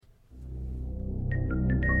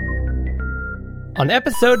on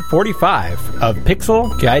episode 45 of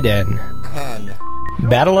Pixel Gaiden. 10,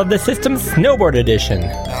 Battle of the Systems Snowboard Edition.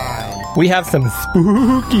 9, We have some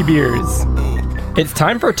spooky beers. It's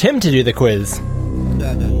time for Tim to do the quiz.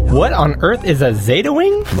 7, What on earth is a Zeta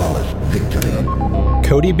Wing?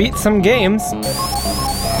 Cody beats some games.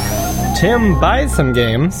 Tim buys some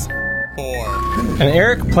games. 4, And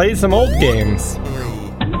Eric plays some old games.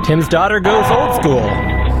 3, Tim's daughter goes old school.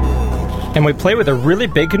 And we play with a really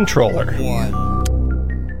big controller. 1.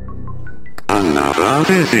 Another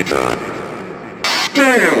visitor.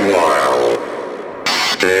 Stay a while.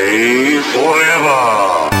 Stay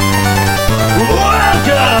forever.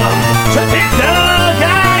 Welcome to Pixel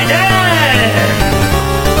Gaiden!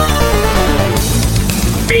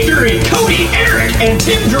 Featuring Cody, Eric, and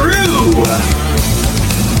Tim Drew.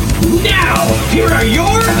 Now, here are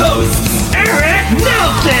your hosts, Eric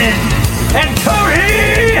Nelson and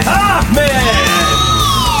Cody Hoffman.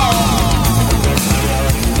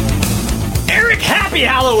 Eric, happy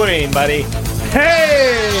Halloween, buddy.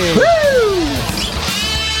 Hey! Woo!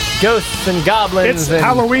 Ghosts and goblins. It's and...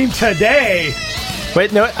 Halloween today.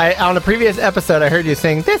 Wait, no, on a previous episode, I heard you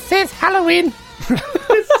saying, "This is Halloween."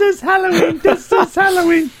 This is Halloween. This is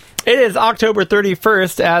Halloween. It is October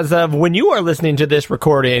 31st as of when you are listening to this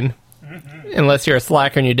recording. Unless you're a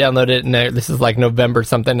slacker and you download it, and this is like November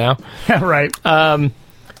something now. Yeah, right. Welcome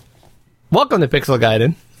to Pixel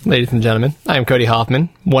Gaiden, ladies and gentlemen. I am Cody Hoffman,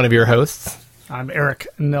 one of your hosts. I'm Eric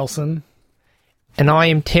Nelson. And I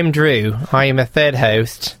am Tim Drew. I am a third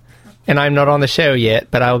host. And I'm not on the show yet,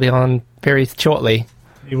 but I will be on very shortly.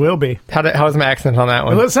 You will be. How was my accent on that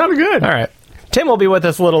one? Well, that sounded good. All right. Tim will be with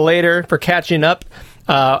us a little later for catching up.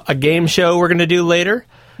 A game show we're going to do later,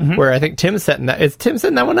 where I think Tim's setting that. Is Tim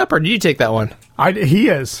setting that one up, or did you take that one? He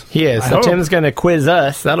is. He is. I So hope. Tim's going to quiz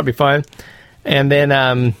us. That'll be fun. And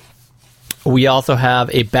then we also have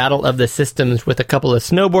a Battle of the Systems with a couple of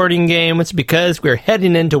snowboarding games because we're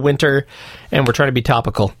heading into winter and we're trying to be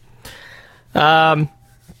topical.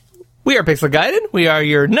 We are Pixel Gaiden. We are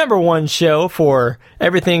your number one show for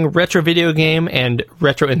everything retro video game and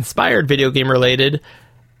retro-inspired video game related,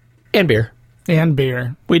 and beer. And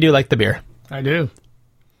beer. We do like the beer. I do.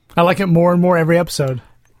 I like it more and more every episode.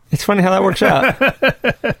 It's funny how that works out.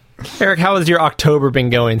 Eric, how has your October been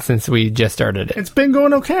going since we just started it? It's been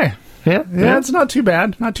going okay. Yeah? Yeah, it's not too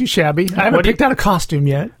bad. Not too shabby. I haven't What do you- picked out a costume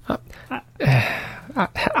yet.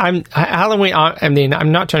 Halloween, I mean,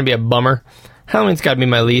 I'm not trying to be a bummer. Halloween's got to be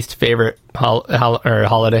my least favorite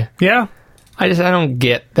holiday. Yeah. I don't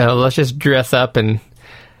get, let's just dress up, and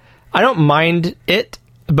I don't mind it,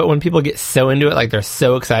 but when people get so into it, like they're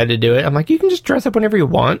so excited to do it, I'm like, you can just dress up whenever you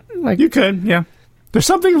want. Like, You could, yeah. There's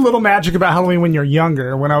something a little magic about Halloween when you're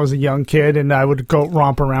younger. When I was a young kid and I would go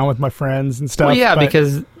romp around with my friends and stuff. well, yeah, but-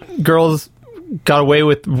 because girls got away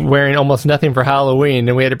with wearing almost nothing for Halloween,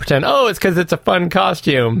 and we had to pretend, oh, it's because it's a fun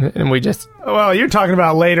costume, and we just... Well, you're talking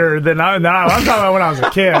about later than I'm talking about when I was a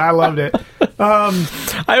kid. I loved it.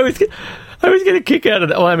 I always get a kick out of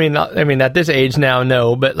that. Well, I mean, at this age now,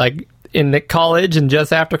 no, but like in the college and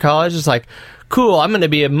just after college, it's like, cool, I'm going to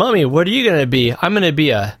be a mummy. What are you going to be? I'm going to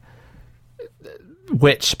be a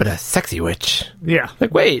witch, but a sexy witch. Yeah.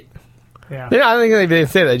 Like, wait. Yeah. I don't think they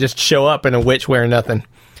say that. They just show up in a witch wearing nothing.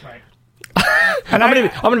 Right. And I'm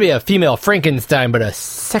gonna be a female Frankenstein, but a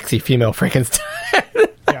sexy female Frankenstein.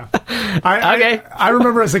 Yeah. Okay. I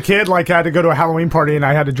remember as a kid, like I had to go to a Halloween party and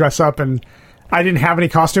I had to dress up, and I didn't have any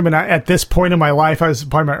costume. And at this point in my life, I was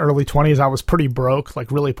probably in my early 20s. I was pretty broke,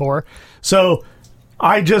 like really poor. So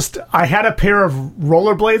I had a pair of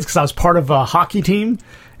rollerblades because I was part of a hockey team.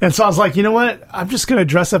 And so I was like, you know what? I'm just going to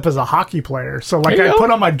dress up as a hockey player. So like There you I go. put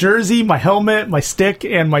on my jersey, my helmet, my stick,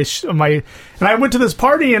 and and I went to this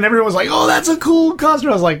party and everyone was like, oh, that's a cool costume.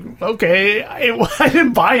 I was like, okay. I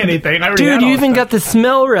didn't buy anything. I already had Dude, all you this even stuff. got the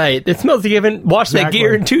smell right. It smells like you haven't washed that Exactly.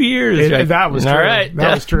 gear in 2 years. It- right? that was All true. right.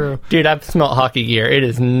 That was true. Dude, I've smelled hockey gear. It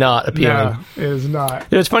is not appealing. No, it is not.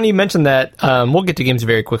 It was funny you mentioned that. We'll get to games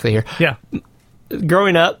very quickly here. Yeah.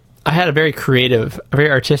 Growing up, I had a very creative, a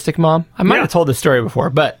very artistic mom. I might Yeah. have told this story before,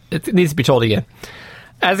 but it needs to be told again.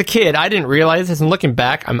 As a kid, I didn't realize this, and looking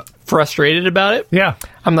back, I'm frustrated about it. Yeah.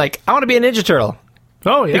 I'm like, I want to be a Ninja Turtle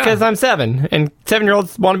Oh, yeah. because I'm 7, and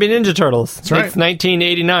 7-year-olds want to be Ninja Turtles. right. It's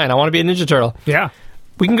 1989. I want to be a Ninja Turtle. Yeah.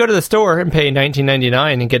 We can go to the store and pay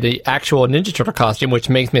 $19.99 and get the actual Ninja Turtle costume, which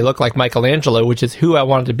makes me look like Michelangelo, which is who I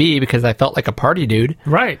wanted to be because I felt like a party dude.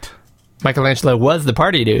 Right. Michelangelo was the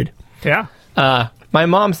party dude. Yeah. My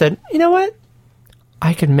mom said, you know what?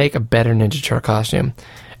 I could make a better Ninja Turtle costume.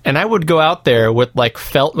 And I would go out there with like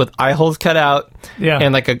felt with eye holes cut out, Yeah.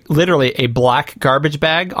 and like literally a black garbage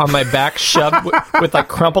bag on my back, shoved with like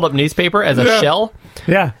crumpled up newspaper as a Yeah. shell.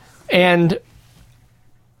 Yeah. And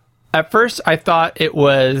at first I thought it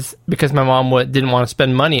was because my mom didn't want to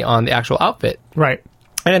spend money on the actual outfit. Right.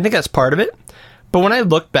 And I think that's part of it. But when I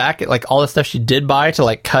look back at like all the stuff she did buy to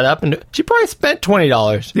like cut up, and she probably spent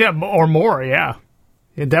 $20. Yeah, or more, yeah.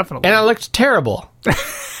 Yeah, definitely. And I looked terrible.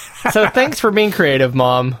 So thanks for being creative,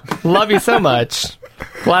 Mom. Love you so much.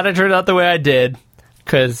 Glad I turned out the way I did,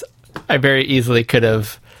 because I very easily could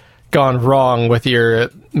have gone wrong with your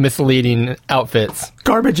misleading outfits.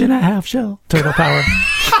 Garbage in a half shell. Turtle power.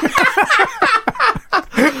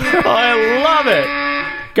 Oh, I love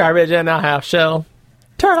it. Garbage in a half shell.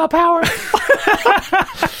 Turtle power.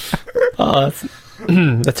 Oh,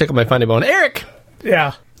 that tickled my funny bone. Eric,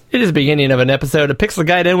 Yeah. it is the beginning of an episode of Pixel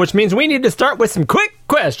Guide In, which means we need to start with some quick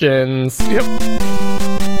questions. Yep.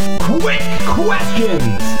 Quick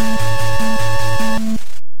questions.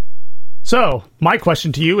 So, my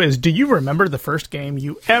question to you is, do you remember the first game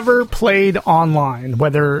you ever played online,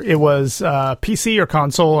 whether it was PC or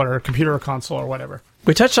console or computer or console or whatever?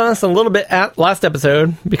 We touched on this a little bit at last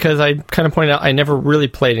episode because I kind of pointed out I never really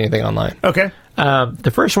played anything online. Okay.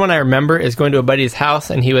 The first one I remember is going to a buddy's house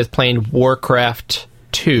and he was playing Warcraft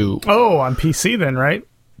 2. Oh, on PC then, right?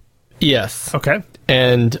 Yes. Okay.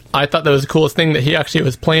 And I thought that was the coolest thing that he actually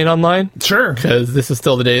was playing online. Sure. Because this is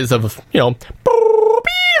still the days of, that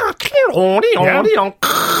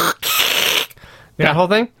whole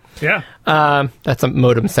thing. Yeah. That's a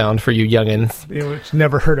modem sound for you youngins. Which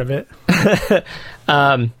never heard of it.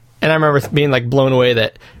 And I remember being like blown away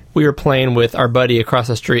that we were playing with our buddy across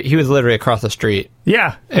the street. He was literally across the street.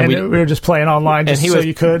 Yeah. And we were just playing online just so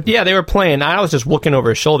you could. Yeah, they were playing. I was just looking over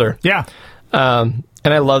his shoulder. Yeah.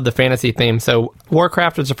 And I love the fantasy theme. So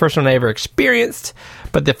Warcraft was the first one I ever experienced,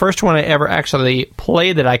 but the first one I ever actually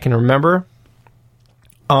played that I can remember,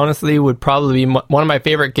 honestly, would probably be one of my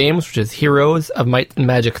favorite games, which is Heroes of Might and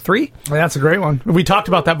Magic 3. That's a great one. We talked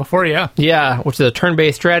about that before, yeah. Yeah, which is a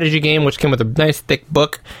turn-based strategy game, which came with a nice thick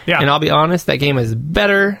book. Yeah. And I'll be honest, that game is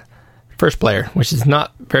better first player, which is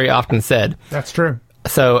not very often said. That's true.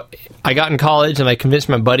 So I got in college and I convinced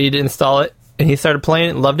my buddy to install it, and he started playing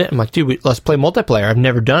it and loved it. I'm like, dude, let's play multiplayer. I've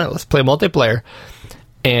never done it. Let's play multiplayer.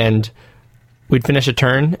 And we'd finish a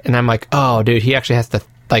turn, and I'm like, oh, dude, he actually has to,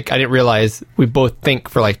 like, I didn't realize we both think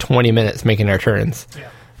for like 20 minutes making our turns,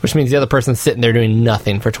 which means the other person's sitting there doing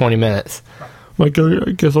nothing for 20 minutes. Like,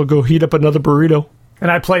 I guess I'll go heat up another burrito.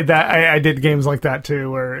 And I played that. I did games like that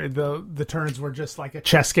too, where the turns were just like a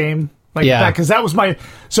chess game, like that. Because that was my.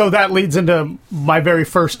 So that leads into my very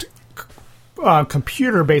first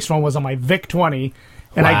computer-based one was on my VIC-20,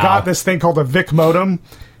 and I got this thing called a VIC modem,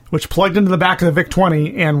 which plugged into the back of the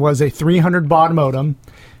VIC-20 and was a 300 baud modem.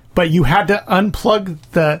 But you had to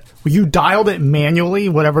unplug you dialed it manually,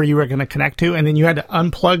 whatever you were going to connect to, and then you had to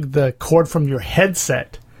unplug the cord from your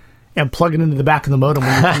headset and plug it into the back of the modem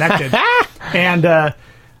when you connected. And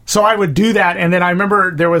so I would do that, and then I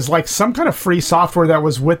remember there was like some kind of free software that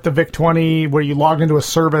was with the VIC-20 where you logged into a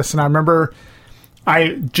service, and I remember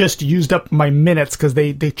I just used up my minutes because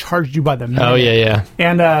they charged you by the minute. Oh, yeah.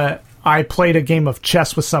 And I played a game of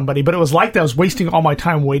chess with somebody, but it was like that. I was wasting all my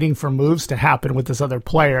time waiting for moves to happen with this other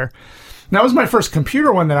player. And that was my first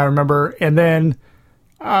computer one that I remember. And then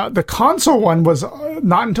the console one was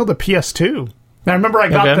not until the PS2. And I remember I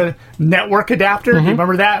got the network adapter. Do you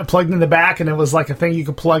remember that? Plugged in the back, and it was like a thing you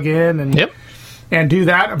could plug in and do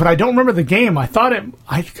that. But I don't remember the game. I thought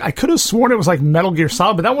I could have sworn it was like Metal Gear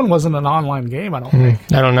Solid, but that one wasn't an online game, I don't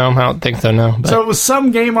think. I don't know. I don't think so, no. But. So it was some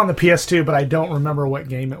game on the PS2, but I don't remember what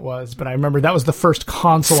game it was. But I remember that was the first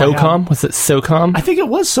console SOCOM? Was it SOCOM? I think it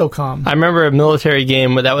was SOCOM. I remember a military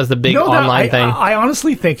game, but that was the big online thing. I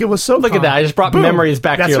honestly think it was SOCOM. Look at that. I just brought memories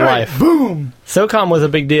back to your life. Boom. SOCOM was a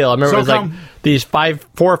big deal. I remember it was like these 4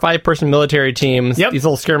 or 5 person military teams, these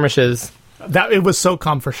little skirmishes. That it was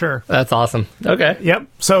SOCOM for sure. That's awesome. Okay. Yep.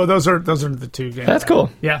 So those are the two games. That's cool.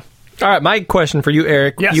 Yeah. All right, my question for you,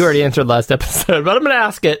 Eric. Yes. You already answered last episode, but I'm going to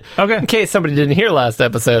ask it in case somebody didn't hear last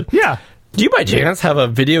episode. Yeah. Do you by chance have a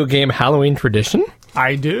video game Halloween tradition?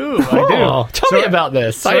 I do. Tell me about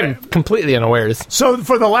this. I am completely unawares. So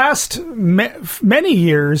for the last many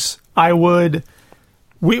years, I would...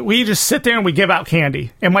 We just sit there and we give out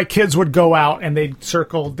candy, and my kids would go out and they'd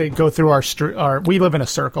go through our street. We live in a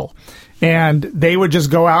circle, and they would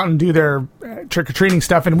just go out and do their trick or treating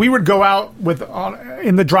stuff, and we would go out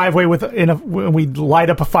in the driveway when we'd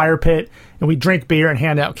light up a fire pit and we'd drink beer and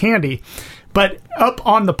hand out candy. But up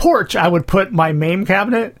on the porch, I would put my MAME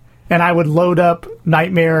cabinet and I would load up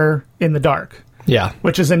Nightmare in the Dark. Yeah,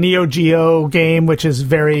 which is a Neo Geo game, which is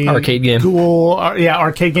very arcade game. Cool,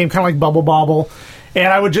 arcade game, kind of like Bubble Bobble. And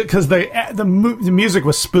I would just because the music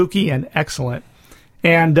was spooky and excellent,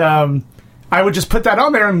 and I would just put that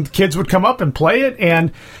on there, and kids would come up and play it.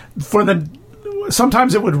 And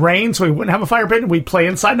sometimes it would rain, so we wouldn't have a fire pit, and we'd play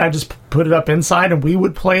inside, and I'd just put it up inside, and we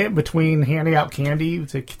would play it between handing out candy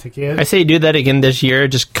to kids. I say do that again this year.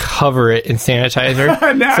 Just cover it in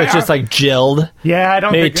sanitizer. No, so it's just like gelled. Yeah, I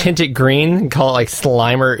don't Maybe think... tint it green and call it like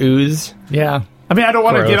Slimer Ooze. Yeah. I mean, I don't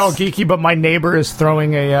want to Gross. get all geeky, but my neighbor is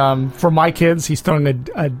throwing for my kids, he's throwing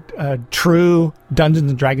a true Dungeons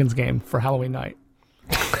and Dragons game for Halloween night.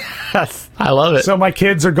 I love it. So my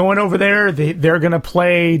kids are going over there. They're going to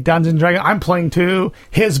play Dungeons and Dragons. I'm playing too.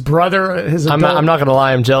 His brother, I'm not going to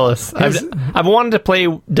lie, I'm jealous. I've wanted to play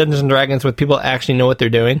Dungeons and Dragons with people that actually know what they're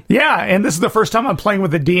doing. Yeah, and this is the first time I'm playing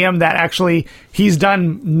with a DM that actually, he's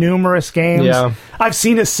done numerous games. Yeah. I've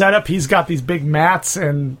seen his setup. He's got these big mats,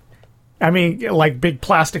 and I mean, like big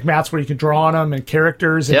plastic mats where you can draw on them and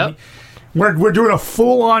characters. And Yep. We're doing a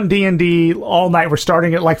full-on D&D all night. We're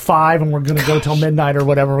starting at like 5, and we're going to go till midnight or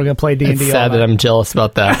whatever. We're going to play D&D It's all sad night. that I'm jealous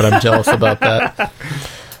about that, but I'm jealous about that.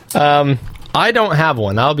 I don't have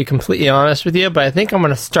one. I'll be completely honest with you, but I think I'm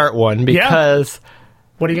going to start one because...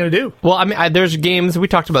 What are you going to do? Well, I mean, there's games. We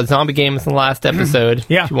talked about zombie games in the last episode.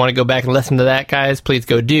 Yeah. If you want to go back and listen to that, guys, please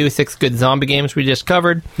go do 6 good zombie games we just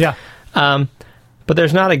covered. Yeah. But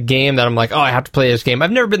there's not a game that I'm like, oh, I have to play this game.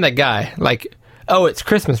 I've never been that guy. Like, oh, it's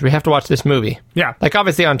Christmas. We have to watch this movie. Yeah. Like,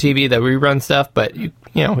 obviously on TV, they rerun stuff, but,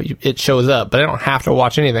 it shows up. But I don't have to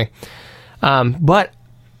watch anything. But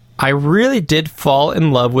I really did fall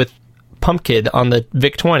in love with Pumpkid on the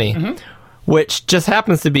VIC-20, which just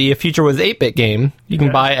happens to be a Future Was 8-Bit game you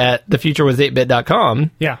can buy at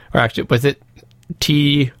thefuturewas8bit.com. Yeah. Or actually, was it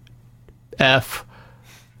TFW?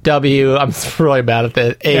 I'm really bad at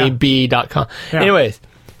the AB.com. Yeah. Anyways,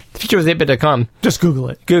 thefuturewas8bit.com. Just Google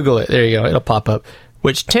it. Google it. There you go. It'll pop up.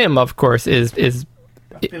 Which Tim, of course, is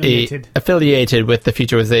affiliated with the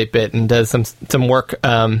Future Was 8-Bit and does some work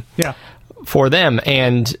for them.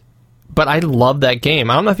 But I love that game.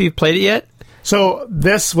 I don't know if you've played it yet. So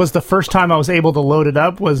this was the first time I was able to load it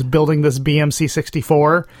up, was building this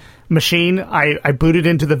BMC64 machine. I booted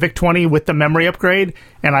into the VIC-20 with the memory upgrade,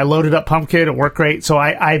 and I loaded up Pumpkid. It worked great. So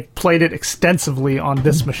I played it extensively on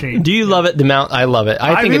this machine. Do you love it? I love it.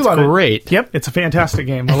 I think do it's love it. great. Yep, it's a fantastic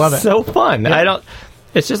game. I love it. So fun.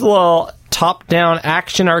 It's just a little top-down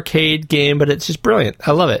action arcade game, but it's just brilliant.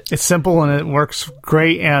 I love it. It's simple and it works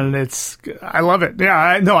great, and I love it. Yeah,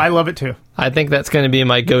 I love it too. I think that's going to be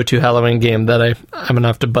my go-to Halloween game that I'm going to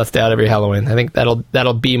have to bust out every Halloween. I think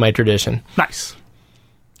that'll be my tradition. Nice.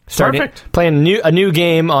 Perfect. Playing a new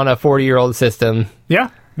game on a 40-year-old system. Yeah,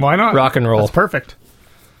 why not? Rock and roll. That's perfect.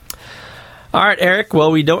 All right, Eric.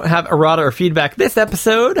 Well, we don't have errata or feedback this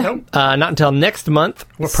episode. Nope. Not until next month.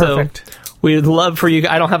 We're perfect. So we'd love for you.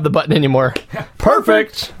 I don't have the button anymore.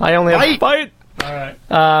 Perfect. I only have fight. All right.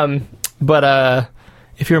 But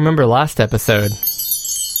if you remember last episode,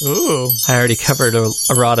 I already covered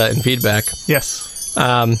errata and feedback. Yes.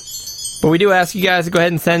 But we do ask you guys to go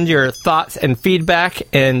ahead and send your thoughts and feedback.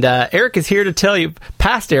 And Eric is here to tell you,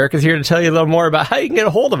 past Eric is here to tell you a little more about how you can get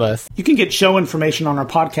a hold of us. You can get show information on our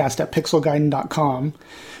podcast at pixelguiden.com.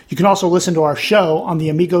 You can also listen to our show on the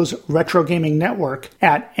Amigos Retro Gaming Network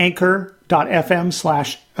at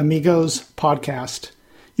anchor.fm/Amigos Podcast.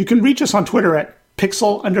 You can reach us on Twitter at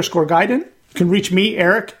pixel_guiden. You can reach me,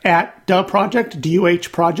 Eric, at DuhProject,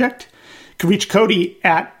 DUH Project. You can reach Cody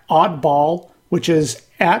at Oddball, which is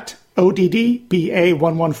at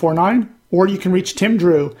ODDBA1149, or you can reach Tim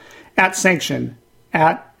Drew at Sanction,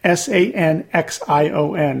 at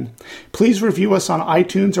SANXION. Please review us on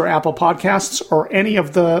iTunes or Apple Podcasts or any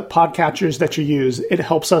of the podcatchers that you use. It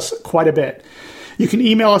helps us quite a bit. You can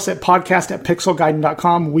email us at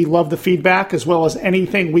podcast@pixelguiden.com. We love the feedback, as well as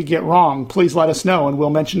anything we get wrong. Please let us know, and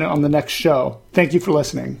we'll mention it on the next show. Thank you for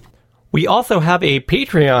listening. We also have a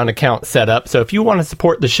Patreon account set up, so if you want to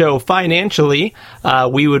support the show financially,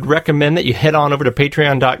 we would recommend that you head on over to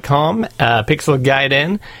patreon.com, Pixel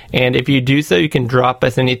Guiden, and if you do so, you can drop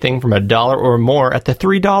us anything from $1 or more. At the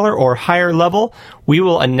 $3 or higher level, we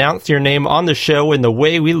will announce your name on the show in the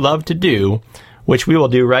way we love to do, which we will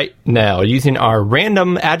do right now, using our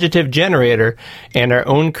random adjective generator and our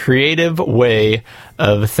own creative way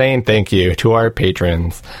of saying thank you to our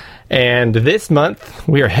patrons. And this month,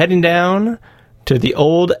 we are heading down to the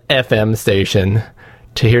old FM station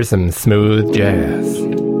to hear some smooth jazz.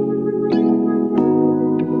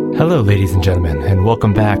 Hello, ladies and gentlemen, and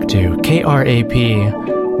welcome back to KRAP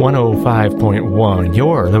 105.1,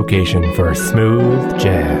 your location for smooth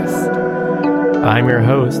jazz. I'm your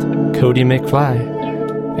host, Cody McFly,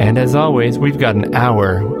 and as always, we've got an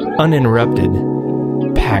hour, uninterrupted,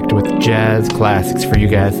 packed with jazz classics for you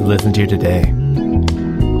guys to listen to today.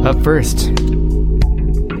 Up first,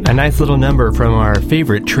 A nice little number from our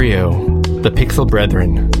favorite trio, the Pixel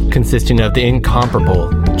Brethren, consisting of the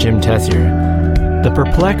incomparable Jim Tessier, the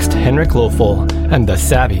perplexed Henrik Lofel, and the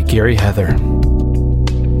savvy Gary Heather.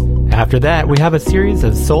 After that, we have a series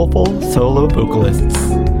of soulful solo vocalists.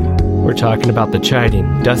 We're talking about the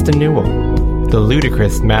chiding Dustin Newell, the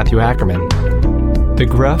ludicrous Matthew Ackerman, the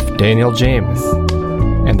gruff Daniel James,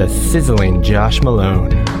 and the sizzling Josh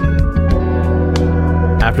Malone.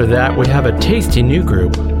 After that, we have a tasty new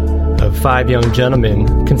group of 5 young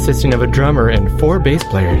gentlemen consisting of a drummer and 4 bass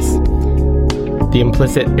players. The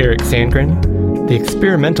implicit Eric Sandgren, the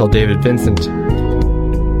experimental David Vincent,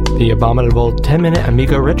 the abominable 10-minute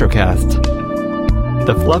Amigo Retrocast,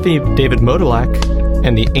 the fluffy David Modilak,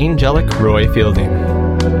 and the angelic Roy Fielding.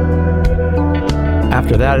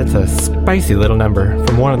 After that, it's a spicy little number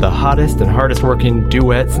from one of the hottest and hardest working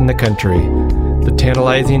duets in the country, the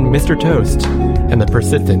tantalizing Mr. Toast and the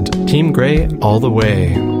persistent Team Gray all the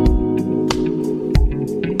way.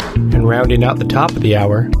 And rounding out the top of the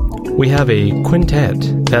hour, we have a quintet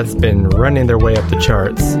that's been running their way up the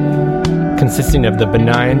charts, consisting of the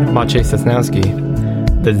benign Maciej Sosnowski,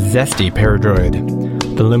 the zesty Paradroid,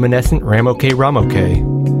 the luminescent Ramoke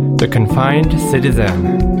Ramoke, the confined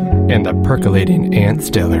Citizen, and the percolating Ant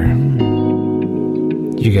Stiller.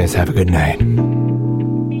 You guys have a good night.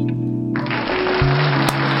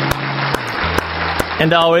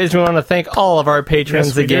 And always, we want to thank all of our patrons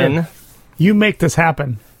Yes, we again. do. You make this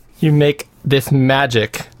happen. You make this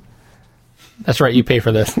magic. That's right, you pay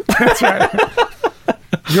for this. That's right.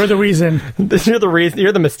 You're the reason. You're the reason.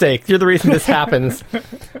 You're the mistake. You're the reason this happens.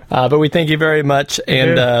 But we thank you very much,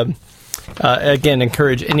 and again,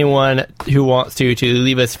 encourage anyone who wants to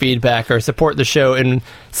leave us feedback or support the show in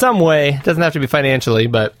some way. It doesn't have to be financially,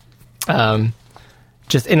 but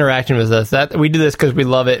just interacting with us. That we do this because we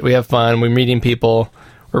love it. We have fun. We're meeting people.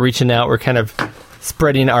 We're reaching out. We're kind of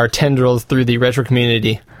spreading our tendrils through the retro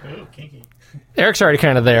community. Oh, kinky. Eric's already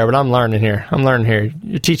kind of there, but I'm learning here.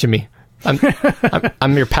 You're teaching me. I'm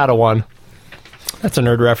your Padawan. That's a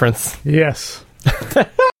nerd reference. Yes.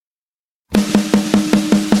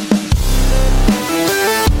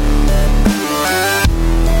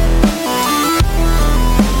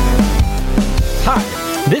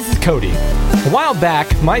 Hi, this is Cody. A while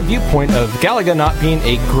back, my viewpoint of Galaga not being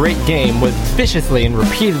a great game was viciously and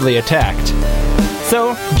repeatedly attacked.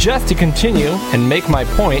 So, just to continue and make my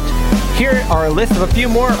point, here are a list of a few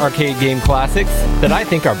more arcade game classics that I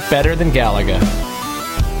think are better than Galaga.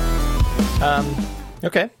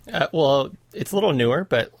 Okay. Well, it's a little newer,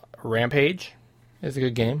 but Rampage is a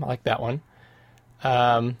good game. I like that one.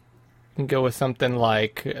 You can go with something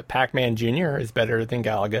like Pac-Man Jr. is better than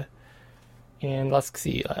Galaga. And let's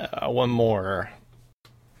see, one more.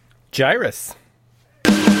 Gyrus.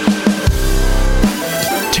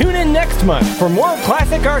 Tune in next month for more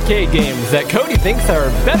classic arcade games that Cody thinks are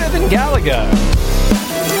better than Galaga.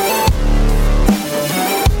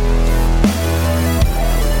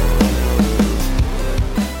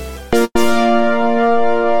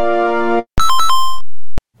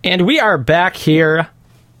 And we are back here,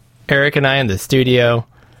 Eric and I in the studio.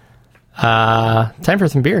 Time for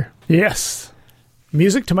some beer. Yes.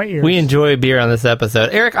 Music to my ears. We enjoy beer on this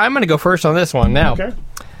episode. Eric, I'm going to go first on this one now. Okay.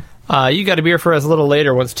 You got a beer for us a little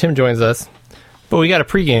later once Tim joins us, but we got to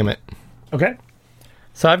pregame it. Okay.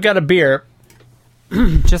 So I've got a beer.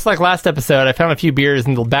 Just like last episode, I found a few beers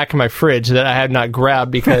in the back of my fridge that I had not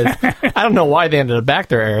grabbed because I don't know why they ended up back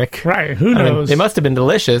there, Eric. Right. Who I mean, knows? they must have been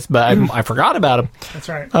delicious, but I forgot about them. That's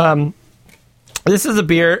right. This is a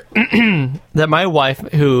beer that my wife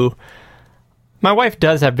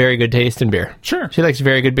does have very good taste in beer. Sure. She likes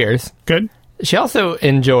very good beers. Good. She also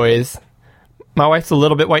enjoys... My wife's a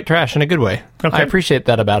little bit white trash in a good way. Okay. I appreciate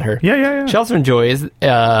that about her. Yeah. She also enjoys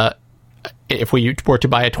if we were to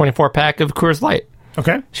buy a 24-pack of Coors Light.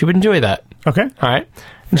 Okay. She would enjoy that. Okay. All right.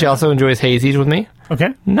 And she also enjoys hazies with me.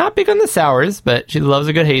 Okay. Not big on the sours, but she loves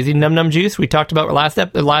a good hazy. Num Num Juice, we talked about last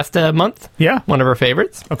month. Yeah. One of her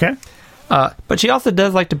favorites. Okay. But she also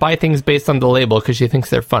does like to buy things based on the label because she thinks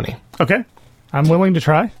they're funny. Okay. I'm willing to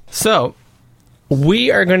try. So, we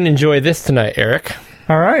are going to enjoy this tonight, Eric.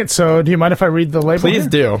 All right. So, do you mind if I read the label? Please here?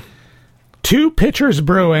 do. 2 Pitchers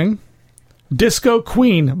Brewing, Disco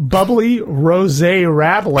Queen, Bubbly Rosé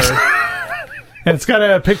Rattler. And it's got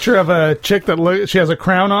a picture of a chick that she has a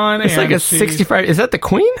crown on. It's and like a 65... Is that the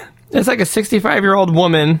Queen? It's like a 65-year-old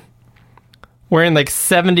woman wearing like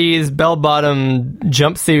 70s bell-bottom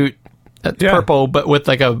jumpsuit, purple, but with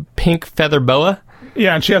like a pink feather boa.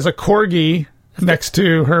 Yeah, and she has a corgi next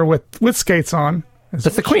to her with skates on.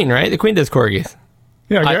 That's the Queen, right? The Queen does corgis.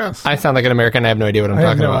 Yeah, I guess. I sound like an American. I have no idea what I'm I have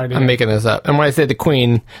talking no about. idea. I'm making this up. And when I say the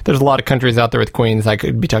Queen, there's a lot of countries out there with queens. I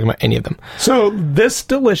could be talking about any of them. So this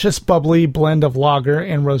delicious, bubbly blend of lager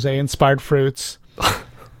and rosé-inspired fruits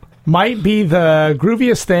might be the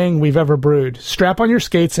grooviest thing we've ever brewed. Strap on your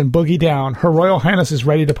skates and boogie down. Her Royal Highness is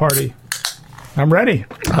ready to party. I'm ready.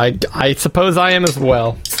 I suppose I am as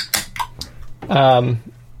well.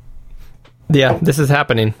 Yeah, this is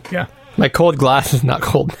happening. Yeah. My cold glass is not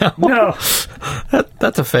cold now. No,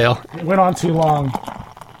 That's a fail. it went on too long.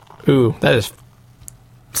 Ooh, that is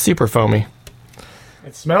super foamy.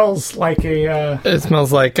 It smells like a... It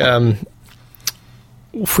smells like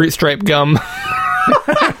fruit stripe gum.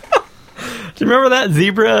 Do you remember that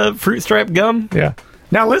zebra fruit stripe gum? Yeah.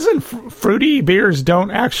 Now listen, fruity beers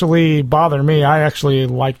don't actually bother me. I actually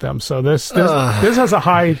like them. So this has a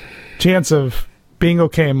high chance of being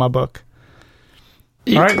okay in my book.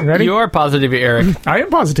 All right, ready? You are positive, Eric. I am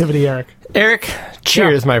positivity, Eric. Eric,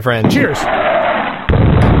 cheers, my friend. Cheers.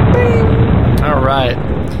 All right.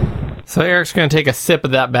 So Eric's going to take a sip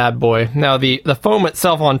of that bad boy. Now the foam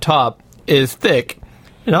itself on top is thick.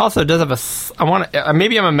 It also does have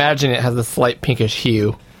maybe I'm imagining it has a slight pinkish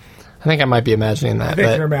hue. I think I might be imagining that. I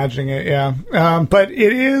think you're imagining it, yeah. But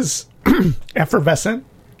it is effervescent.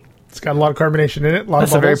 It's got a lot of carbonation in it.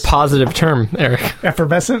 That's a very positive term, Eric.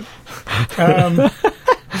 Effervescent.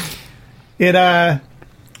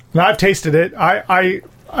 Now I've tasted it. I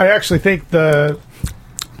actually think the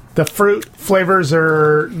fruit flavors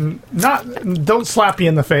are don't slap you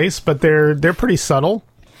in the face, but they're pretty subtle.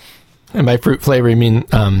 And by fruit flavor, you mean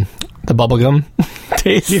the bubblegum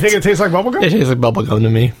taste? Do you think it tastes like bubblegum? It tastes like bubblegum to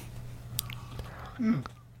me.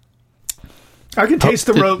 I can taste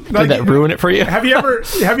the rose. Did that ruin it for you? Have you ever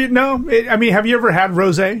have you had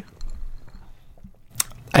rosé?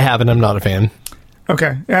 I haven't. I'm not a fan.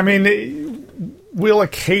 Okay. I mean, we'll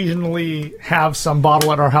occasionally have some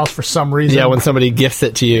bottle at our house for some reason. Yeah, when somebody gifts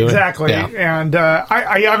it to you. Exactly. Yeah. And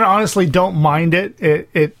I honestly don't mind it.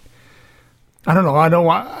 It I don't know. I don't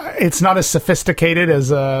want. It's not as sophisticated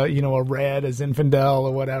as a red, as Zinfandel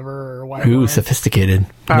or whatever, or white Ooh, wine. sophisticated.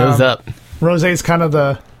 Nose up. Rosé is kind of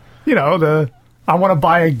the I want to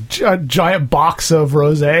buy a giant box of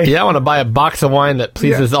rosé. Yeah, I want to buy a box of wine that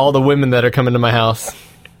pleases all the women that are coming to my house.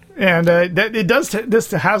 And it does.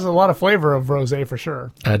 This has a lot of flavor of rosé for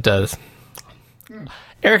sure. It does.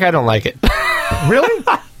 Eric, I don't like it. Really?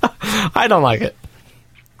 I don't like it.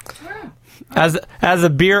 As a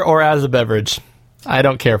beer or as a beverage, I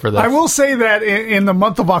don't care for this. I will say that in the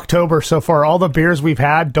month of October so far, all the beers we've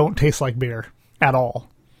had don't taste like beer at all.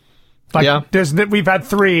 Like, yeah. We've had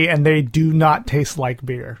 3, and they do not taste like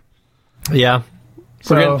beer. Yeah.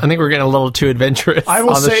 So I think we're getting a little too adventurous I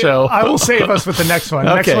will on the show. I will save us with the next one.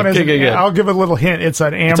 Okay, Next one is good. I'll give a little hint. It's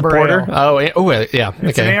an amber It's a porter? ale. Oh, yeah.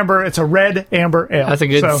 It's an Okay. amber. It's a red amber ale. That's a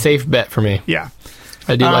good, safe bet for me. Yeah.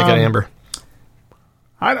 I do like an amber.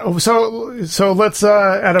 I don't, so let's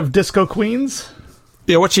out of Disco Queens,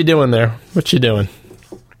 Yeah, what you doing there? What you doing?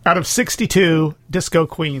 out of 62 Disco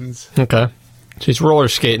Queens. Okay. She's roller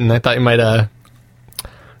skating. I thought you might go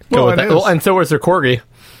Well, with it that. is. Well, and so was her corgi.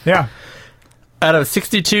 Yeah. Out of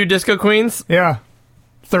 62 disco queens, Yeah.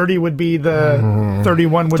 30 would be the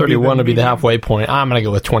 31 would 31 would be the medium. halfway point. I'm going to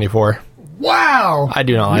go with 24. Wow. I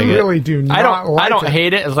do not like You it. really do not I don't it.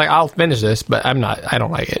 hate it. It's like I'll finish this, but I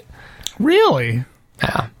don't like it. Really?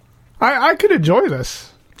 Yeah. I could enjoy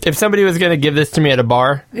this. If somebody was going to give this to me at a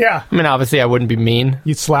bar, Yeah. I mean, obviously I wouldn't be mean.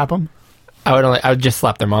 You'd slap them? I would just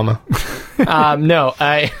slap their mama. No,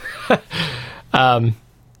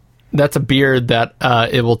 that's a beer that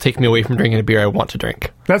it will take me away from drinking a beer I want to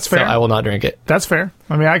drink. That's So fair. I will not drink it. That's fair.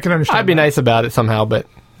 I mean, I can understand. I'd be that. nice about it somehow, but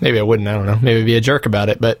maybe I wouldn't. I don't know. Maybe be a jerk about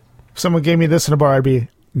it. But If someone gave me this in a bar, I'd be,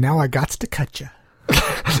 now I gots to cut you.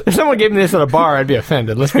 if someone gave me this at a bar, I'd be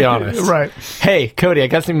offended. Let's be honest. Right. Hey, Cody, I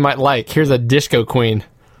got something you might like. Here's a disco queen.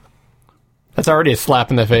 That's already a slap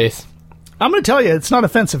in the face. I'm going to tell you, it's not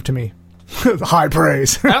offensive to me. High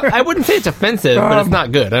praise. I wouldn't say it's offensive, but it's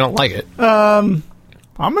not good. I don't like it. I'm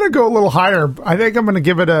going to go a little higher. I think I'm going to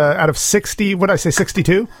give it out of 60. What did I say,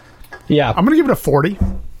 62? Yeah. I'm going to give it a 40.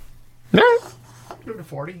 Yeah. Give it a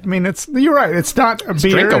 40. I mean, you're right. It's not a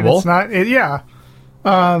beer. and drinkable. It's not. Yeah.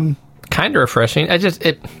 Kind of refreshing.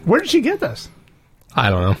 Where did she get this? I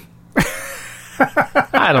don't know.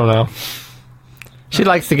 I don't know. She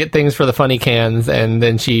likes to get things for the funny cans, and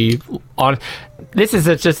then this is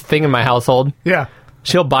just a thing in my household. Yeah.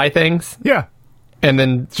 She'll buy things, Yeah. and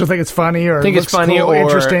then She'll think it's funny or think looks it's funny cool, or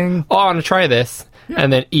interesting. Oh, I want to try this,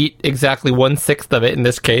 and then eat exactly 1/6 of it. In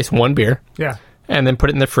this case, one beer, Yeah. and then put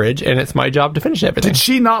it in the fridge. And it's my job to finish everything. Did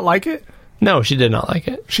she not like it? No, she did not like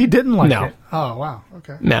it. She didn't like No. it. Oh wow.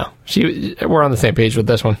 Okay. No, we're on the same page with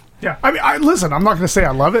this one. Yeah. I mean, listen. I'm not going to say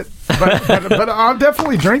I love it, but I'll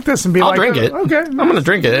definitely drink this and be I'll like, drink it. Okay, I'm going to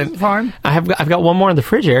drink it. it's fine. I've got one more in the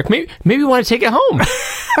fridge, Eric. Maybe you want to take it home.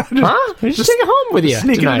 Huh? Just take it home with you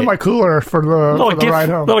Sneak it tonight. into my cooler for the gift, ride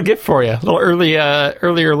home. little gift for you. Little early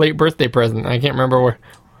or late birthday present. I can't remember where.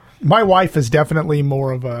 My wife is definitely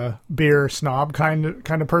more of a beer snob kind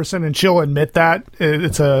of person, and she'll admit that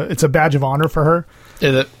it's a badge of honor for her.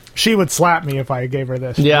 Is it? She would slap me if I gave her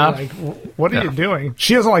this. She'd be Yeah. like, what are you doing?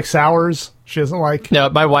 She doesn't like sours. She doesn't like. No,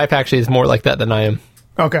 my wife actually is more like that than I am.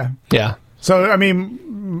 Okay. Yeah. So I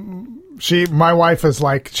mean, my wife is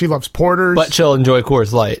like, she loves porters. But she'll enjoy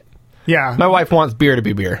Coors Light. yeah. My wife wants beer to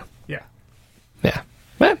be beer. Yeah. Yeah.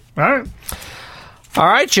 Eh. All right. All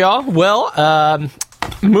right, y'all. Well,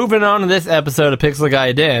 moving on to this episode of Pixel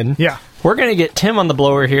Guy Den. Yeah. We're going to get Tim on the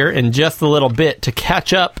blower here in just a little bit to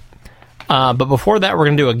catch up. But before that, we're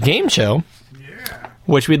going to do a game show,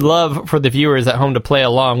 which we'd love for the viewers at home to play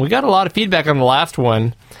along. We got a lot of feedback on the last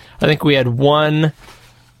one. I think we had one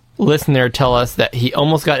listener tell us that he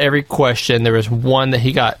almost got every question. There was one that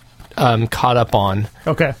he got caught up on.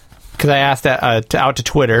 Okay. Because I asked that out to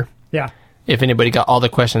Twitter Yeah. if anybody got all the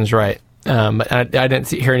questions right. But I didn't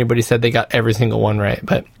hear anybody said they got every single one right.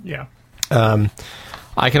 But Yeah.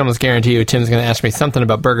 I can almost guarantee you Tim's going to ask me something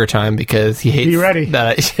about Burger Time because he hates Be ready.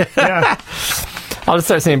 that. Yeah. I'll just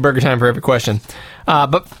start saying Burger Time for every question.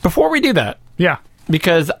 But before we do that, Yeah.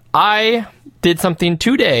 because I did something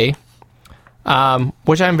today,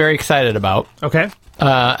 which I'm very excited about. Okay.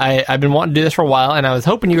 I've been wanting to do this for a while, and I was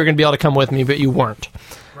hoping you were going to be able to come with me, but you weren't.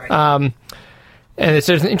 Right. And there's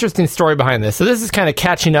an interesting story behind this. So this is kind of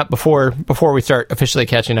catching up before we start officially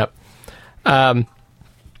catching up. And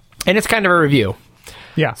it's kind of a review.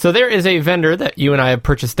 Yeah. So there is a vendor that you and I have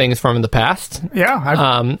purchased things from in the past. Yeah.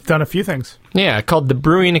 I've done a few things. Yeah, called the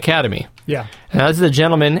Brewing Academy. Yeah. And this is a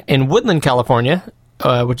gentleman in Woodland, California,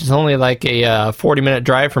 which is only like a 40-minute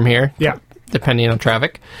drive from here. Yeah. Depending on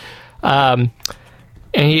traffic. And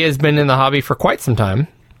he has been in the hobby for quite some time.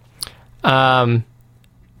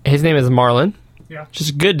 His name is Marlon. Yeah. Just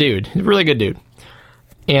a good dude. He's a really good dude.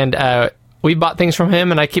 And we bought things from him,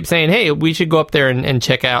 and I keep saying, hey, we should go up there and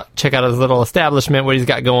check out his little establishment, what he's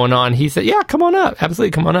got going on. He said, yeah, come on up. Absolutely,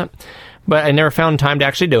 come on up. But I never found time to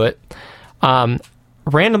actually do it.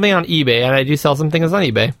 Randomly on eBay, and I do sell some things on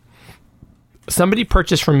eBay, somebody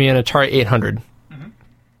purchased from me an Atari 800.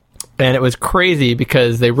 And it was crazy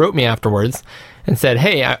because they wrote me afterwards and said,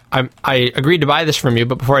 hey, I agreed to buy this from you,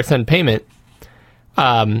 but before I send payment,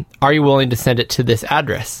 are you willing to send it to this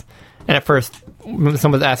address? And at first, when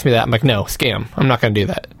someone asked me that, I'm like, no, scam. I'm not going to do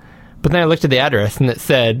that. But then I looked at the address, and it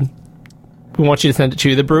said, we want you to send it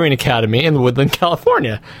to the Brewing Academy in Woodland,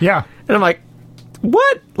 California. Yeah. And I'm like,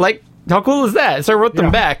 what? Like, how cool is that? So I wrote them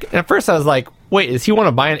Yeah. back. And at first I was like, wait, does he want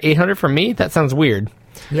to buy an 800 from me? That sounds weird.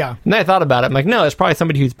 Yeah. And then I thought about it. I'm like, no, it's probably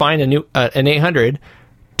somebody who's buying an 800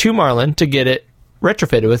 to Marlon to get it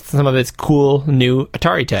retrofitted with some of its cool new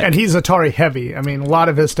Atari tech. And he's Atari heavy. I mean, a lot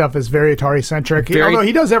of his stuff is very Atari centric. Although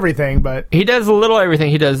he does everything, but He does a little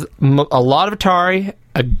everything. He does a lot of Atari,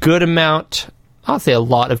 a good amount, I'll say a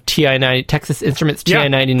lot of TI-90, Texas Instruments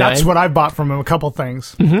TI-99. that's what I bought from him. A couple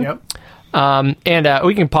things. Mm-hmm. Yep. And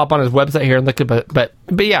we can pop on his website here and look at it. But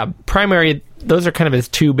yeah, primary, those are kind of his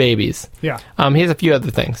two babies. Yeah. He has a few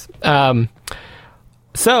other things.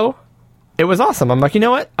 So it was awesome. I'm like, you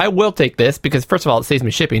know what? I will take this because, first of all, it saves me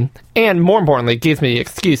shipping. And more importantly, it gives me the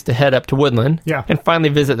excuse to head up to Woodland and finally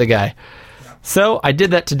visit the guy. Yeah. So I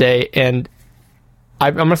did that today, and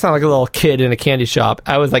I'm going to sound like a little kid in a candy shop.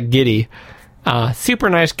 I was like giddy. Super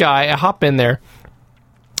nice guy. I hop in there.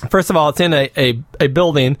 First of all, it's in a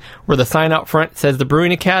building where the sign out front says the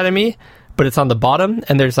Brewing Academy, but it's on the bottom,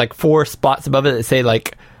 and there's like 4 spots above it that say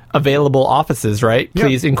like available offices, right? Yep.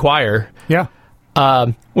 Please inquire. Yeah.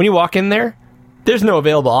 When you walk in there, there's no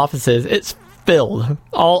available offices. It's filled.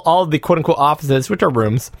 All of the quote unquote offices, which are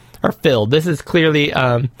rooms, are filled. This is clearly,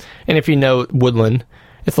 and if you know Woodland,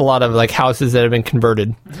 it's a lot of like houses that have been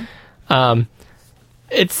converted. Mm-hmm.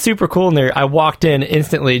 It's super cool in there. I walked in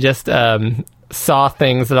instantly, just saw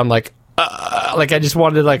things that I'm like I just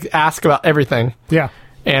wanted to like ask about everything. Yeah.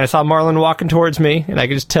 And I saw Marlon walking towards me, and I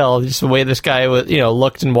could just tell just the way this guy was,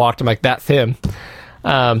 looked and walked. I'm like, that's him.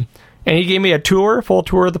 And he gave me a full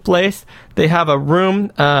tour of the place. They have a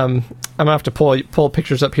room. I'm gonna have to pull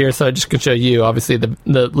pictures up here, so I just can show you. Obviously, the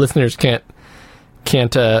listeners can't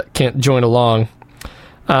join along.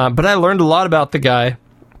 But I learned a lot about the guy.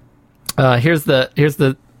 Here's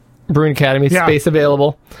the Brewing Academy space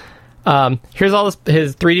available. Here's all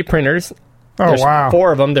his 3D printers. Oh, There's wow.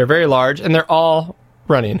 4 of them. They're very large, and they're all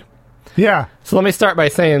running. Yeah. So let me start by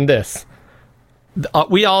saying this.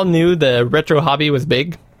 We all knew the retro hobby was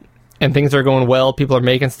big and things are going well. People are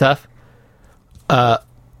making stuff.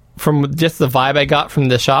 From just the vibe I got from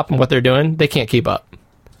the shop and what they're doing, they can't keep up,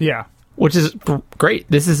 Yeah. which is great.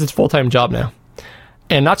 This is his full-time job now.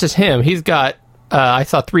 And not just him. He's got, I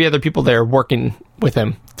saw 3 other people there working with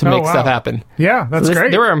him to make wow. stuff happen. Yeah, that's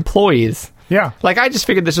great. There were employees. Yeah. Like, I just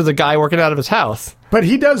figured this was a guy working out of his house. But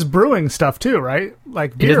he does brewing stuff too, right?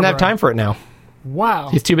 Like He doesn't have time for it now. Wow.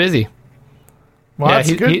 He's too busy. Well, yeah, that's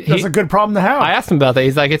he- good. he- That's a good problem to have. I asked him about that.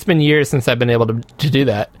 He's like, it's been years since I've been able to do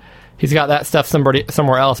that. He's got that stuff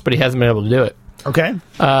somewhere else, but he hasn't been able to do it. Okay.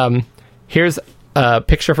 Here's a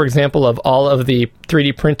picture, for example, of all of the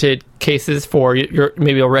 3D printed cases for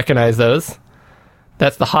maybe you'll recognize those.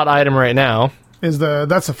 That's the hot item right now. That's the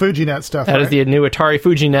FujiNet stuff. That is the new Atari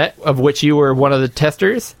FujiNet, of which you were one of the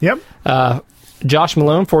testers. Yep. Josh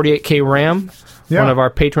Malone, 48K RAM, Yeah. one of our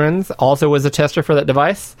patrons, also was a tester for that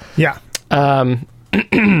device. Yeah.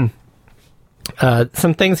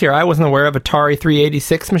 Some things here I wasn't aware of: Atari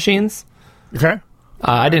 386 machines. Okay.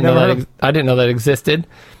 I didn't Never know heard that. I didn't know that existed.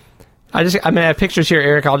 I have pictures here,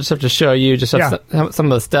 Eric. I'll just have to show you just Yeah. some of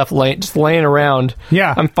the stuff laying around.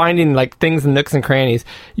 Yeah. I'm finding like things in nooks and crannies.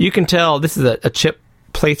 You can tell this is a chip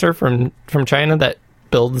placer from China that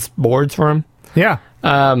builds boards for him. Yeah.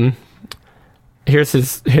 Here's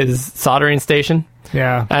his soldering station,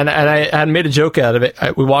 Yeah. and I had made a joke out of it.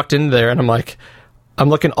 We walked into there, and I'm like, I'm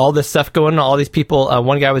looking at all this stuff going on, all these people.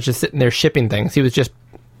 One guy was just sitting there shipping things. He was just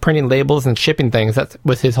printing labels and shipping things. That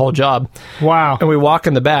was his whole job. Wow. And we walk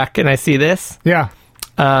in the back, and I see this, Yeah.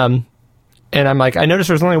 and I'm like, I noticed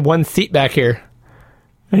there's only one seat back here,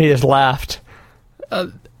 and he just laughed.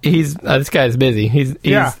 This guy's busy.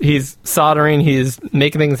 He's soldering. He's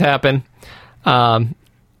making things happen.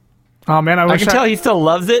 Oh man, I I wish can tell he still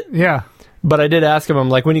loves it. Yeah. But I did ask him, I'm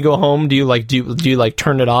like, when you go home, do you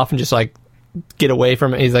turn it off and just like get away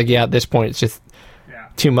from it? He's like, yeah, at this point it's just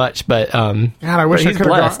too much. But God, I wish I he's could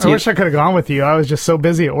have blessed. gone. I wish I could have gone with you. I was just so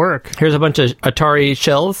busy at work. Here's a bunch of Atari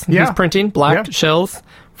shells Yeah. he's printing, black Yeah. shells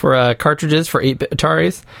for cartridges for 8-bit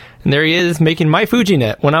Ataris. And there he is making my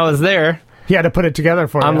FujiNet. When I was there, He had to put it together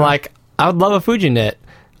for you. I'm like, I would love a FujiNet.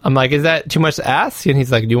 I'm like, is that too much to ask? And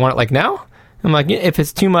he's like, do you want it like now? I'm like, yeah, if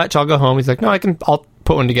it's too much, I'll go home. He's like, no, I'll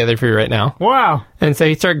put one together for you right now. wow. And so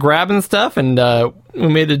he started grabbing stuff, and we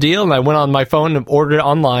made a deal, and I went on my phone and ordered it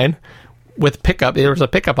online with pickup. There was a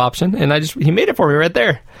pickup option, and he made it for me right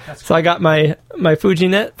there. So I got my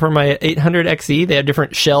FujiNet for my 800XE. They have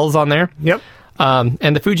different shells on there. Yep.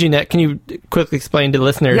 And the FujiNet, can you quickly explain to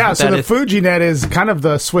listeners? Yeah, what so that the is? FujiNet is kind of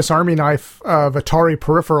the Swiss Army knife of Atari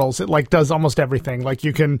peripherals. It like does almost everything. Like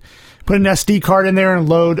you can put an SD card in there and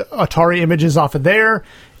load Atari images off of there.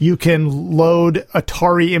 You can load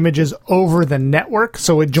Atari images over the network,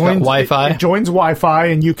 so it joins Wi-Fi. It joins Wi-Fi,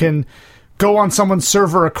 and you can go on someone's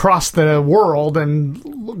server across the world and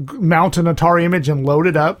mount an Atari image and load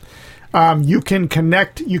it up. You can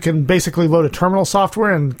connect. You can basically load a terminal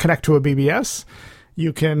software and connect to a BBS.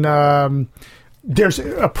 You can. There's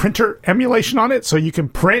a printer emulation on it, so you can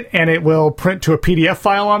print, and it will print to a PDF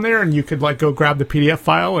file on there, and you could like go grab the PDF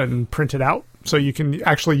file and print it out. So you can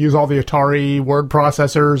actually use all the Atari word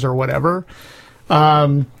processors or whatever.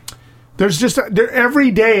 There's just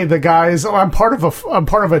every day the guys. I'm part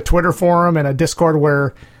of a Twitter forum and a Discord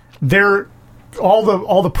where they're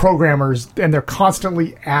all the programmers, and they're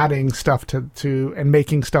constantly adding stuff to and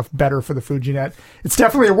making stuff better for the FujiNet. It's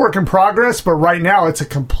definitely a work in progress, but right now it's a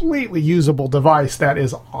completely usable device that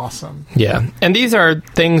is awesome. Yeah. And these are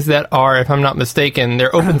things that are, if I'm not mistaken,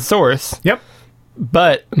 they're open source, Yep.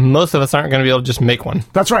 but most of us aren't going to be able to just make one.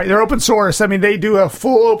 That's right. They're open source. I mean, they do a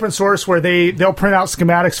full open source where they'll print out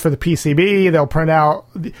schematics for the PCB. They'll print out.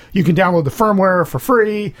 You can download the firmware for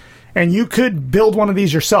free, and you could build one of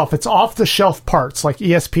these yourself. It's off the shelf parts like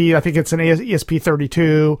ESP. I think it's an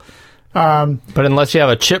ESP32. But unless you have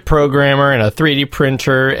a chip programmer and a 3D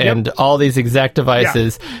printer and all these exact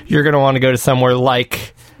devices, you're going to want to go to somewhere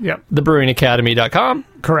like Yep. thebrewingacademy.com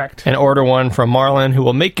Correct. and order one from Marlon, who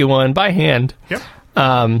will make you one by hand. Yep.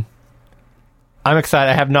 I'm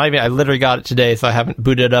excited. I literally got it today, so I haven't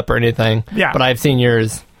booted it up or anything. Yeah. But I've seen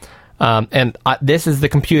yours. This is the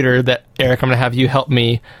computer that, Eric, I'm going to have you help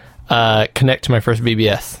me connect to my first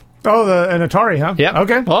BBS. Oh, an Atari, huh? Yep.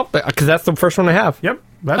 Okay. Well, because that's the first one I have. Yep.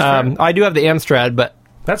 That's fair. I do have the Amstrad, but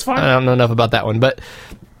That's fine. I don't know enough about that one. But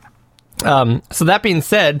so that being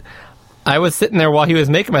said, I was sitting there while he was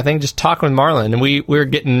making my thing, just talking with Marlon, and we were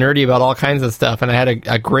getting nerdy about all kinds of stuff, and I had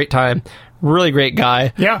a great time. Really great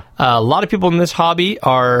guy. Yeah. A lot of people in this hobby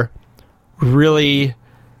are really,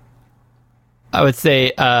 I would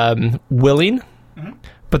say, willing,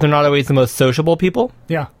 but they're not always the most sociable people.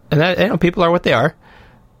 Yeah. And that, people are what they are.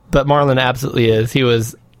 But Marlon absolutely is. He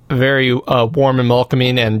was very warm and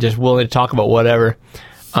welcoming and just willing to talk about whatever.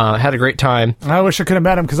 Had a great time. I wish I could have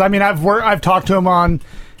met him because I've talked to him on.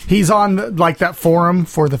 He's on like that forum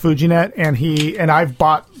for the FujiNet, and I've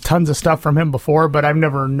bought tons of stuff from him before, but I've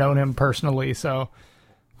never known him personally. So,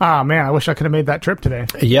 man, I wish I could have made that trip today.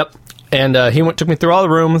 Yep. And he took me through all the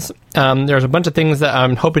rooms. There's a bunch of things that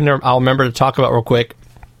I'm hoping I'll remember to talk about real quick.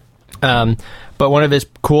 But one of his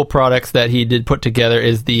cool products that he did put together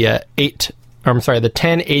is the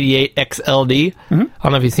 1088 XLD. I don't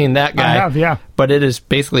know if you've seen that guy. I have, yeah. But it is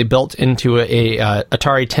basically built into a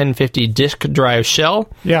Atari 1050 disk drive shell.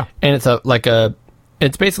 Yeah. And it's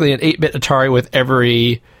basically an 8-bit Atari with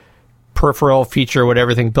every peripheral feature,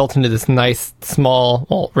 everything built into this nice, small,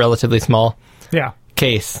 well, relatively small Yeah.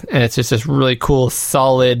 case. And it's just this really cool,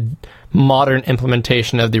 solid, modern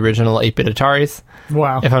implementation of the original 8-bit Ataris.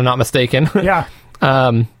 Wow. If I'm not mistaken. Yeah.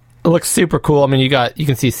 It looks super cool. I mean, you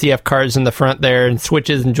can see CF cards in the front there, and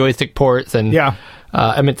switches and joystick ports, and Yeah.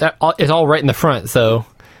 I mean, it's all right in the front, so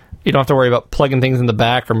you don't have to worry about plugging things in the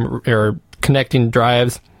back or connecting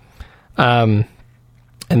drives. And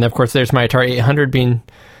of course, there's my Atari 800 being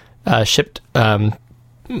shipped,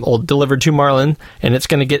 delivered to Marlon, and it's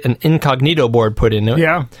going to get an incognito board put into it.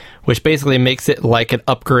 Yeah. Which basically makes it like an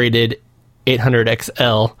upgraded 800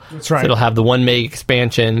 XL. That's right. So it'll have the 1 meg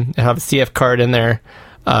expansion. It'll have a CF card in there.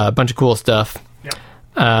 A bunch of cool stuff. Yep.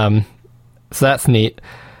 So that's neat.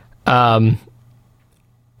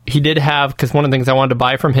 He did have, because one of the things I wanted to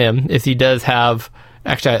buy from him is he does have,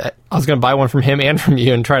 actually, I was going to buy one from him and from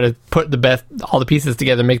you and try to put all the pieces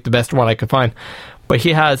together, make the best one I could find. But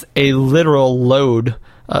he has a literal load,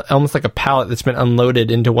 almost like a pallet that's been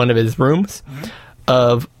unloaded into one of his rooms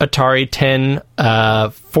of Atari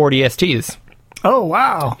 1040 STs. Oh,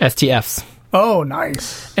 wow. STFs. Oh,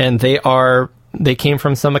 nice. And they came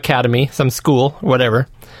from some academy, some school, whatever.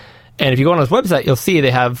 And if you go on his website, you'll see they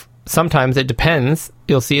have, sometimes it depends,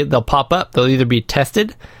 you'll see they'll pop up. They'll either be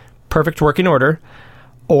tested, perfect working order,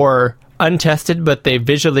 or untested, but they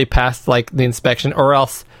visually passed like the inspection, or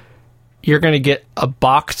else you're going to get a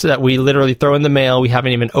box that we literally throw in the mail. We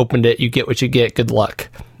haven't even opened it. You get what you get. Good luck.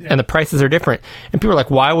 Yeah. And the prices are different. And people are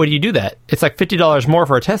like, why would you do that? It's like $50 more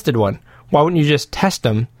for a tested one. Why wouldn't you just test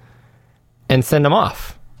them and send them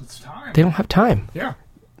off? It's time. They don't have time. Yeah.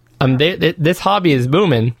 This hobby is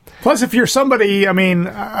booming. Plus, if you're somebody, I mean,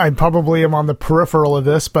 I probably am on the peripheral of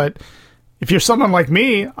this, but if you're someone like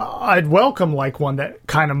me, I'd welcome like one that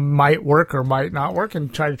kind of might work or might not work,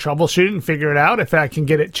 and try to troubleshoot and figure it out if I can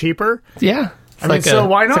get it cheaper. Yeah. I mean, so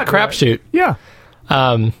why not? It's a crapshoot. Yeah.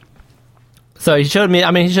 So he showed me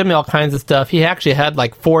all kinds of stuff. He actually had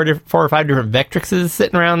like 4 or 5 different Vectrixes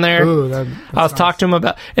sitting around there. Ooh, I was talking to him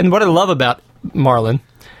about, and what I love about Marlon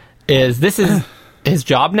is this is his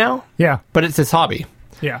job now. Yeah. But it's his hobby.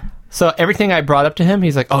 Yeah. So everything I brought up to him,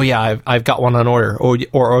 he's like, "Oh yeah, I've got one on order," or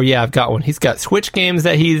 "Oh yeah, I've got one." He's got Switch games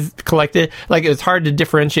that he's collected. Like, it was hard to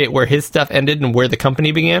differentiate where his stuff ended and where the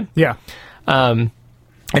company began. Yeah.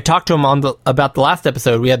 I talked to him about the last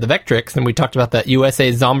episode. We had the Vectrix, and we talked about that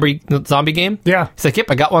USA zombie game. Yeah. He's like,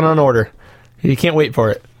 "Yep, I got one on order." He can't wait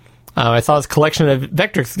for it. I saw his collection of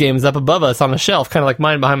Vectrix games up above us on a shelf, kind of like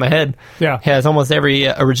mine behind my head. Yeah. He has almost every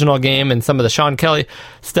original game and some of the Sean Kelly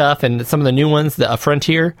stuff and some of the new ones, the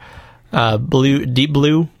Frontier, Deep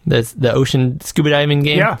Blue, the ocean scuba diving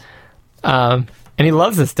game. Yeah. And he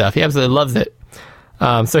loves this stuff. He absolutely loves it.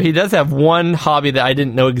 So he does have one hobby that I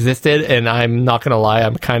didn't know existed, and I'm not going to lie,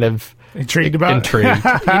 I'm kind of intrigued about intrigued.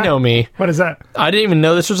 You know me. What is that? I didn't even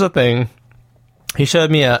know this was a thing. He showed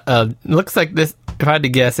me looks like this, if I had to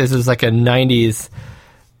guess, this is like a 90s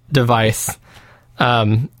device.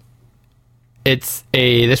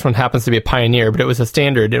 This one happens to be a Pioneer, but it was a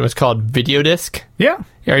standard. It was called Video Disc. Yeah.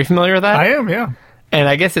 Are you familiar with that? I am, yeah. And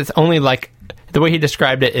I guess it's only like, the way he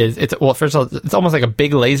described it is, first of all, it's almost like a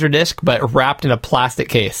big laser disc, but wrapped in a plastic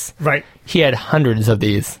case. Right. He had hundreds of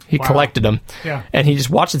these. He collected them. Yeah. And he just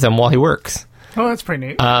watches them while he works. Oh, that's pretty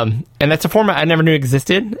neat. And that's a format I never knew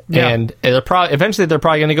existed. Yeah. And eventually they're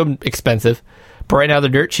probably going to go expensive. But right now they're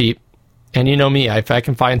dirt cheap. And you know me, if I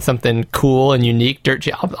can find something cool and unique, dirt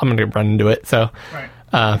cheap, I'm going to run into it. So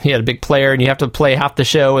right. He had a big player, and you have to play half the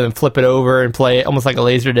show and then flip it over and play it almost like a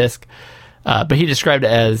laser disc. But he described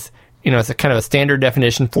it as, it's a kind of a standard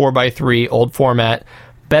definition, 4x3, old format,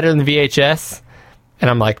 better than VHS. And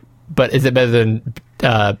I'm like, but is it better than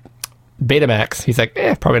Betamax? He's like,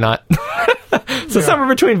 probably not. So somewhere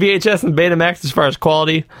between VHS and Betamax as far as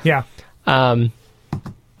quality. Yeah. I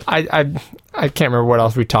can't remember what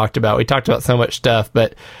else we talked about. We talked about so much stuff,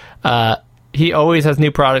 but he always has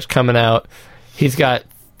new products coming out. He's got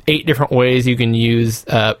 8 different ways you can use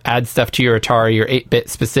add stuff to your Atari, your 8-bit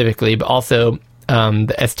specifically, but also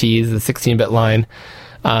the STs, the 16-bit line.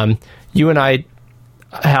 You and I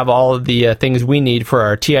have all of the things we need for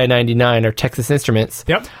our TI-99 or Texas Instruments.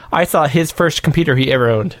 Yep. I saw his first computer he ever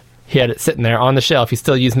owned. He had it sitting there on the shelf. He's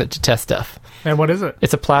still using it to test stuff. And what is it?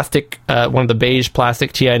 It's a plastic, one of the beige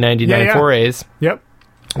plastic TI-99 Yeah. 4As. Yep.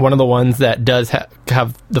 One of the ones that does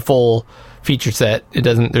have the full feature set. It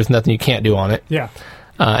doesn't. There's nothing you can't do on it. Yeah.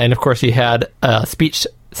 And of course, he had a speech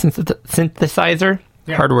synthesizer.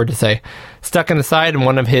 Yeah. Hard word to say. Stuck in the side, and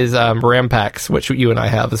one of his RAM packs, which you and I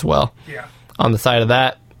have as well. Yeah. On the side of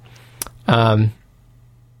that. I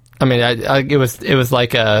mean, it was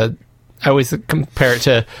like a. I always compare it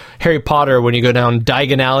to Harry Potter when you go down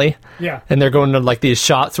Diagon Alley. Yeah. And they're going to like these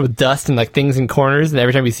shots with dust and like things in corners, and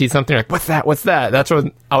every time you see something, you're like, what's that? What's that? That's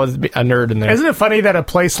what I was a nerd in there. Isn't it funny that a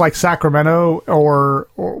place like Sacramento or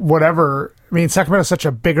whatever, I mean, Sacramento's such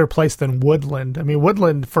a bigger place than Woodland. I mean,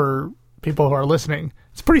 Woodland, for people who are listening,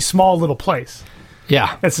 it's a pretty small little place.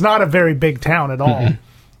 Yeah. It's not a very big town at all.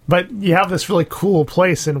 But you have this really cool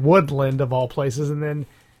place in Woodland, of all places, and then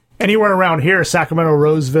anywhere around here, Sacramento,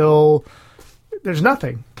 Roseville, there's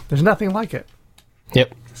nothing. There's nothing like it.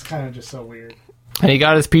 Yep. It's kind of just so weird. And he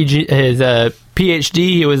got his PhD.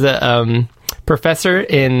 He was a professor at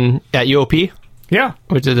UOP, Yeah,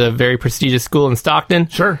 which is a very prestigious school in Stockton.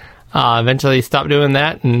 sure. Eventually he stopped doing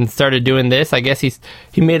that and started doing this. I guess he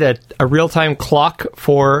made a real-time clock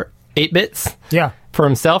for 8-bits Yeah. for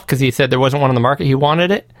himself because he said there wasn't one on the market. He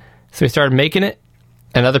wanted it. So he started making it.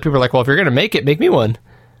 And other people were like, well, if you're going to make it, make me one.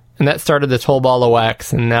 And that started this whole ball of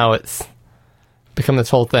wax. And now it's become this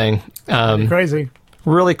whole thing. Crazy.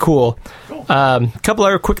 Really cool. A couple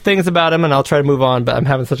other quick things about him, and I'll try to move on, but I'm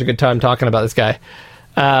having such a good time talking about this guy.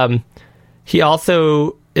 He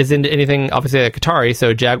also is into anything, obviously, like Atari,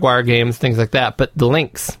 so Jaguar games, things like that, but the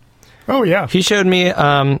Lynx. Oh, yeah. He showed me, did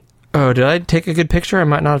I take a good picture? I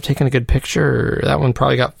might not have taken a good picture. That one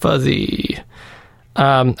probably got fuzzy.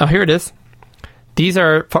 Here it is. These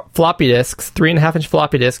are floppy disks, 3.5-inch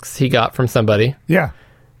floppy disks he got from somebody. Yeah.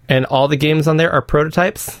 And all the games on there are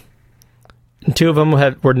prototypes. And 2 of them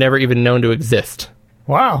were never even known to exist.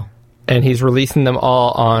 Wow. And he's releasing them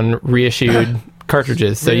all on reissued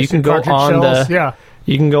cartridges. So you can go Cartridge on shells, yeah.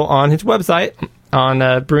 you can go on his website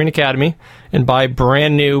on Brewing Academy and buy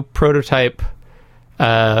brand new prototype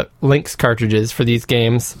Lynx cartridges for these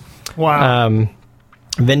games. Wow.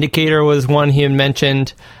 Vindicator was one he had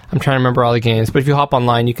mentioned. I'm trying to remember all the games, but if you hop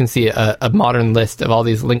online, you can see a modern list of all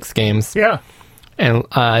these Lynx games. yeah. And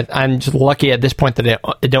I'm just lucky at this point that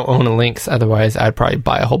I don't own a Lynx. Otherwise, I'd probably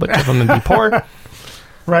buy a whole bunch of them and be poor.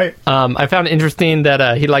 Right. I found it interesting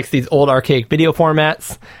that he likes these old archaic video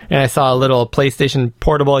formats, and I saw a little PlayStation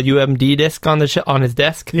portable UMD disc on his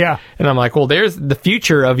desk. Yeah. And I'm like, well, there's the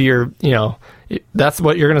future of your, that's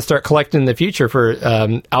what you're going to start collecting in the future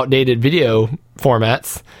for outdated video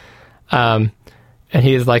formats. And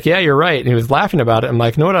he was like, yeah, you're right. And he was laughing about it. I'm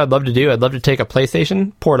like, you know what I'd love to do? I'd love to take a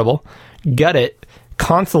PlayStation portable, gut it,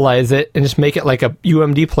 consoleize it, and just make it like a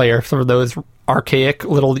UMD player for those archaic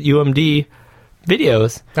little UMD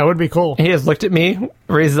videos. That would be cool. He just looked at me,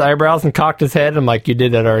 raised his eyebrows, and cocked his head. I'm like, you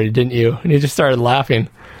did that already, didn't you? And he just started laughing.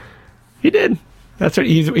 He did. That's what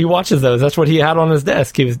he watches those. That's what he had on his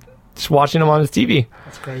desk. He was just watching them on his TV.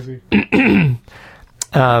 That's crazy. Because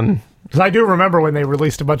I do remember when they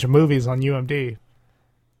released a bunch of movies on UMD.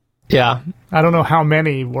 Yeah. I don't know how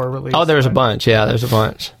many were released. Oh, there's a but- bunch. Yeah, there's a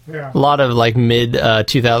bunch. Yeah. A lot of like mid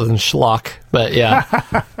 2000 schlock. But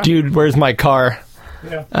yeah. Dude, where's my car?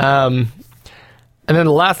 Yeah. And then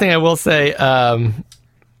the last thing I will say, I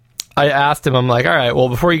asked him, I'm like, all right, well,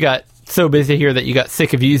 before you got so busy here that you got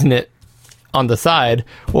sick of using it on the side,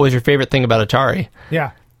 what was your favorite thing about Atari?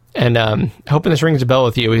 Yeah. And hoping this rings a bell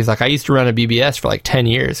with you. He's like, I used to run a BBS for like 10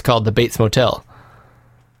 years called the Bates Motel.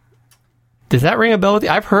 Does that ring a bell with you?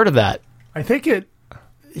 I've heard of that. I think it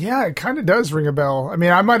kind of does ring a bell. I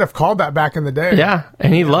mean, I might have called that back in the day. Yeah,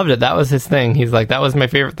 and he loved it. That was his thing. He's like, that was my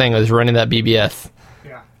favorite thing, was running that BBS.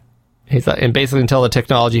 Yeah. He's like, and basically until the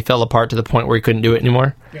technology fell apart to the point where he couldn't do it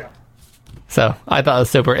anymore. Yeah. So I thought it was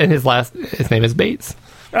super. And his name is Bates.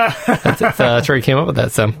 That's where he came up with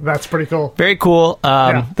that. So That's pretty cool. very cool.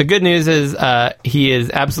 Yeah. The good news is he is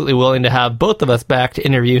absolutely willing to have both of us back to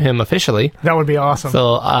interview him officially. That would be awesome.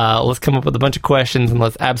 So let's come up with a bunch of questions and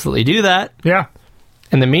let's absolutely do that. Yeah.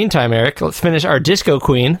 In the meantime, Eric, let's finish our Disco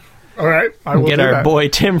Queen All right. I will and get do our that. boy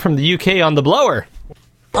Tim from the UK on the blower.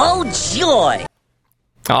 Oh, joy!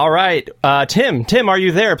 All right. Tim, are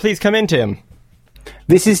you there? Please come in, Tim.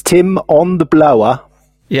 This is Tim on the blower.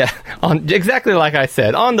 Yeah, exactly like I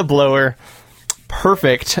said, on the blower.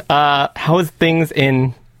 Perfect. How is things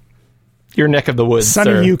in your neck of the woods, sir.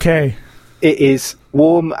 Sunny UK. It is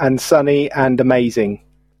warm and sunny and amazing.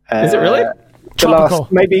 Is it really? Tropical.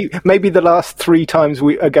 Maybe the last 3 times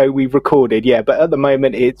we recorded, yeah, but at the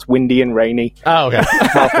moment it's windy and rainy. Oh, okay.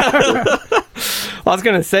 I was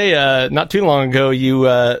going to say, not too long ago, you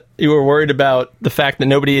were worried about the fact that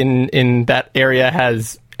nobody in that area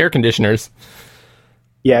has air conditioners.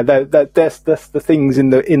 Yeah, that's the things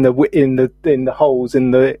in the holes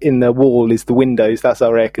in the wall is the windows. That's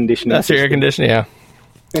our air conditioning. That's your air conditioning, yeah.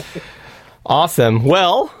 Awesome.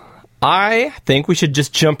 Well, I think we should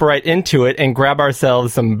just jump right into it and grab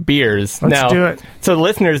ourselves some beers. Let's do it. So the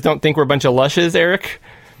listeners don't think we're a bunch of lushes, Eric.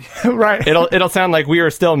 Right. It'll sound like we are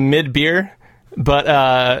still mid-beer,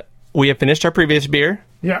 but we have finished our previous beer,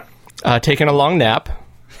 Yeah. taken a long nap,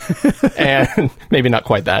 and maybe not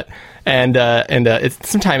quite that. And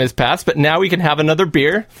some time has passed, but now we can have another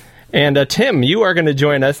beer. And Tim, you are going to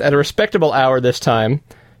join us at a respectable hour this time.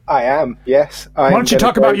 I am, yes. Why don't you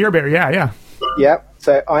talk about your beer? Yeah. Yeah,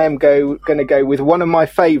 so I am going to go with one of my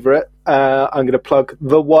favourite. I'm going to plug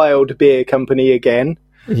the Wild Beer Company again.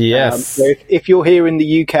 Yes. So if you're here in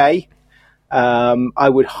the UK, I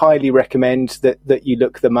would highly recommend that you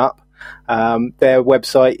look them up. Their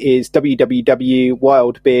website is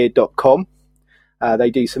www.wildbeer.com.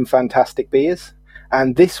 They do some fantastic beers.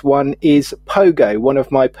 And this one is Pogo, one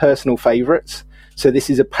of my personal favourites. So this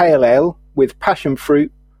is a pale ale with passion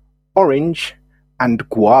fruit, orange, and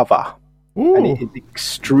guava. Ooh. And it is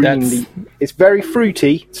extremely... It's very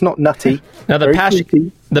fruity. It's not nutty. Now, Very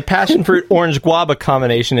fruity. the passion fruit orange guava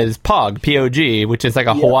combination is POG, P-O-G, which is like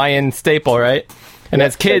a Hawaiian staple, right? And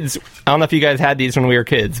as kids, I don't know if you guys had these when we were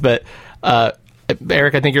kids, but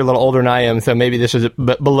Eric, I think you're a little older than I am, so maybe this is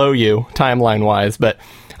below you, timeline-wise. But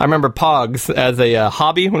I remember POGs as a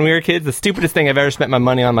hobby when we were kids. The stupidest thing I've ever spent my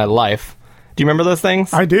money on in my life. Do you remember those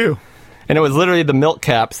things? I do. And it was literally the milk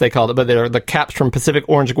caps, they called it, but they're the caps from Pacific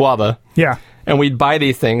Orange Guava. Yeah. And we'd buy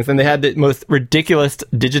these things, and they had the most ridiculous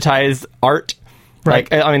digitized art. Right.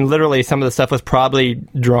 Like, I mean, literally, some of the stuff was probably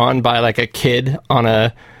drawn by like a kid on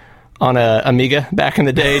a Amiga back in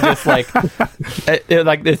the day, just like it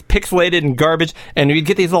like this pixelated and garbage. And you'd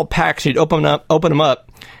get these little packs, you'd open them up,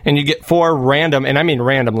 and you get 4 random, and I mean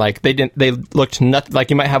random, like they looked nothing. Like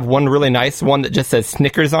you might have one really nice one that just says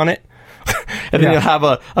Snickers on it. And then you'll have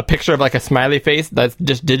a picture of like a smiley face that's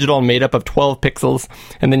just digital and made up of 12 pixels.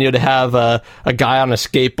 And then you'd have a guy on a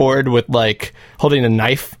skateboard with like holding a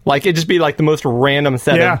knife. Like it'd just be like the most random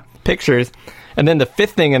set of pictures. And then the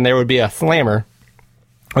 5th thing in there would be a slammer,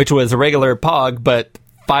 which was a regular POG, but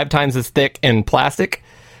 5 times as thick and plastic.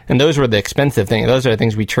 And those were the expensive things. Those are the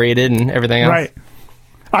things we traded and everything else. Right.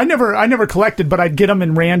 I never collected, but I'd get them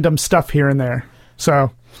in random stuff here and there.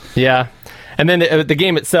 So. Yeah. And then the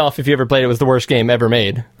game itself, if you ever played it, was the worst game ever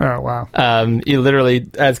made. Oh, wow. You literally,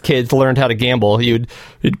 as kids, learned how to gamble. You'd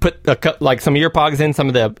put like some of your pogs in, some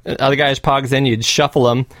of the other guys' pogs in. You'd shuffle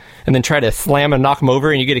them, and then try to slam and knock them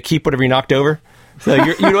over, and you get to keep whatever you knocked over. So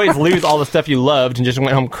you'd always lose all the stuff you loved and just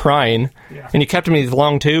went home crying. Yeah. And you kept them in these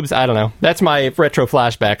long tubes. I don't know. That's my retro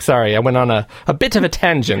flashback. Sorry, I went on a bit of a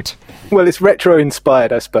tangent. Well, it's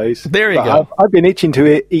retro-inspired, I suppose. There you go. I've been itching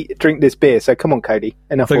to drink this beer, so come on, Cody.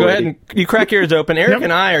 Enough So already. go ahead and you crack yours open. Eric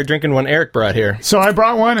and I are drinking one Eric brought here. So I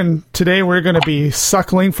brought one, and today we're going to be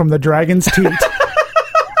suckling from the dragon's teat.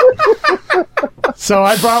 So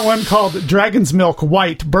I brought one called Dragon's Milk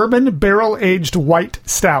White Bourbon Barrel-Aged White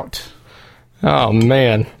Stout. Oh,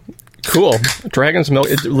 man. Cool. Dragon's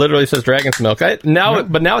Milk. It literally says Dragon's Milk. But now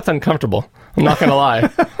it's uncomfortable. I'm not going to lie.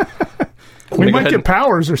 We might get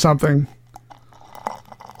powers or something.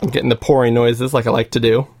 I'm getting the pouring noises like I like to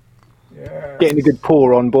do. Getting a good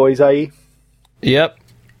pour on, boys, are you? Yep.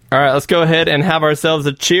 All right, let's go ahead and have ourselves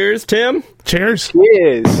a cheers, Tim. Cheers.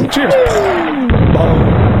 Cheers. Cheers.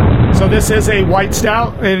 So this is a white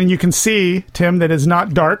stout, and you can see, Tim, that is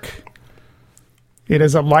not dark. It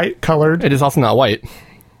is a light colored. It is also not white.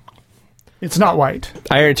 It's not white.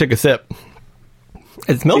 I already took a sip.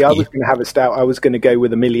 It's milky. See, I was going to have a stout. I was going to go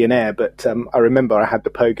with a Millionaire, but I remember I had the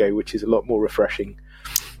Pogo, which is a lot more refreshing.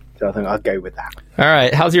 So I think I'll go with that. All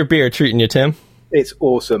right. How's your beer treating you, Tim? It's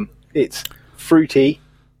awesome. It's fruity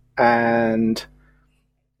and...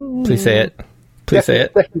 Please say it. Please say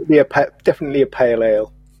it. Definitely a pale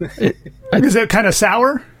ale. Is it kind of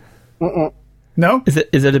sour? No? Is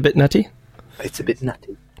it a bit nutty? It's a bit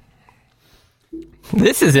nutty.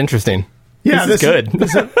 This is interesting. Yeah, this is good.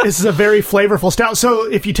 This is a very flavorful stout.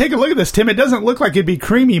 So if you take a look at this, Tim, it doesn't look like it'd be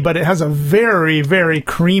creamy, but it has a very, very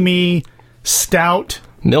creamy, stout,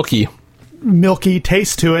 milky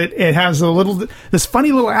taste to it. It has this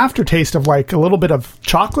funny little aftertaste of like a little bit of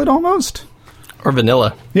chocolate almost. Or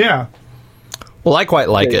vanilla. Yeah. Well, I quite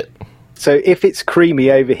like it. So if it's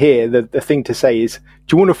creamy over here, the thing to say is,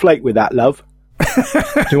 do you want to flake with that, love?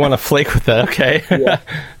 Do you want to flake with that? Okay.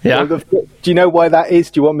 Yeah. Well, do you know why that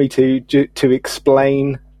is? Do you want me to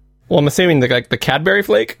explain? Well, I'm assuming the Cadbury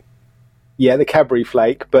flake. Yeah, the Cadbury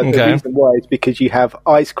flake. But the Okay. reason why is because you have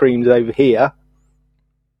ice creams over here.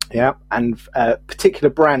 Yeah, and a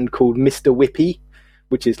particular brand called Mr. Whippy,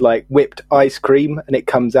 which is like whipped ice cream, and it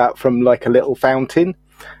comes out from like a little fountain,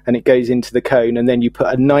 and it goes into the cone, and then you put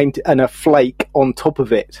a flake on top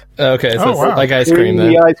of it. Okay, so Oh, it's wow. like ice cream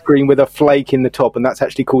Creamy then. ice cream with a flake in the top, and that's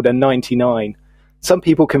actually called a 99. Some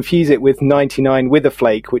people confuse it with 99 with a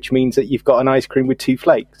flake, which means that you've got an ice cream with 2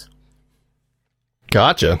 flakes.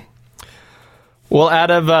 Gotcha. Well,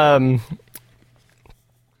 out of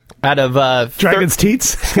Dragon's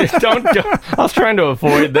teats? don't. I was trying to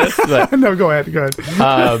avoid this, but No, go ahead.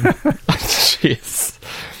 jeez.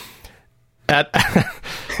 I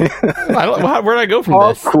don't. Where'd I go from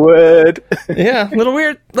this? Awkward. Yeah, little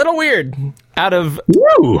weird. Out of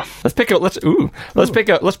let's pick a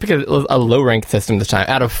low rank system this time.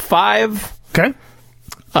 Out of 5 Okay.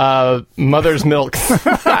 mother's milks.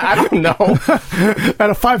 I don't know. Out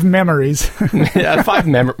of 5 memories. Out of 5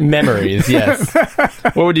 memories. Yes.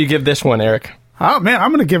 What would you give this one, Eric? Oh, man, I'm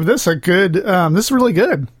going to give this a good... this is really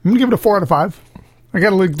good. I'm going to give it a 4 out of 5. I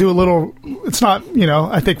got to do a little... It's not,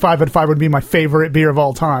 I think 5 out of 5 would be my favorite beer of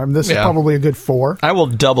all time. This is probably a good 4. I will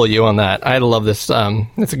double you on that. I love this.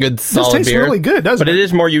 It's a good solid tastes beer. really good, doesn't but it? it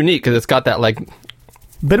is more unique because it's got that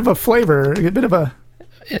Bit of a flavor. A bit of a...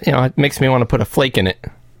 it makes me want to put a flake in it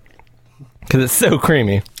because it's so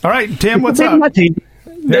creamy. All right, Tim, what's up?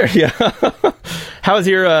 There, yeah. How's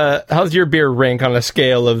your beer rank on a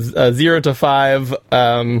scale of 0 to 5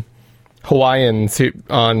 Hawaiians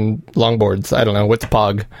on longboards? I don't know. What's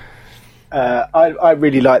Pog? I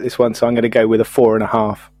really like this one, so I'm going to go with a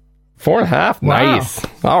 4.5. 4.5. Wow. Nice.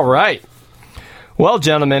 All right. Well,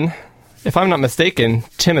 gentlemen, if I'm not mistaken,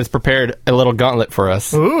 Tim has prepared a little gauntlet for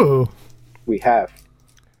us. Ooh, We have.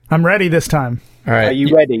 I'm ready this time. All right. Are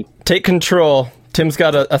you ready? Take control. Tim's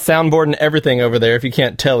got a soundboard and everything over there. If you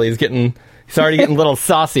can't tell, he's already getting a little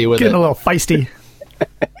saucy with Getting it. a little feisty.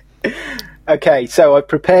 Okay, so I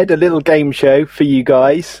prepared a little game show for you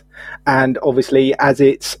guys, and obviously, as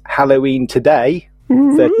it's Halloween today,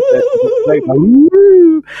 31st of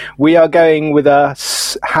October, we are going with a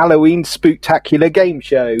Halloween spooktacular game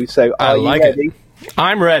show. So, I are like you it. ready?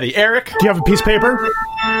 I'm ready. Eric? Do you have a piece of paper?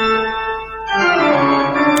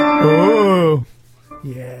 Ooh.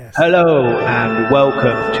 Yes. Hello and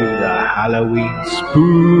welcome to the Halloween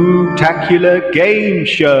Spooktacular Game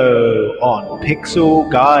Show on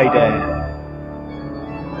Pixel Gaiden.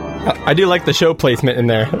 I do like the show placement in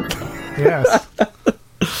there. Yes.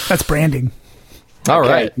 That's branding. All Okay,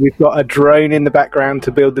 right. we've got a drone in the background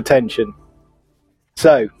to build the tension.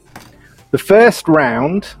 So, the first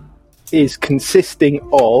round is consisting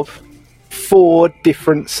of 4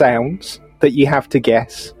 different sounds that you have to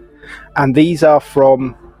guess. And these are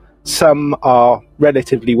from, some are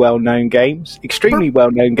relatively well-known games, extremely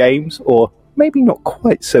well-known games, or maybe not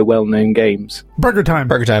quite so well-known games. Burger time.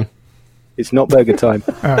 Burger time. It's not burger time.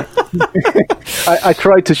 I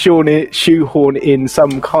tried to shoehorn in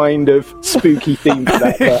some kind of spooky theme to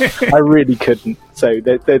that, but I really couldn't. So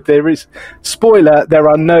there is, spoiler, there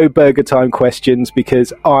are no burger time questions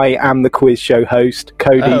because I am the quiz show host,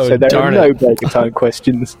 Cody, Oh, so there are darn no it. burger time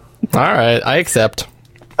questions. All right. I accept.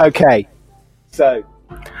 Okay, so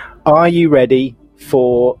are you ready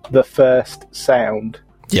for the first sound?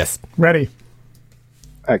 Yes. Ready.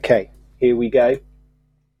 Okay, here we go.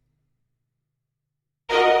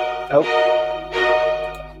 Oh.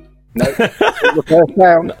 No, the first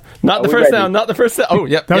sound. Not Are the we first ready? sound. Not the first sound. Oh,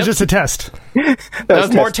 yep. That was yep. just a test. That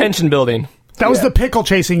was more testing. tension building. That was the pickle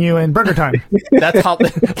chasing you in Burger Time. That's how.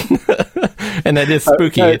 And that is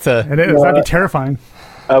spooky. no. It's a. It is. That'd be terrifying.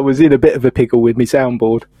 I was in a bit of a pickle with my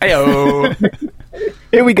soundboard. Ayo.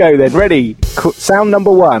 Here we go then. Ready? Sound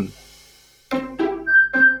number 1.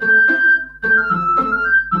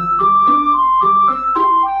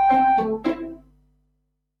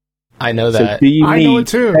 I know So that. do you I know need it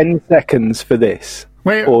too. 10 seconds for this?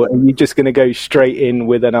 Wait, Or are you just going to go straight in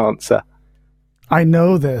with an answer? I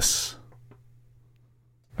know this.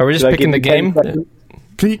 Are we just Should I picking the give you 10 game?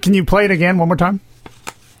 seconds? Can you play it again one more time?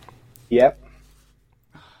 Yep.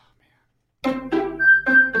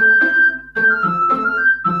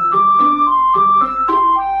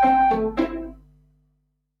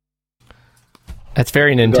 That's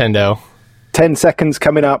very Nintendo. 10 seconds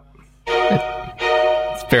coming up.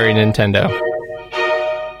 It's very Nintendo.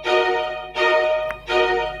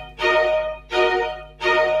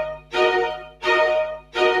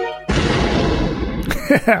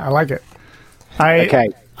 I like it. Okay.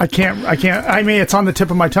 I can't. I mean, it's on the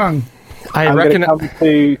tip of my tongue. I I'm going reckon to come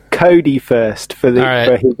to Cody first for All right.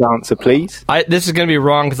 for his answer, please. this is going to be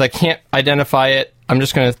wrong because I can't identify it. I'm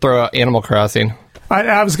just going to throw out Animal Crossing.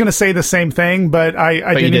 I was going to say the same thing, but I you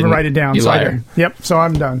didn't even didn't. write it down. You so I liar. didn't. Yep. So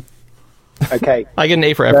I'm done. Okay. I get an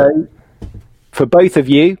A for effort. So, for both of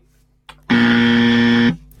you,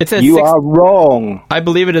 It says you are wrong. I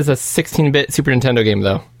believe it is a 16-bit Super Nintendo game,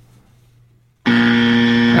 though.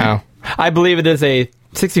 No. I believe it is a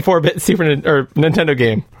 64-bit Nintendo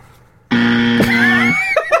game.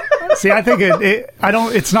 See, I think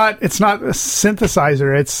it's not a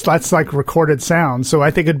synthesizer. That's like recorded sound. So I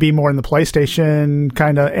think it'd be more in the PlayStation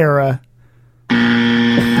kind of era.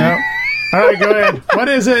 No. All right, go ahead. What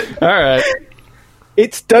is it? All right.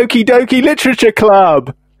 It's Doki Doki Literature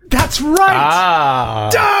Club. That's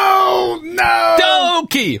right. Oh no,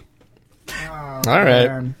 Doki! All right.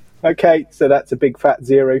 Man. Okay, so that's a big fat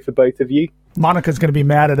 0 for both of you. Monica's going to be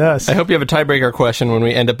mad at us. I hope you have a tiebreaker question when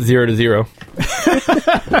we end up 0-0.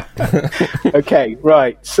 Okay,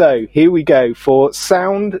 right. So here we go for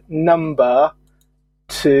sound number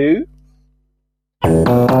 2. I'm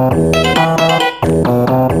going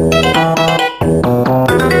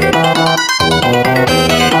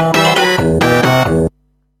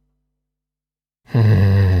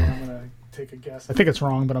to take a guess. I think it's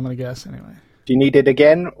wrong, but I'm going to guess anyway. Do you need it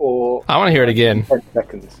again or I want to hear it again. 10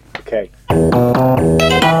 seconds? Okay.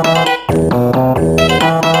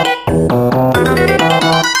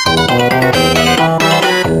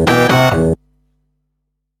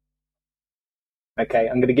 Okay,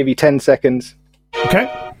 I'm going to give you 10 seconds. Okay.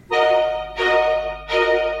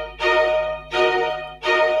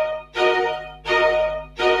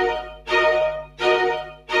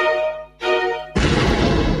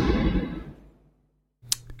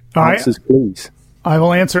 All right. Answers, please. I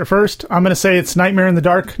will answer it first. I'm going to say it's Nightmare in the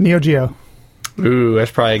Dark, Neo Geo. Ooh,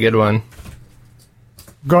 that's probably a good one.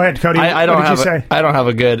 Go ahead, Cody. I don't what did have you say? I don't have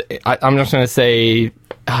a good. I'm just going to say.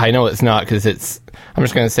 I know it's not because it's. I'm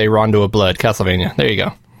just going to say Rondo of Blood, Castlevania. There you go.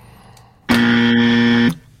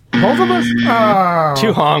 Both of us? Oh.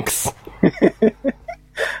 2 honks.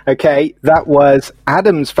 Okay, that was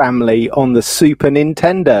Adam's Family on the Super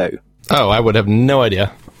Nintendo. Oh, I would have no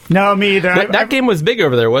idea. No, me either. That game was big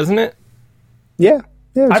over there, wasn't it? Yeah,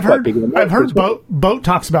 it was I've quite heard. big in I've America heard as well. Boat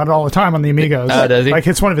talks about it all the time on the Amigos. Oh, does he? Like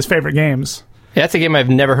it's one of his favorite games. Yeah, that's a game I've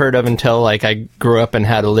never heard of until like I grew up and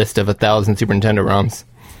had a list of 1,000 Super Nintendo ROMs.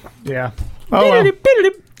 Yeah. Oh, well. It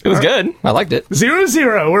was good. I liked it.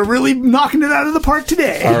 0-0. We're really knocking it out of the park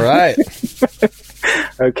today. All right.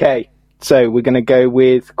 Okay, so we're going to go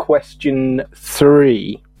with question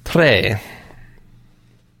 3. Tre.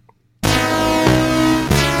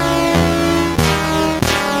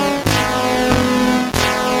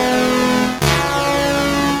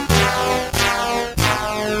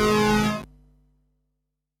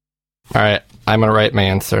 All right, I'm gonna write my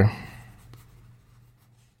answer.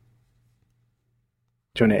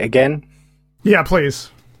 Do you want it again? Yeah, please.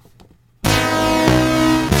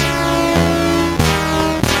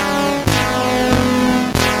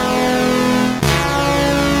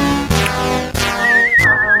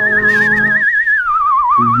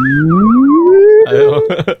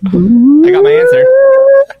 I got my answer.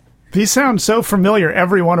 These sound so familiar.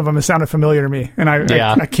 Every one of them has sounded familiar to me, and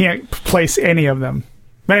I can't place any of them.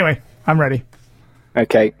 But anyway, I'm ready.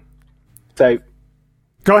 Okay, so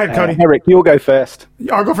Go ahead, Cody. Eric, you'll go first.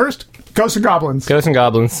 I'll go first. Ghosts and Goblins. Ghosts and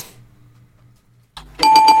Goblins.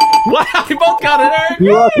 Wow, we both got it, Eric!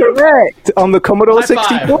 You are correct on the Commodore High five.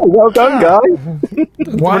 64. Well done, guys.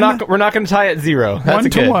 We're not going to tie at 0. That's 1 a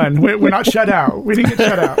to good. 1. We're not shut out. We didn't get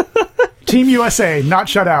shut out. Team USA, not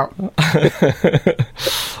shut out.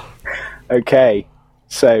 Okay,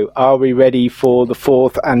 so are we ready for the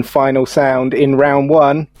 4th and final sound in round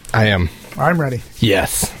 1? I am. I'm ready.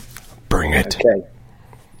 Yes. Bring it. Okay,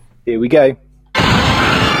 here we go.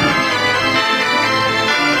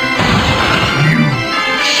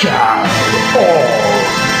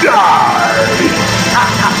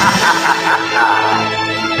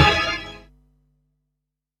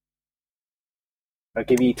 I'll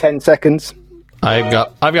give you 10 seconds. I've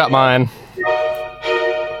got mine.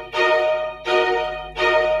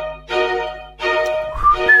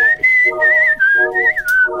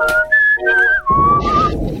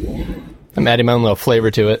 I'm adding my own little flavor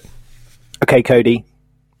to it. Okay, Cody,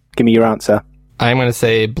 give me your answer. I'm going to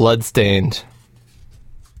say Bloodstained.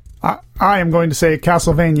 I am going to say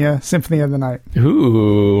Castlevania Symphony of the Night.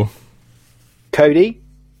 Ooh. Cody?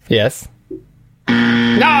 Yes.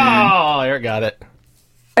 No! Eric got it.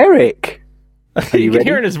 Eric? You can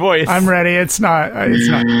hear in his voice. I'm ready. It's not.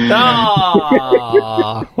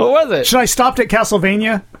 Aw. What was it? Should I stop at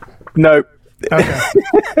Castlevania? No. Okay.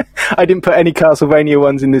 I didn't put any Castlevania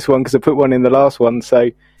ones in this one because I put one in the last one.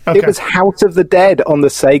 So Okay. it was House of the Dead on the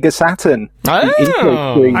Sega Saturn. The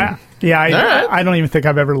intro screen. I right. don't even think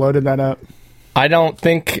I've ever loaded that up. I don't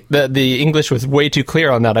think that the English was way too clear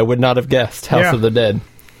on that. I would not have guessed House Yeah. of the Dead,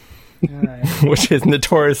 which is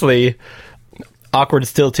notoriously awkward,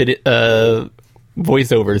 stilted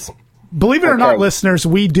voiceovers. Believe it or not, Okay. listeners,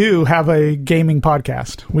 we do have a gaming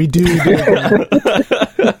podcast. We do.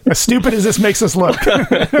 As stupid as this makes us look.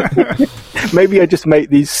 Maybe I just make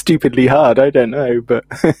these stupidly hard. I don't know, but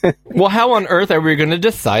Well, how on earth are we going to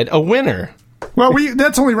decide a winner? Well,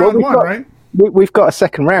 that's only round we've one, got- right? we've got a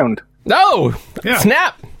second round. No! Yeah.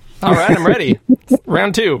 Snap! All right, I'm ready.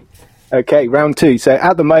 Round 2. Okay, round 2. So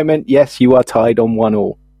at the moment, yes, you are tied on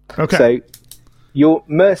 1-1. Okay. So you're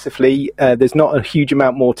mercifully, there's not a huge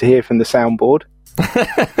amount more to hear from the soundboard.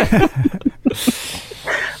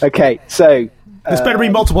 Okay, so This better be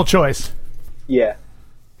multiple choice. yeah.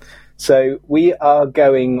 So we are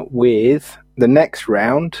going with the next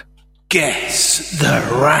round. Guess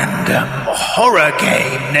the random horror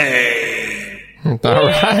game name. All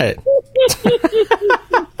right.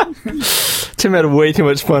 Tim had way too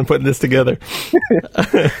much fun putting this together.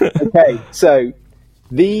 Okay, so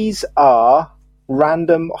these are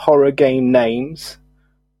random horror game names.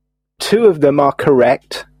 2 of them are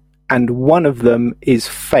correct, and 1 of them is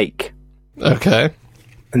fake. Okay.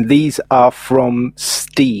 And these are from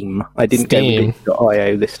Steam. I didn't Steam. go with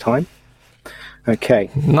 .io this time. Okay.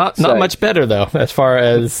 Not So- much better, though, as far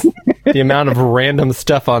as the amount of random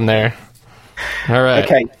stuff on there. All right.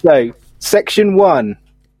 Okay, so section 1.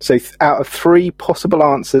 So out of 3 possible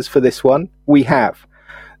answers for this one, we have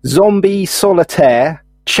Zombie Solitaire,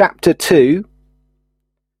 Chapter 2,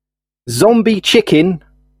 Zombie Chicken,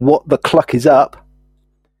 What the Cluck is Up,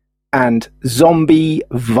 and Zombie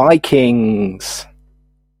Vikings.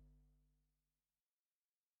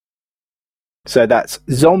 So that's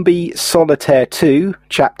Zombie Solitaire 2,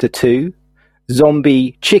 Chapter 2,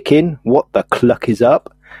 Zombie Chicken, What the Cluck is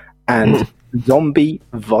Up, and Zombie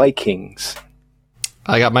Vikings.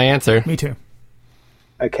 I got my answer. Me too.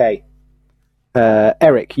 Okay.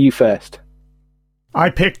 Eric, you first. I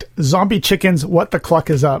picked Zombie Chickens. What the Cluck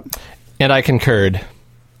is Up? And I concurred.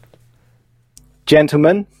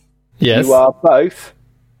 Gentlemen, Yes. you are both.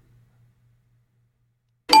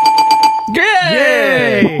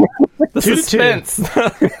 Yay! The 2-2. suspense.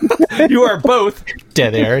 You are both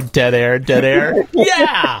dead air, dead air, dead air.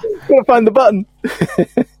 Yeah! Gotta find the button.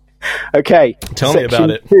 Okay. Tell me about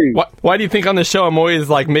it. Two. Why do you think on the show I'm always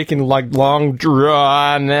like making like long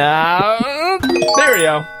drawn out? There we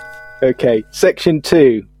go. Okay. Section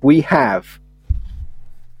 2. We have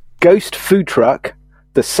Ghost Food Truck,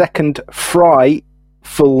 the second fry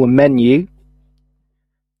full menu.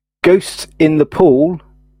 Ghost in the Pool,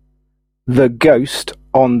 the Ghost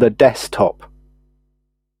on the Desktop.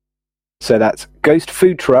 So that's Ghost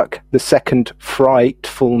Food Truck, the second fry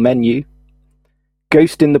full menu.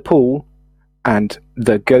 Ghost in the Pool, and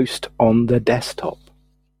the Ghost on the Desktop.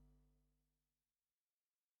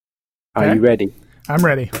 Are Okay. you ready? I'm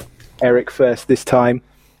ready. Eric first this time.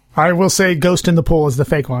 I will say Ghost in the Pool is the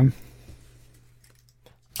fake one.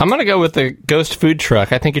 I'm gonna go with the ghost food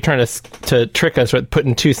truck. I think you're trying to trick us with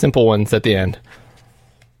putting 2 simple ones at the end.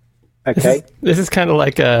 Okay. This is kind of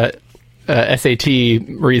like a SAT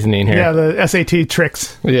reasoning here. Yeah, the SAT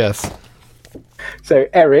tricks. Yes. So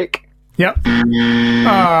Eric, Yep. So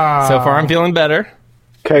far, I'm feeling better.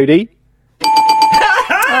 Cody,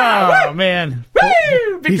 Oh, man.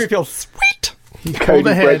 Woo! Victory feels sweet. Cody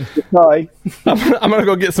ahead. breaks the tie. I'm gonna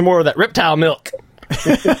go get some more of that reptile milk.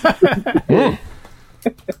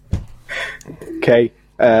 Okay.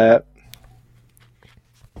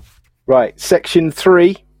 Right. Section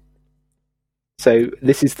 3. So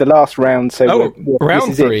this is the last round. So Oh,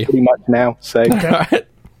 round this is 3. it pretty much now. So All right.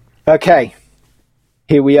 okay,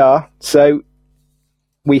 here we are. So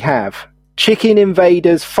we have Chicken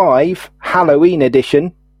Invaders 5 Halloween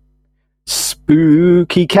Edition,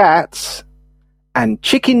 Spooky Cats, and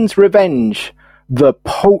Chicken's Revenge. The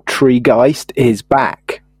Poultrygeist is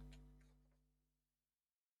back.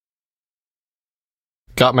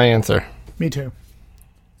 Got my answer. Me too.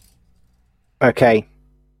 Okay,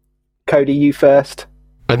 Cody, you first.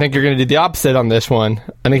 I think you're going to do the opposite on this one.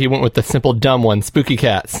 I think you went with the simple dumb one, Spooky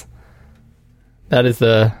Cats. That is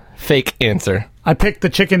the fake answer. I picked the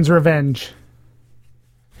Chicken's Revenge.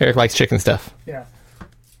 Eric likes chicken stuff. Yeah.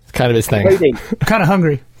 It's kind of his thing. Cody, I'm kind of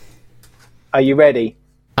hungry. are you ready?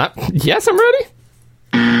 Yes, I'm ready.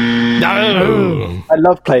 No. I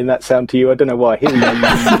love playing that sound to you. I don't know why. Here we go.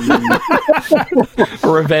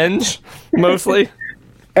 Revenge, mostly.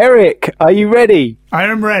 Eric, are you ready? I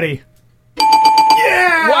am ready.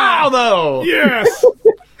 Yeah! Wow, though. Yes!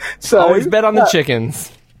 So Always bet on the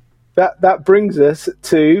chickens. that brings us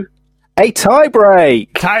to a tie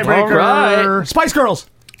break. Tiebreaker. All right. Spice Girls.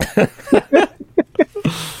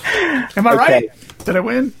 Am I right? Did I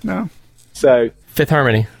win? No. So Fifth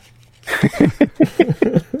Harmony.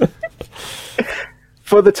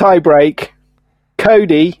 for the tie break,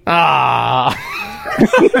 Cody. Ah.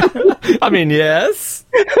 I mean, yes.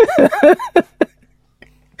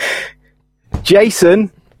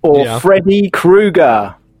 Jason or Yeah. Freddy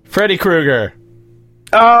Krueger? Freddy Krueger.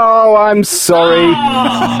 Oh, I'm sorry.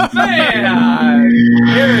 Man.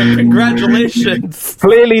 Eric, congratulations.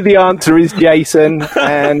 Clearly the answer is Jason.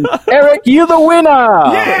 And Eric, you're the winner.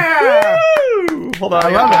 Yeah! Woo! Hold on, I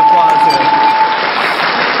love that.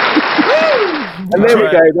 And there we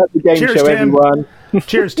go. That's the game Cheers, show, Tim. everyone.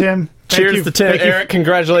 Cheers, Tim. Thank Cheers you. to Tim. Thank you. Eric,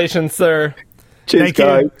 congratulations, sir. Cheers, Thank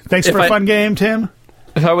guys. you. Thanks If for a I- fun game, Tim.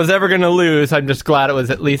 If I was ever going to lose, I'm just glad it was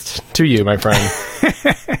at least to you, my friend.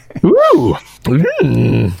 Woo!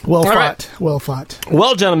 Well fought. right. Well fought.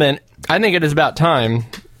 Well, gentlemen, I think it is about time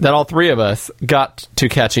that all three of us got to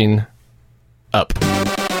catching up.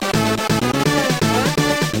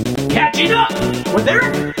 Catching up with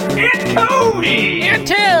Eric and Cody. And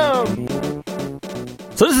Tim!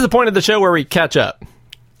 So this is the point of the show where we catch up.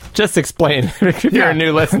 Just explain if you're Yeah. a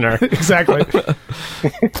new listener. Exactly.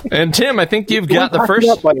 And Tim, I think you've got the Packing first...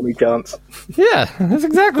 up by any chance? Yeah, that's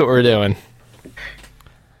exactly what we're doing.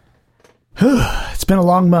 It's been a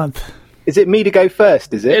long month. Is it me to go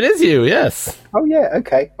first, is it? It is you, yes. Oh, yeah.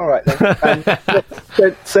 Okay. All right, then.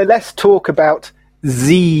 So let's talk about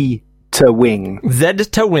Z to wing. Zed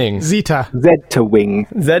to wing. Zeta. Z to wing.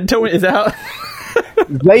 Zed to wing. Is that how...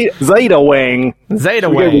 Zeta wing. Zeta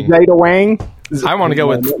We go with wing. Zeta wing. I want to go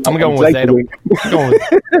with... I'm going with Zeta. wing. I'm going with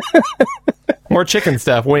more chicken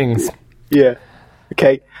stuff, wings. Yeah.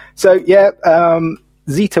 Okay. So yeah,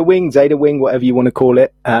 Zeta Wing, Zeta Wing, whatever you want to call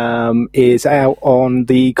it, is out on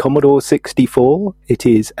the Commodore 64. It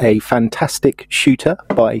is a fantastic shooter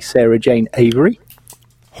by Sarah Jane Avery.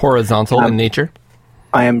 Horizontal in nature.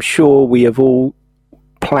 I am sure we have all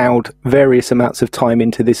ploughed various amounts of time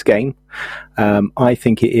into this game. I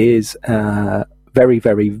think it is very,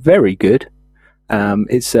 very, very good.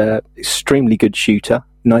 It's a extremely good shooter.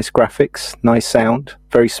 Nice graphics, nice sound,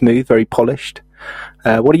 very smooth, very polished.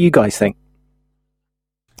 What do you guys think?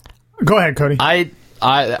 Go ahead, Cody.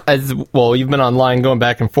 As well, you've been online going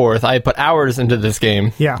back and forth. I put hours into this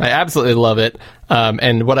game. Yeah. I absolutely love it.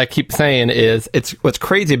 And what I keep saying is, what's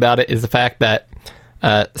crazy about it is the fact that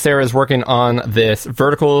Sarah's working on this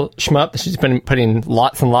vertical shmup that she's been putting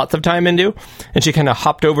lots and lots of time into, and she kind of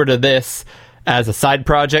hopped over to this as a side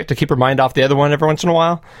project to keep her mind off the other one every once in a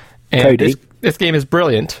while. And Cody? this game is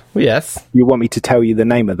brilliant. Yes. You want me to tell you the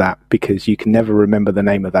name of that because you can never remember the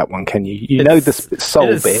name of that one, can you? You know the soul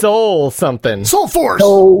It is bit. Soul something. Soul Force.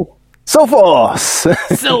 Soul Force.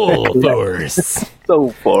 Soul Force.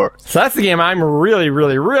 Soul Force. So that's the game I'm really,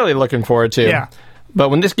 really, really looking forward to. Yeah. But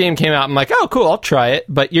when this game came out, I'm like, oh, cool, I'll try it.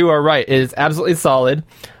 But you are right. It is absolutely solid.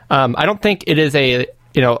 I don't think it is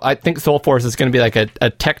I think Soul Force is going to be like a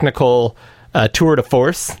technical tour de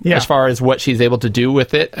force as far as what she's able to do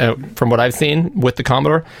with it, from what I've seen with the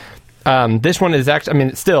Commodore. This one is actually,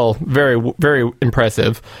 it's still very, very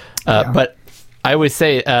impressive. But I always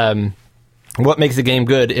say what makes a game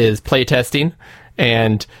good is play testing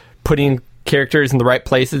and putting characters in the right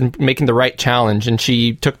places and making the right challenge. And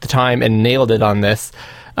she took the time and nailed it on this.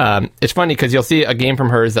 It's funny because you'll see a game from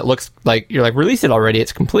hers that looks like, you're like, release it already,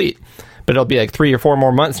 it's complete. But it'll be like 3 or 4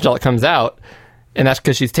 more months until it comes out. And that's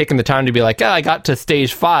because she's taken the time to be like, I got to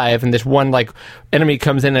stage 5, and this one enemy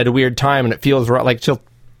comes in at a weird time, and it feels like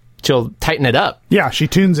she'll tighten it up. Yeah, she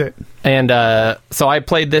tunes it. And so I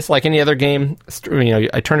played this like any other game.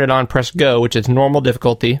 I turned it on, press go, which is normal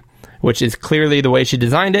difficulty, which is clearly the way she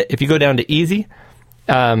designed it. If you go down to easy,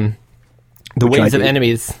 the waves of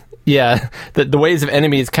enemies, the waves of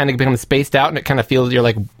enemies kind of become spaced out, and it kind of feels you're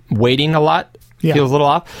like waiting a lot. Yeah. Feels a little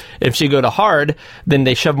off. If you go to hard, then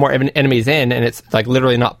they shove more enemies in, and it's like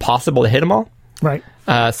literally not possible to hit them all. Right.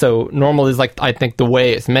 So normal is like, I think, the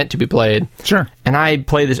way it's meant to be played. Sure. And I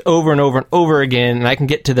play this over and over and over again, and I can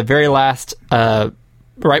get to the very last, right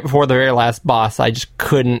before the very last boss. I just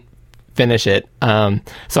couldn't finish it.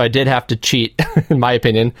 So I did have to cheat, in my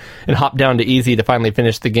opinion, and hop down to easy to finally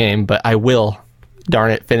finish the game. But I will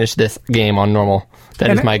darn it, finish this game on normal. That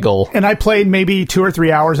is my goal. And I played maybe 2 or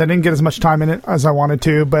 3 hours. I didn't get as much time in it as I wanted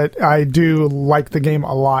to, but I do like the game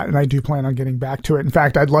a lot, and I do plan on getting back to it. In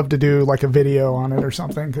fact, I'd love to do like a video on it or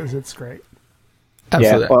something because it's great.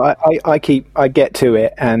 Absolutely. Yeah, well, I get to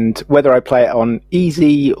it, and whether I play it on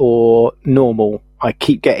easy or normal, I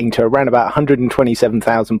keep getting to around about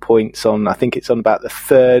 127,000 points on, I think it's on about the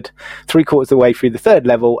three-quarters of the way through the third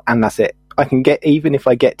level, and that's it. I can get, even if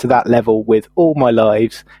I get to that level with all my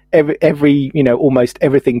lives, every almost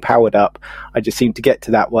everything powered up, I just seem to get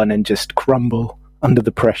to that one and just crumble under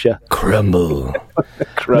the pressure. Crumble.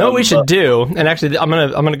 No, what we should do, and actually I'm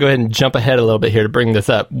gonna go ahead and jump ahead a little bit here to bring this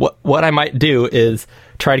up. What I might do is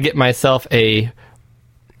try to get myself a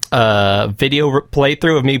video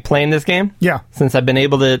playthrough of me playing this game. Yeah. Since I've been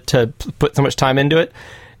able to put so much time into it,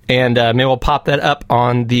 and maybe we'll pop that up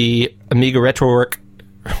on the Amiga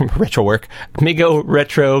Amiga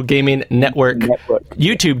Retro Gaming Network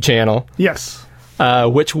YouTube channel. Yes.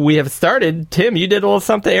 Which we have started. Tim, you did a little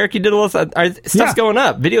something. Eric, you did a little something. Stuff's going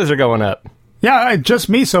up. Videos are going up. Yeah, just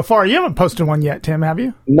me so far. You haven't posted one yet, Tim, have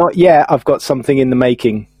you? Not yet. I've got something in the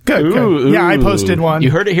making. Good. Ooh, yeah, I posted one.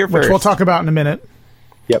 You heard it here first. Which we'll talk about in a minute.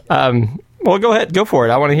 Yep. Well, go ahead. Go for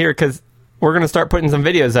it. I want to hear, because we're going to start putting some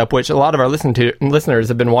videos up, which a lot of our listeners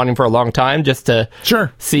have been wanting for a long time, just to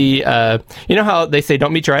see. You know how they say,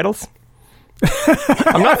 don't meet your idols?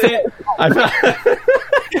 I'm not saying...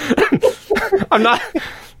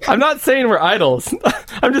 I'm not saying we're idols.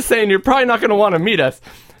 I'm just saying you're probably not going to want to meet us.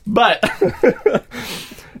 But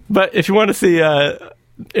if you want to see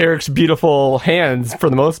Eric's beautiful hands, for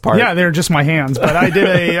the most part. Yeah, they're just my hands. But I did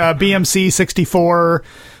a BMC 64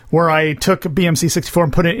 where I took a BMC 64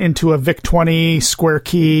 and put it into a VIC-20 square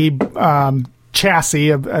key chassis,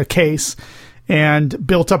 a case, and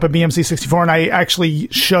built up a BMC 64. And I actually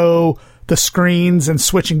show the screens and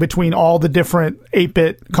switching between all the different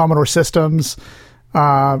 8-bit Commodore systems.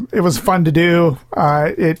 It was fun to do.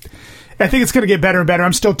 I think it's going to get better and better.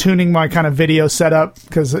 I'm still tuning my kind of video setup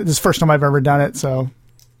because this is the first time I've ever done it, so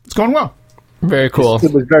it's going well. Very cool.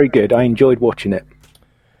 It was very good. I enjoyed watching it.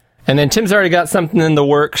 And then Tim's already got something in the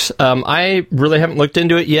works. I really haven't looked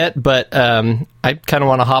into it yet, but I kind of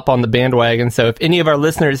want to hop on the bandwagon. So if any of our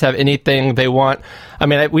listeners have anything they want, I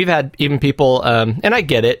mean, we've had even people, and I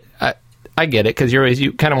get it. I get it, because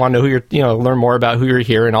you kind of want to know who you're, learn more about who you're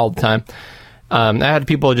hearing all the time. I had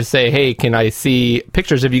people just say, hey, can I see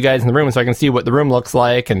pictures of you guys in the room so I can see what the room looks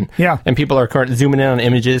like? And people are currently zooming in on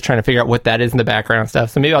images, trying to figure out what that is in the background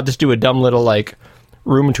stuff. So maybe I'll just do a dumb little,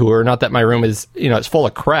 room tour. Not that my room is, it's full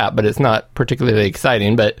of crap, but it's not particularly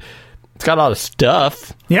exciting. But it's got a lot of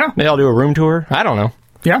stuff. Yeah. Maybe I'll do a room tour. I don't know.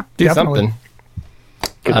 Yeah, do definitely. Something.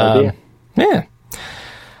 Good idea. Yeah.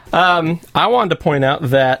 I wanted to point out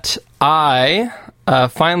that I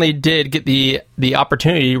finally did get the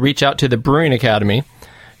opportunity to reach out to the Brewing Academy,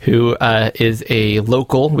 who is a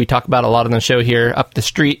local. We talk about a lot on the show here, up the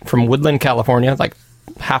street from Woodland, California, like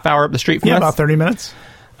half hour up the street from us. About 30 minutes.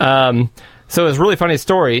 So it was a really funny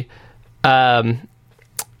story. I,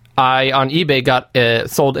 on eBay, got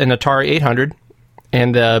sold an Atari 800,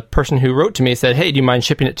 and the person who wrote to me said, hey, do you mind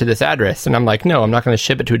shipping it to this address? And I'm like, no, I'm not going to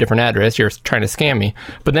ship it to a different address. You're trying to scam me.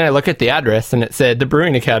 But then I look at the address, and it said the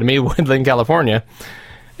Brewing Academy, Woodland, California.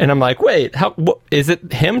 And I'm like, wait, is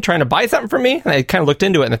it him trying to buy something from me? And I kind of looked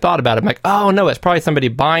into it, and I thought about it. I'm like, oh, no, it's probably somebody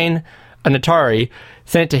buying an Atari,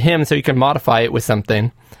 sent it to him so he can modify it with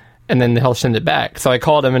something, and then he'll send it back. So I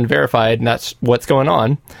called him and verified, and that's what's going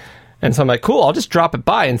on. And so I'm like, cool, I'll just drop it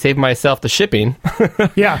by and save myself the shipping.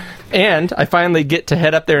 Yeah. And I finally get to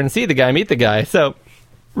head up there and see the guy, meet the guy. So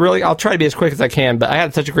really, I'll try to be as quick as I can. But I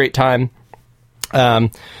had such a great time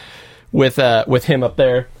with him up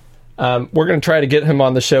there. We're going to try to get him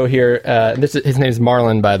on the show here. His name's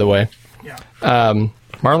Marlon, by the way. Yeah.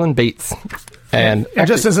 Marlon Bates. And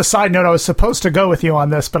just as a side note, I was supposed to go with you on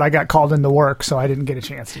this, but I got called into work, so I didn't get a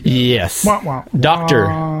chance to go. Yes.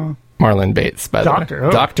 Dr. Marlon Bates, by the way.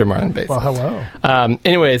 Dr. Marlon Bates. Well, hello.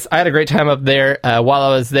 Anyways, I had a great time up there. While I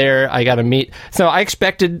was there, I got to meet... So I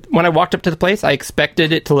expected... When I walked up to the place, I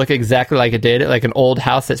expected it to look exactly like it did, like an old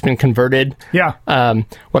house that's been converted. Yeah.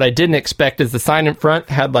 What I didn't expect is the sign in front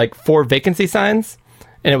had 4 vacancy signs.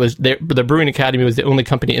 And it was the Brewing Academy was the only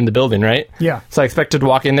company in the building, right? Yeah. So I expected to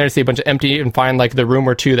walk in there, see a bunch of empty, and find the room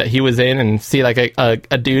or two that he was in, and see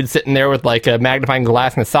a dude sitting there with a magnifying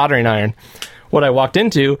glass and a soldering iron. What I walked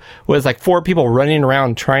into was 4 people running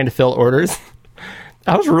around trying to fill orders.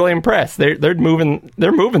 I was really impressed. They're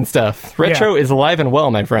moving stuff. Retro is alive and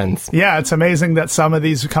well, my friends. Yeah, it's amazing that some of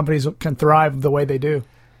these companies can thrive the way they do.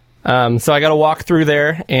 So I got to walk through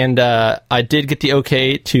there, and I did get the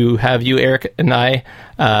okay to have you, Eric, and I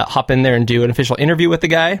hop in there and do an official interview with the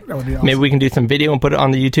guy. That would be awesome. Maybe we can do some video and put it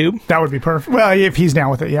on the YouTube. That would be perfect. Well, if he's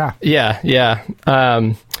down with it, yeah. Yeah.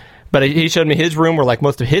 But he showed me his room where like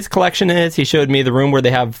most of his collection is. He showed me the room where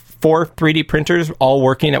they have 4 3D printers all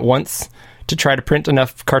working at once to try to print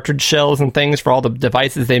enough cartridge shells and things for all the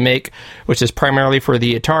devices they make, which is primarily for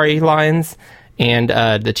the Atari lines and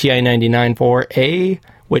the TI-99 4A,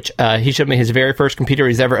 which he showed me his very first computer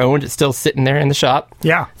he's ever owned. It's still sitting there in the shop.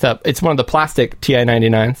 Yeah. So it's one of the plastic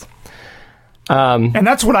TI-99s. And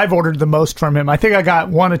that's what I've ordered the most from him. I think I got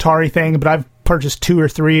one Atari thing, but I've purchased 2 or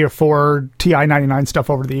 3 or 4 TI-99 stuff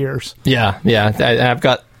over the years. Yeah. I've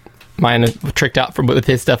got mine tricked out with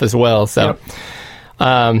his stuff as well. So,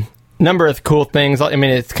 number of cool things. I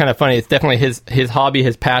mean, it's kind of funny. It's definitely his hobby,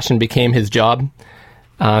 his passion became his job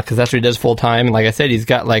because that's what he does full time. And like I said, he's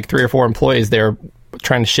got like 3 or 4 employees there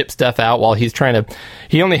trying to ship stuff out while he's trying to.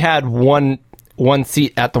 He only had one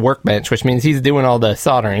seat at the workbench, which means he's doing all the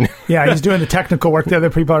soldering. Yeah, he's doing the technical work. The other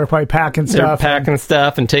people are probably packing stuff. They're packing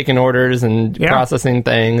stuff and taking orders and processing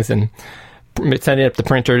things and setting up the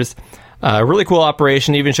printers. Really cool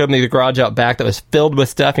operation. Even showed me the garage out back that was filled with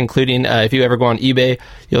stuff, including if you ever go on eBay,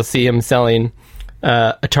 you'll see him selling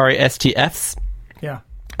Atari STFs. Yeah.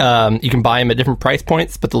 You can buy them at different price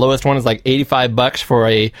points, but the lowest one is like $85 for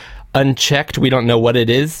a unchecked. We don't know what it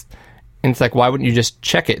is. And it's like, why wouldn't you just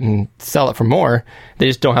check it and sell it for more? They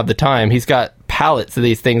just don't have the time. He's got pallets of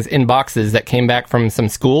these things in boxes that came back from some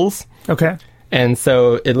schools. Okay. And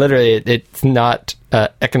so it's not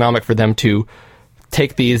economic for them to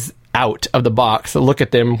take these out of the box, look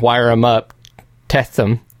at them, wire them up, test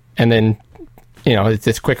them, and then, it's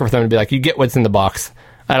just quicker for them to be like, you get what's in the box.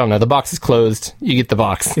 I don't know. The box is closed. You get the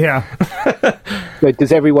box. Yeah. So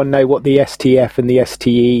does everyone know what the STF and the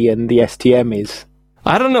STE and the STM is?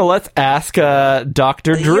 I don't know. Let's ask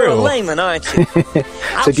Dr. Drew. You're a layman, aren't you?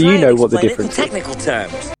 So do you know what the difference is? Technical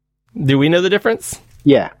terms. Do we know the difference?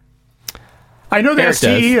 Yeah. I know the Eric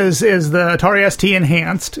STE is the Atari ST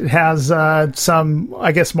Enhanced. It has some,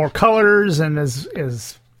 I guess, more colors and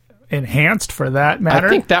is enhanced for that matter. I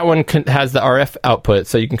think that one has the RF output,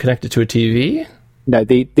 so you can connect it to a TV. No,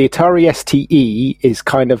 the Atari STE is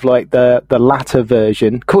kind of like the latter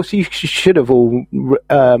version. Of course, you should have all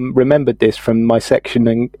remembered this from my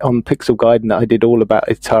section on Pixel Guide that I did all about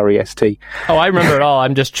Atari ST. Oh, I remember it all.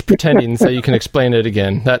 I'm just pretending so you can explain it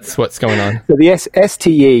again. That's what's going on. So the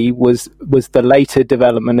STE was the later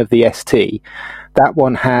development of the ST. That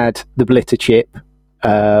one had the Blitter chip,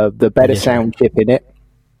 the better sound chip in it.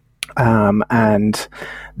 And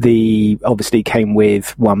the obviously came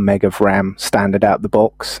with 1 meg of RAM standard out the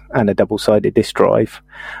box and a double-sided disk drive.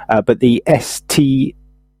 But the STF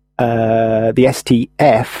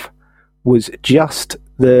was just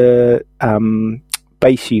the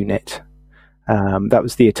base unit. That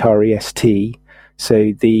was the Atari ST. So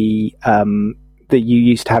you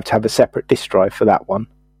used to have a separate disk drive for that one.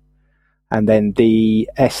 And then the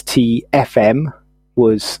STFM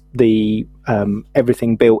was the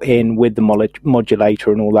everything built in with the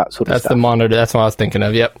modulator and all that sort of stuff. That's the monitor. That's what I was thinking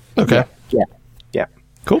of. Yep. Okay. Yeah.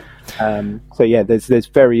 Cool. So yeah, there's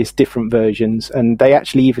various different versions, and they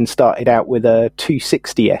actually even started out with a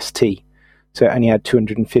 260 ST, so it only had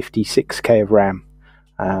 256k of RAM.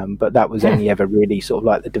 But that was only ever really sort of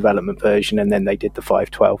like the development version, and then they did the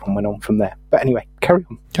 512 and went on from there. But anyway, carry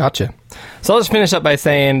on. Gotcha. So I'll just finish up by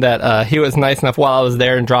saying that he was nice enough while I was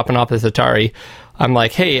there and dropping off his Atari. I'm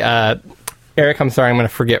like, hey, Eric, I'm sorry, I'm going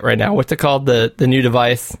to forget right now. What's it called? The new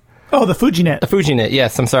device? Oh, the FujiNet. The FujiNet,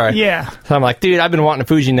 yes, I'm sorry. Yeah. So I'm like, dude, I've been wanting a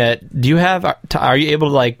FujiNet. Do you have, are you able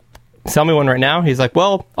to like sell me one right now? He's like,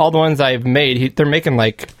 well, all the ones I've made, they're making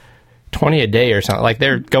like 20 a day or something. Like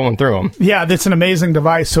they're going through them. Yeah, that's an amazing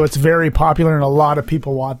device. So it's very popular and a lot of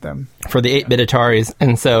people want them. For the 8-bit Ataris.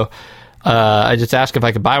 And so I just asked if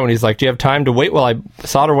I could buy one. He's like, do you have time to wait while I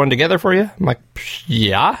solder one together for you? I'm like,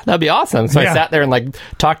 yeah, that'd be awesome. So I sat there and like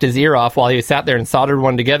talked his ear off while he sat there and soldered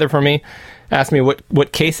one together for me. Asked me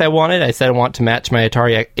what case I wanted. I said I want to match my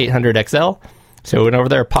Atari 800 XL. So I went over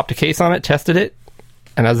there, popped a case on it, tested it,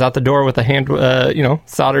 and I was out the door with a hand,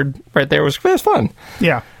 soldered right there. It was fun.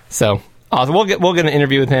 Yeah. So awesome. We'll get an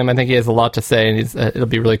interview with him. I think he has a lot to say, and it'll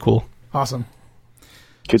be really cool. Awesome.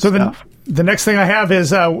 Good stuff. The next thing I have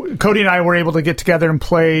is Cody and I were able to get together and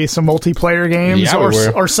play some multiplayer games,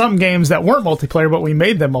 or some games that weren't multiplayer, but we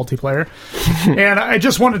made them multiplayer. And I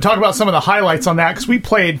just wanted to talk about some of the highlights on that, because we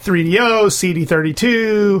played 3DO,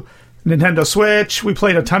 CD32, Nintendo Switch. We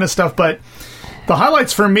played a ton of stuff, but the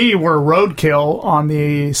highlights for me were Roadkill on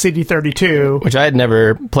the CD32. Which I had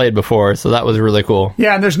never played before, so that was really cool.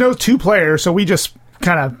 Yeah, and there's no 2-player, so we just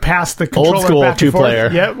kind of passed the controller Old school back and forth.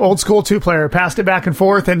 2-player. Yep, old school 2-player. Passed it back and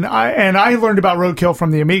forth, and I learned about Roadkill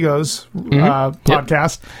from the Amigos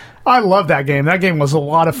podcast. I love that game. That game was a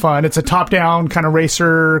lot of fun. It's a top-down kind of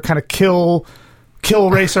racer, kind of kill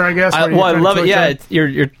racer, I guess. I love it. Yeah,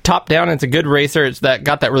 you're top down. It's a good racer. It's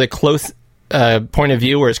got that really close point of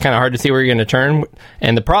view where it's kind of hard to see where you're going to turn.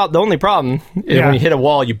 And the only problem is when you hit a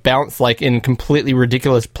wall, you bounce like in completely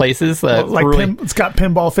ridiculous places. It's got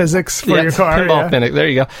pinball physics for your car. Pinball physics. There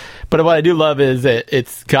you go. But what I do love is that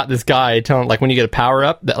it's got this guy telling, like, when you get a power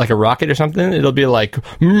up, that like a rocket or something, it'll be like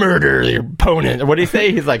murder your opponent. Or what do you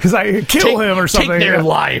say? He's like, kill him or something. Take their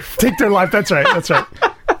life. Take their life. That's right. That's right.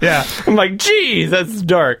 Yeah. I'm like, geez, that's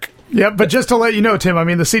dark. Yep, but just to let you know, Tim, I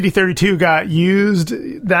mean, the CD32 got used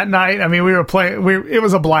that night. I mean, we were playing. It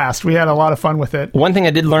was a blast. We had a lot of fun with it. One thing I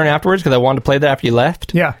did learn afterwards, because I wanted to play that after you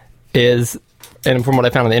left, is, and from what I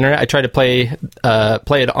found on the internet, I tried to play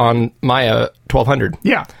it on Maya 1200.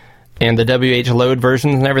 Yeah. And the WH load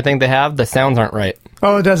versions and everything they have, the sounds aren't right.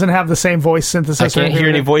 Oh, it doesn't have the same voice synthesis. I can't hear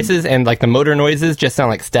any voices, and like the motor noises just sound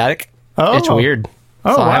like static. Oh. It's weird.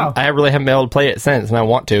 Oh, so wow. I really haven't been able to play it since, and I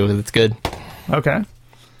want to, because it's good. Okay.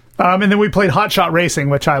 And then we played Hot Shot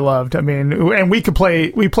Racing, which I loved. I mean, and we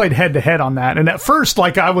played head to head on that. And at first,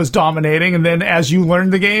 like, I was dominating, and then as you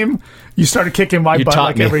learned the game, you started kicking my butt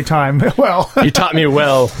like every time. Well, you taught me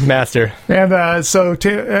well, master. And so,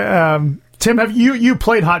 Tim, have you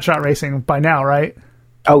played Hot Shot Racing by now, right?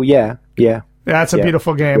 Oh yeah. That's a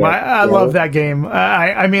beautiful game. I love that game.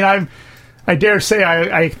 I mean, I dare say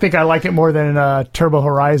I think I like it more than Turbo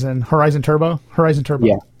Horizon. Horizon Turbo.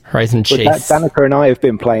 Yeah. Horizon Chase. Danica and I have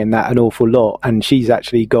been playing that an awful lot, and she's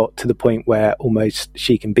actually got to the point where almost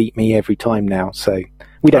she can beat me every time now. So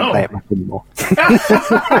we don't play it much anymore.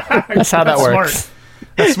 That's how that works.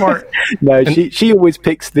 Smart. That's smart. No, she always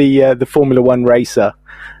picks the Formula One racer.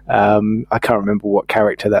 I can't remember what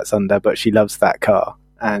character that's under, but she loves that car,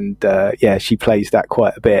 and she plays that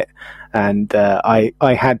quite a bit. And I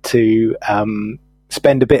had to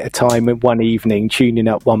spend a bit of time in one evening tuning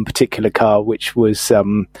up one particular car, which was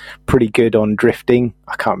pretty good on drifting.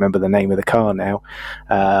 I can't remember the name of the car now.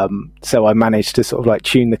 So I managed to sort of like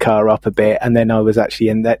tune the car up a bit, and then I was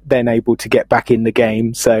actually then able to get back in the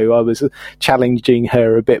game. So I was challenging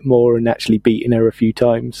her a bit more and actually beating her a few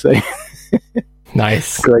times. So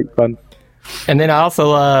nice. Great fun. And then I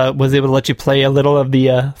also was able to let you play a little of the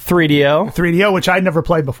 3DO. 3DO, which I'd never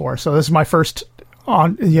played before. So this is my first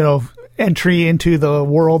entry into the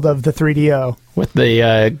world of the 3DO with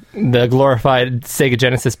the glorified Sega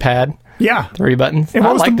Genesis pad. Yeah, 3 buttons. And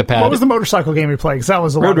I like the pad. What was the motorcycle game we played? Because that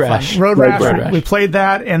was a lot of fun. Road Rash. We played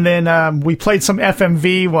that, and then we played some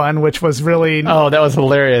FMV one, which was really that was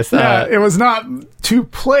hilarious. Yeah, it was not too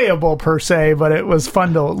playable per se, but it was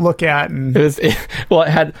fun to look at. And it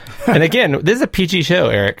had. And again, this is a PG show,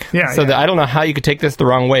 Eric. Yeah. So I don't know how you could take this the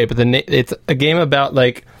wrong way, but it's a game about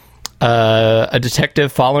like a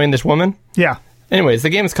detective following this woman. Yeah. Anyways,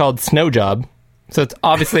 the game is called Snow Job. So it's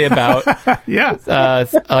obviously about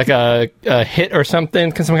like a hit or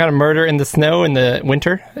something, some kind of murder in the snow in the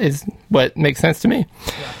winter is what makes sense to me.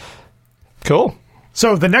 Yeah. Cool.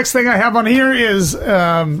 So the next thing I have on here is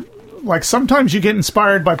like sometimes you get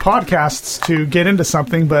inspired by podcasts to get into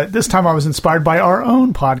something, but this time I was inspired by our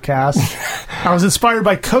own podcast. I was inspired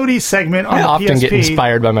by Cody's segment on the PSP. I often get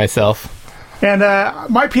inspired by myself. And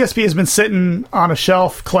my PSP has been sitting on a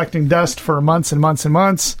shelf collecting dust for months and months and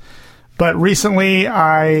months. But recently,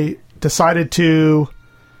 I decided to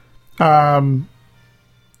kind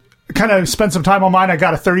of spend some time on mine. I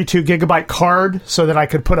got a 32 gigabyte card so that I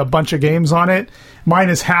could put a bunch of games on it.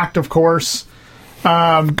 Mine is hacked, of course.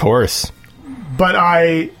 Of course. But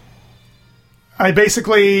I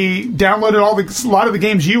basically downloaded a lot of the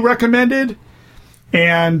games you recommended,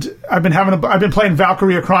 and I've been playing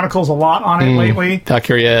Valkyria Chronicles a lot on it lately.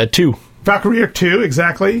 Valkyria 2. Valkyria 2,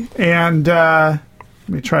 exactly, and.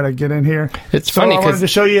 Let me try to get in here. It's funny because I wanted to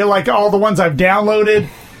show you like all the ones I've downloaded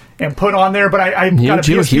and put on there. But I got a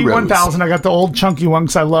PSP 1000. I got the old chunky one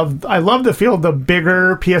because I love the feel of the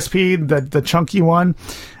bigger PSP, the chunky one.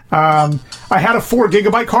 I had a 4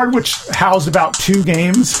 gigabyte card which housed about 2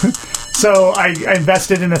 games, so I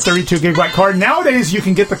invested in a 32 gigabyte card. Nowadays, you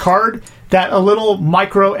can get the card that a little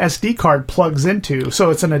micro SD card plugs into,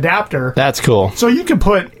 so it's an adapter. That's cool. So you can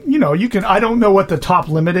put, I don't know what the top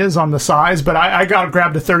limit is on the size, but I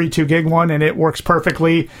grabbed a 32 gig one, and it works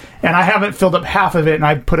perfectly. And I haven't filled up half of it, and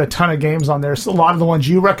I put a ton of games on there. So a lot of the ones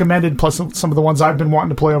you recommended, plus some of the ones I've been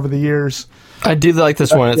wanting to play over the years. I do like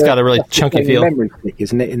this one. It's got a really chunky feel. Memory stick,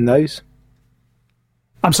 isn't it, in those?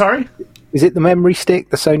 I'm sorry? Is it the memory stick,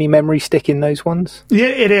 the Sony memory stick in those ones? Yeah,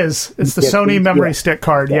 it is. It's the Sony memory stick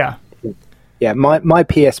card, yeah. Yeah, my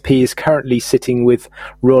PSP is currently sitting with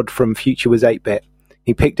Rod from Future Was 8-Bit.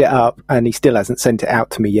 He picked it up and he still hasn't sent it out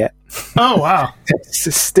to me yet. Oh wow!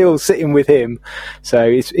 It's still sitting with him. So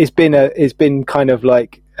it's been kind of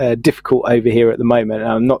like difficult over here at the moment.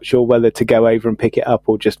 I'm not sure whether to go over and pick it up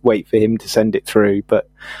or just wait for him to send it through. But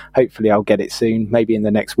hopefully I'll get it soon, maybe in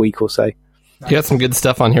the next week or so. You got some good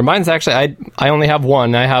stuff on here. Mine's actually I only have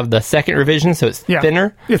one. I have the second revision, so it's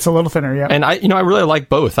thinner. It's a little thinner, yeah. And I really like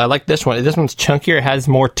both. I like this one. This one's chunkier. It has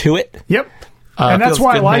more to it. Yep. And that's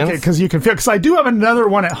why I like it, because you can feel. Because I do have another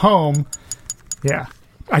one at home. Yeah,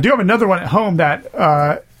 I do have another one at home that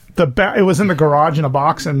it was in the garage in a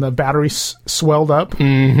box, and the battery swelled up,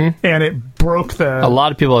 and it broke the. A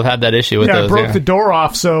lot of people have had that issue with those. It broke the door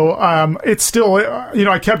off, so it's still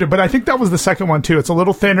I kept it, but I think that was the second one too. It's a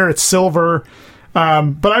little thinner. It's silver.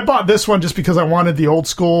 But I bought this one just because I wanted the old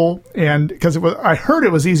school, and because I heard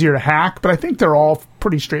it was easier to hack, but I think they're all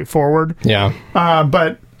pretty straightforward. Yeah.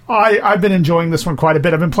 But I've been enjoying this one quite a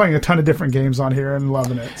bit. I've been playing a ton of different games on here and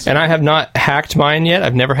loving it. So. And I have not hacked mine yet.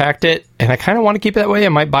 I've never hacked it, and I kind of want to keep it that way. I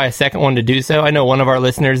might buy a second one to do so. I know one of our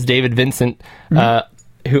listeners, David Vincent,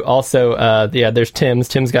 who also, there's Tim's.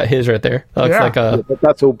 Tim's got his right there. That looks like a... But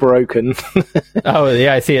that's all broken. Oh,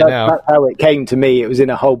 yeah, I see it now. That's how it came to me. It was in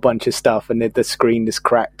a whole bunch of stuff, and the screen is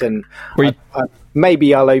cracked, and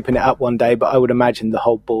maybe I'll open it up one day, but I would imagine the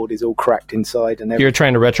whole board is all cracked inside. And everything. You're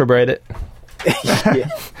trying to retrograde it? Yeah.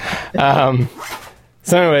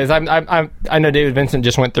 So anyways, I know David Vincent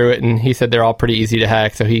just went through it, and he said they're all pretty easy to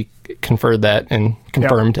hack, so he conferred that and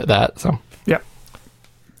confirmed that. So yep.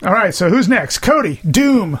 All right, so who's next? Cody,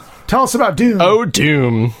 Doom. Tell us about Doom. Oh,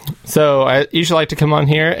 Doom. So I usually like to come on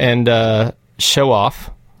here and show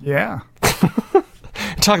off. Yeah.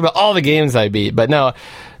 Talk about all the games I beat, but no,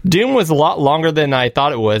 Doom was a lot longer than I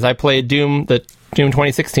thought it was. I played Doom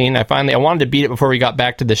 2016. I wanted to beat it before we got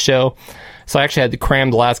back to the show, so I actually had to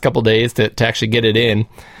cram the last couple days to actually get it in.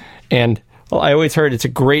 And I always heard it's a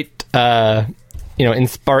great, inspired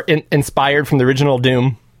from the original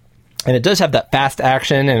Doom, and it does have that fast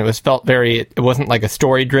action, and it wasn't like a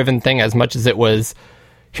story driven thing as much as it was.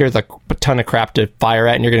 Here's a ton of crap to fire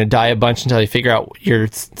at, and you're going to die a bunch until you figure out your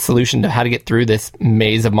solution to how to get through this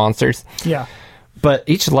maze of monsters. Yeah. But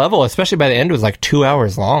each level, especially by the end, was like 2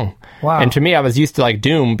 hours long. Wow. And to me, I was used to like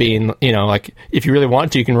Doom being, like if you really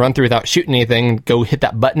want to, you can run through without shooting anything and go hit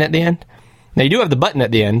that button at the end. Now, you do have the button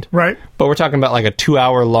at the end. Right. But we're talking about like a 2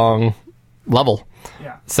 hour long level.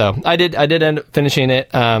 Yeah. So I did end up finishing it.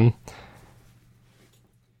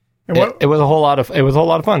 It was a whole lot of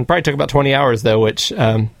fun. Probably took about 20 hours though, which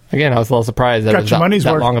again, I was a little surprised that it was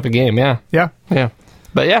that long of a game. Yeah. Yeah.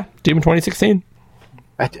 But yeah, Doom 2016.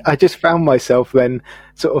 I just found myself then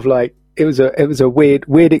sort of like it was a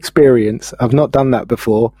weird experience. I've not done that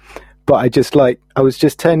before, but I was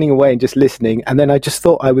just turning away and just listening, and then I just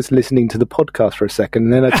thought I was listening to the podcast for a second,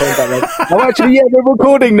 and then I turned back and went, oh, actually, yeah, we're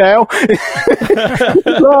recording now.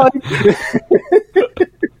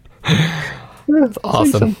 That's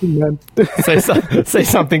awesome. Say something, man. Say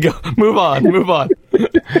something. Go. Move on.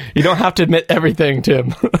 You don't have to admit everything,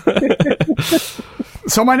 Tim.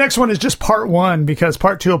 So my next one is just part one, because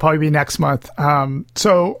part two will probably be next month.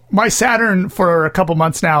 So my Saturn for a couple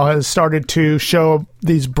months now has started to show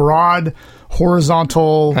these broad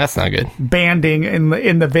horizontal that's not good banding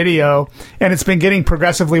in the video, and it's been getting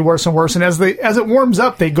progressively worse and worse. And as it warms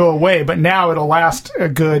up, they go away. But now it'll last a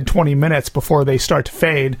good 20 minutes before they start to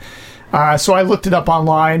fade. So I looked it up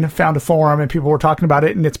online, found a forum, and people were talking about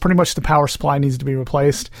it, and it's pretty much the power supply needs to be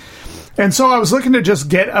replaced. And so I was looking to just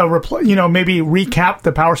get maybe recap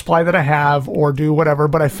the power supply that I have or do whatever,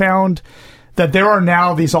 but I found that there are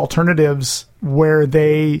now these alternatives where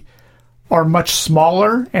they are much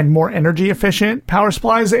smaller and more energy efficient power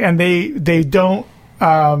supplies, and they don't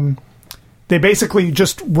they basically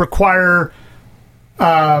just require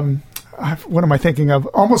what am I thinking of?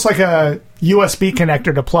 Almost like a USB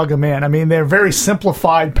connector to plug them in. I mean, they're very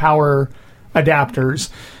simplified power adapters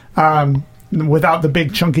without the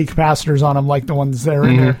big chunky capacitors on them like the ones that are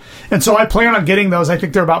in there. And so I plan on getting those. I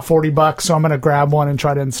think they're about $40, so I'm going to grab one and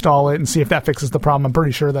try to install it and see if that fixes the problem. I'm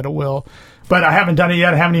pretty sure that it will. But I haven't done it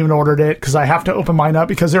yet. I haven't even ordered it because I have to open mine up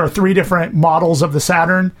because there are 3 different models of the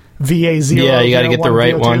Saturn. VA0. Yeah, you got to get the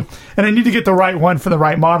right one. And I need to get the right one for the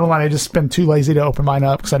right model, and I just been too lazy to open mine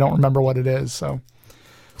up because I don't remember what it is. So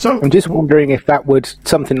I'm just wondering if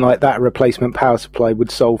something like that, a replacement power supply,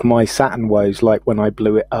 would solve my Saturn woes, like when I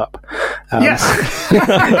blew it up. Yes.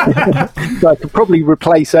 So I could probably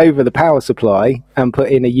replace over the power supply and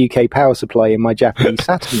put in a UK power supply in my Japanese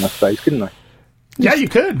Saturn, I suppose, couldn't I? Yeah, you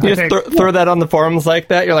could. You I just think. throw that on the forums like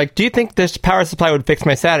that. You're like, do you think this power supply would fix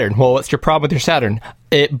my Saturn? Well, what's your problem with your Saturn?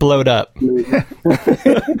 It blowed up.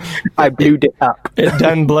 I blew it up. It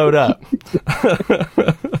done blowed up.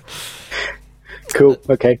 Cool.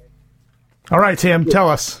 Okay. All right, Tim, tell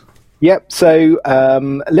us. Yep. So a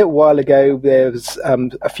little while ago, there was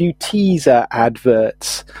a few teaser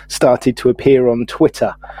adverts started to appear on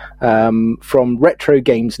Twitter from Retro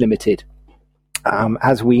Games Limited.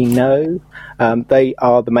 As we know, they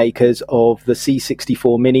are the makers of the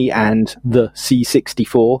C64 Mini and the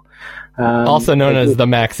C64. Also known as the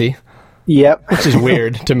Maxi, Yep. which is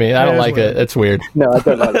weird to me. I don't like weird. it. It's weird. No, I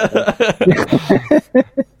don't like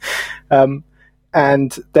that.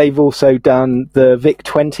 And they've also done the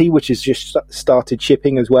VIC-20, which has just started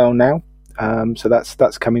shipping as well now. So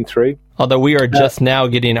that's coming through. Although we are just now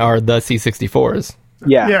getting the C64s.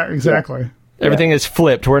 Yeah. Yeah, exactly. Everything is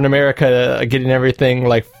flipped. We're in America getting everything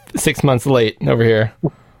like 6 months late over here.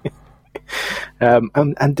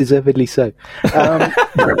 And deservedly so.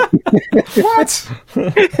 What?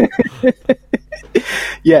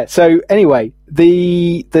 Yeah. So anyway,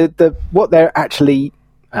 the what they're actually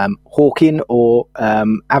hawking or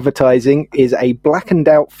advertising is a blackened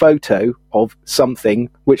out photo of something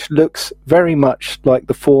which looks very much like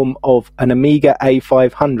the form of an Amiga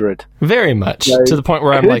A500. Very much. So to the point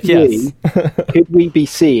where I'm like, yes. Could we be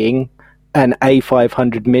seeing an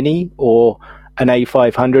A500 Mini or an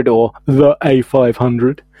A500 or the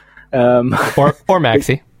A500? or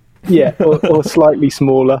Maxi. Yeah, or slightly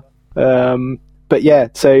smaller. But yeah,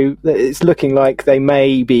 so it's looking like they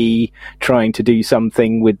may be trying to do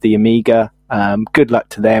something with the Amiga. Good luck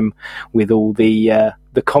to them with all the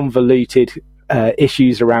convoluted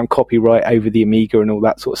issues around copyright over the Amiga and all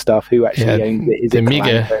that sort of stuff. Who actually owns it? Is the it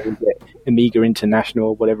Amiga? Clanco? Is it Amiga International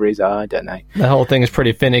or whatever it is? I don't know. The whole thing is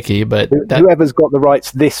pretty finicky, but Whoever's got the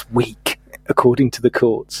rights this week, according to the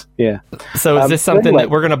courts. Yeah. so is this something anyway. that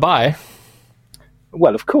we're going to buy?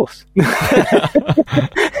 Well, of course.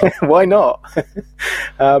 Why not?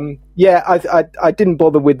 Yeah, I didn't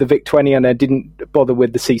bother with the VIC-20 and I didn't bother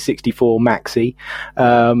with the C64 Maxi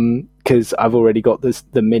because I've already got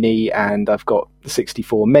the Mini and I've got the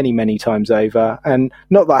 64 many times over. And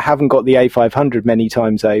not that I haven't got the A500 many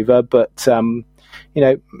times over, but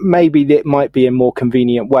maybe it might be a more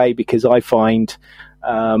convenient way because I find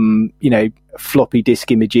floppy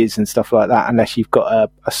disk images and stuff like that, unless you've got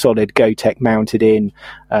a solid Gotek mounted in.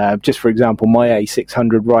 Just for example, my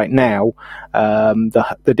A600 right now,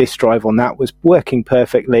 the disk drive on that was working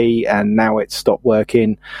perfectly, and now it's stopped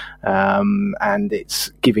working, and it's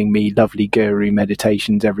giving me lovely guru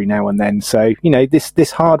meditations every now and then. So,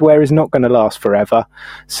 this hardware is not going to last forever.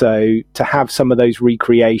 So to have some of those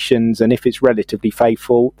recreations, and if it's relatively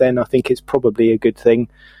faithful, then I think it's probably a good thing.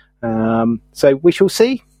 So we shall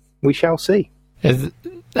see. We shall see. I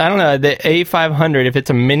don't know, the A500, if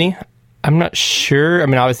it's a Mini, I'm not sure. I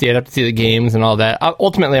mean, obviously I'd have to see the games and all that.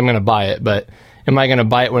 Ultimately, I'm going to buy it, but am I going to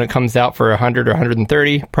buy it when it comes out for 100 or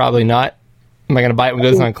 130? Probably not. Am I going to buy it when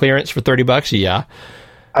it goes on clearance for $30? Yeah.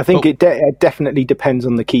 I think it definitely depends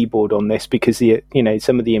on the keyboard on this, because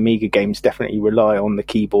some of the Amiga games definitely rely on the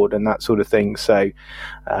keyboard and that sort of thing. So,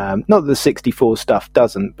 not that the 64 stuff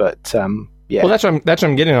doesn't, but yeah. Well, that's what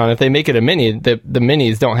I'm getting on. If they make it a Mini, the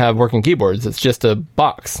Minis don't have working keyboards. It's just a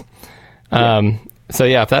box. So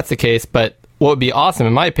yeah, if that's the case, but what would be awesome,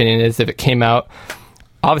 in my opinion, is if it came out.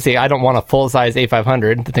 Obviously, I don't want a full-size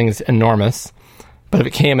A500. The thing's enormous. But if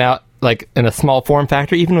it came out like in a small form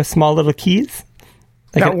factor, even with small little keys,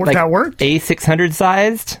 That worked? A600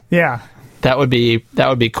 sized. Yeah. That would be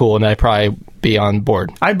cool, and I'd probably be on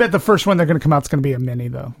board. I bet the first one they're going to come out is going to be a Mini,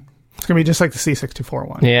 though. It's going to be just like the C64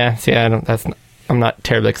 one. Yeah. See, I'm not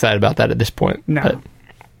terribly excited about that at this point. No. But,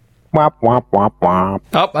 Womp, womp, womp, womp.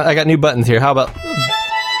 oh, I got new buttons here. How about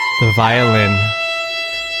the violin?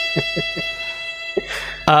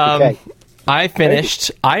 Okay. I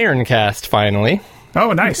finished Ironcast finally,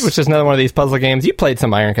 Oh, nice. which is another one of these puzzle games. You played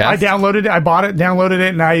some Ironcast. I downloaded it. I bought it, downloaded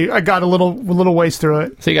it, and I got a little ways through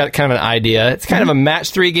it. So you got kind of an idea. It's kind of a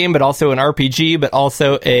match 3 game, but also an RPG, but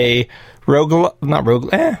also a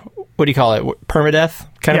what do you call it? Permadeath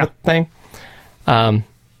kind of a thing.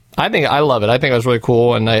 I love it. I think it was really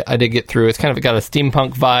cool, and I did get through. It's kind of got a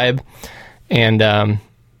steampunk vibe, and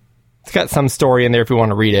it's got some story in there if you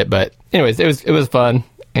want to read it. But anyways, it was fun,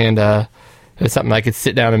 and it was something I could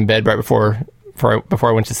sit down in bed right before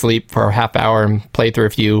I went to sleep for a half hour and play through a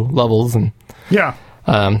few levels, and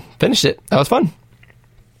finished it. That was fun.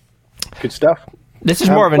 Good stuff. This is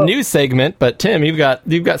more of a news segment, but Tim, you've got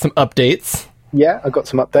some updates. Yeah, I got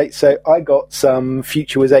some updates. So I got some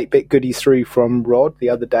Future Was 8-Bit goodies through from Rod the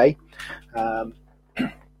other day.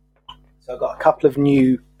 So I've got a couple of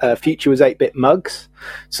new Future Was 8-Bit mugs.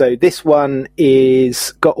 So this one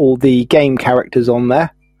is got all the game characters on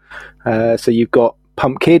there. So you've got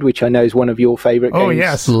Pumpkid, which I know is one of your favourite games. Oh,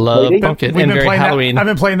 yes. Love Lady. Pumpkin We've and been very playing Halloween. I've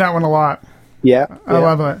been playing that one a lot. Yeah. I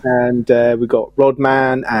love it. And we've got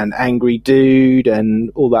Rodman and Angry Dude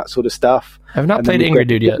and all that sort of stuff. I've not And then played we've Angry got-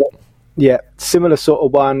 Dude yet. Yeah, similar sort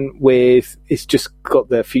of one with, it's just got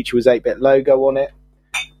the Future Was 8-Bit logo on it.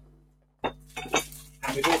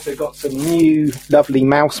 And we've also got some new lovely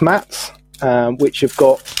mouse mats, which have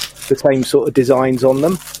got the same sort of designs on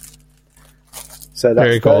them. So that's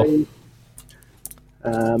Very cool.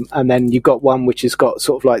 those. And then you've got one which has got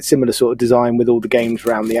sort of like similar sort of design with all the games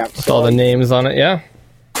around the outside. With all the names on it, yeah.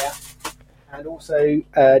 And also,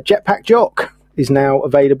 Jetpack Jock is now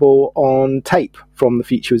available on tape from the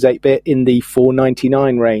Future Was 8-Bit in the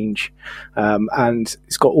 $4.99 range. And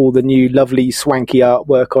it's got all the new lovely swanky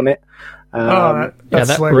artwork on it. Yeah, that's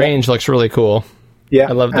that slick. range looks really cool. Yeah,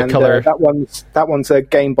 I love the and, color. that one's a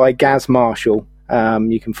game by Gaz Marshall.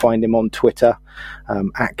 You can find him on Twitter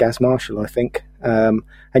at Gaz Marshall, I think. And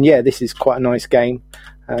yeah, this is quite a nice game.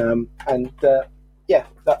 Yeah,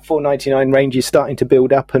 that $4.99 range is starting to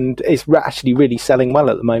build up, and it's actually really selling well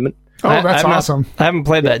at the moment. Oh, that's awesome. I haven't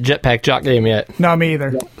played that Jetpack Jock game yet, No, me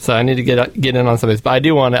either. so I need to get in on some of this. But I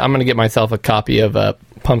do want to. I'm going to get myself a copy of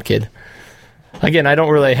Pumpkid. Again, I don't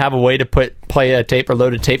really have a way to play a tape or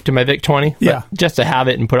load a tape to my VIC-20. but Yeah. just to have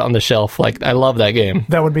it and put it on the shelf. Like, I love that game.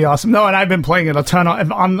 That would be awesome. No, and I've been playing it a ton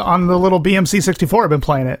on the little BMC 64. I've been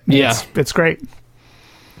playing it. Yeah. It's great.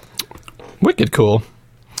 Wicked cool.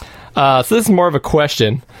 So this is more of a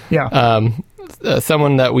question. Yeah.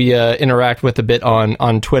 Someone that we interact with a bit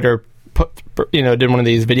on Twitter, did one of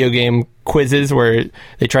these video game quizzes where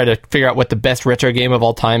they try to figure out what the best retro game of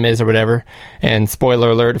all time is or whatever. And spoiler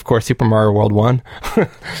alert, of course, Super Mario World won.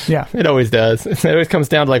 Yeah. It always does. It always comes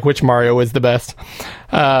down to like which Mario was the best.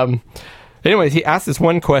 Anyways, he asked this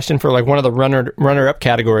one question for like one of the runner-up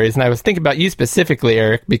categories, and I was thinking about you specifically,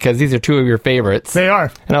 Eric, because these are two of your favorites. They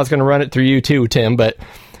are. And I was going to run it through you too, Tim, but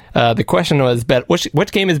the question was,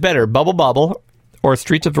 which game is better, Bubble Bobble or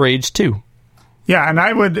Streets of Rage 2? Yeah, and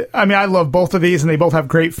I love both of these, and they both have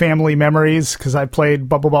great family memories because I played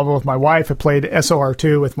Bubble Bobble with my wife. I played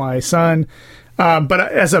SOR2 with my son. But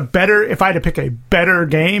if I had to pick a better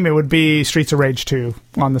game, it would be Streets of Rage 2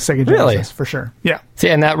 on the Sega Genesis, Really? for sure. Yeah. See,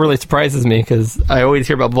 and that really surprises me because I always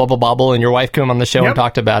hear about Bubble Bobble, and your wife came on the show Yep. and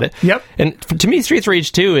talked about it. Yep. And to me, Streets of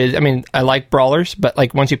Rage 2 is, I like brawlers, but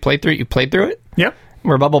like once you play through it, you played through it. Yep.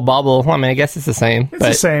 Where Bubble Bobble, I guess it's the same. It's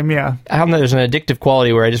the same, yeah. I don't know, there's an addictive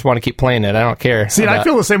quality where I just want to keep playing it. I don't care. See, and I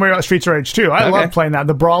feel the same way about Streets of Rage 2. I Okay. love playing that.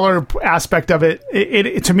 The brawler aspect of it,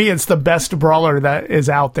 to me, it's the best brawler that is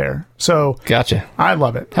out there. So Gotcha. I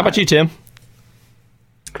love it. How about you, Tim?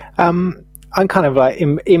 I'm kind of like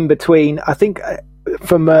in between. I think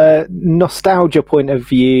from a nostalgia point of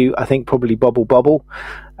view, I think probably Bubble Bobble.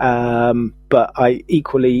 But I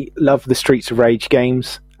equally love the Streets of Rage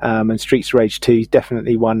games. And Streets of Rage 2 is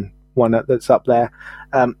definitely one that's up there.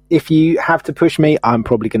 If you have to push me, I'm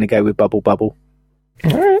probably going to go with Bubble Bubble.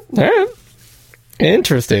 All right.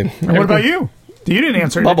 Interesting. And what about you? You didn't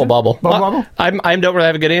answer. Bubble did you? Bubble. Bubble Bubble? I don't really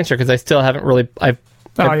have a good answer because I still haven't really. I've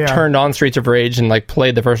yeah. turned on Streets of Rage and like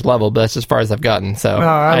played the first level, but that's as far as I've gotten. So Oh,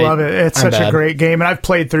 I love it. It's I'm such a bad. great game. And I've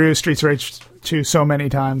played through Streets of Rage 2 so many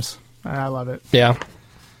times. I love it. Yeah.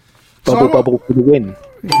 Bubble So- Bubble for the win.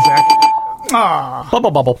 Exactly. Ah,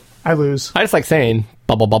 Bubble Bubble. I lose. I just like saying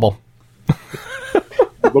Bubble Bubble.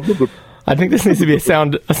 I think this needs to be a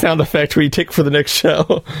sound effect we take for the next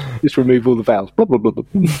show. Just remove all the vowels. Blah, blah, blah, blah.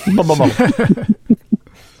 Bubble Bubble.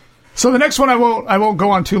 So the next one I won't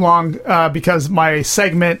go on too long because my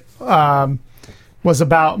segment was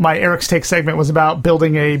about my Eric's Take segment was about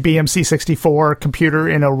building a BMC 64 computer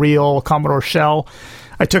in a real Commodore shell.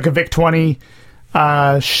 I took a VIC-20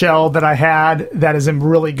 shell that I had that is in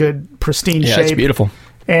really good pristine Yeah, shape. it's beautiful.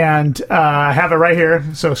 And I have it right here,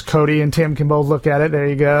 so Cody and Tim can both look at it. There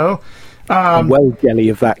you go. Well jelly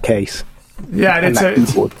of that case. Yeah, and And that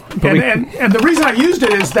keyboard. and the reason I used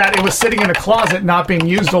it is that it was sitting in a closet, not being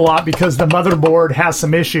used a lot because the motherboard has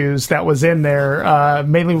some issues that was in there,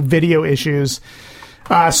 mainly video issues.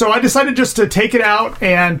 So I decided just to take it out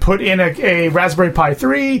and put in a Raspberry Pi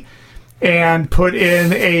 3 and put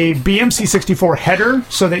in a BMC 64 header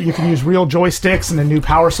so that you can use real joysticks and a new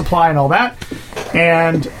power supply and all that,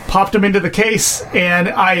 and popped them into the case. And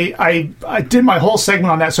I did my whole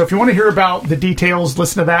segment on that. So if you want to hear about the details,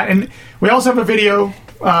 listen to that. And we also have a video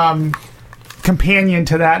companion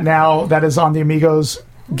to that now that is on the Amigos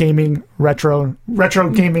Gaming Retro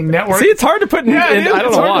Gaming Network. See, it's hard to put in. Yeah, it is. I don't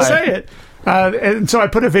It's know hard why. to say it. And so I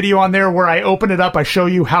put a video on there where I open it up. I show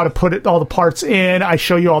you how to put all the parts in. I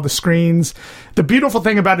show you all the screens. The beautiful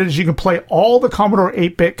thing about it is you can play all the Commodore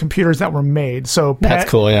 8-bit computers that were made. So That's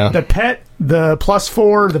cool, yeah. The PET, the Plus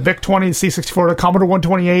 4, the VIC-20, the C64, the Commodore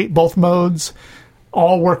 128, both modes,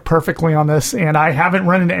 all work perfectly on this. And I haven't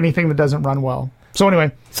run into anything that doesn't run well. So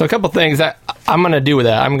anyway. So a couple things that I'm going to do with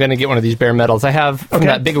that. I'm going to get one of these bare metals. I have from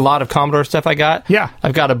that big lot of Commodore stuff I got. Yeah.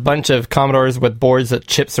 I've got a bunch of Commodores with boards that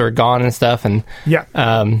chips are gone and stuff. And yeah.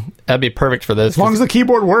 That'd be perfect for those. As long as the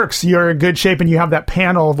keyboard works, you're in good shape and you have that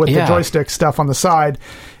panel with the joystick stuff on the side.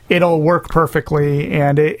 It'll work perfectly,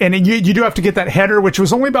 and you do have to get that header, which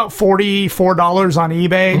was only about $44 on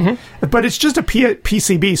eBay, but it's just a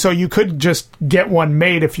PCB, so you could just get one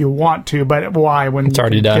made if you want to, but why when it's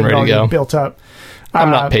already done, ready to go, built up? I'm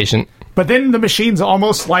not patient. But then the machine's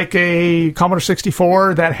almost like a Commodore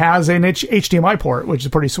 64 that has an HDMI port, which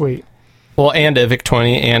is pretty sweet. Well, and a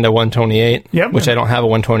VIC-20 and a 128, which I don't have a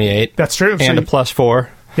 128. That's true. And a Plus 4.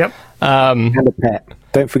 Yep. And a PET.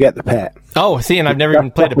 Don't forget the PET. Oh, see, and I've never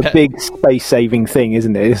even played a PET. That's a big space-saving thing,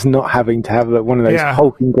 isn't it? It's not having to have one of those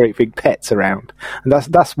hulking great big PETs around. And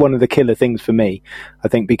that's one of the killer things for me, I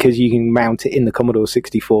think, because you can mount it in the Commodore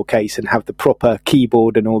 64 case and have the proper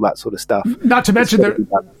keyboard and all that sort of stuff. Not to mention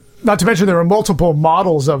there are multiple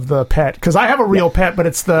models of the PET, because I have a real PET, but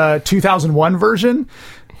it's the 2001 version.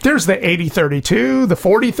 There's the 8032, the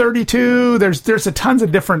 4032. There's a tons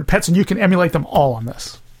of different PETs, and you can emulate them all on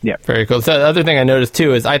this. Yeah, very cool. So the other thing I noticed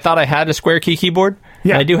too is I thought I had a square key keyboard.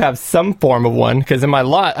 Yeah, and I do have some form of one because in my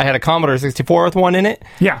lot I had a Commodore 64 with one in it.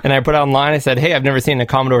 Yeah, and I put it online. I said, "Hey, I've never seen a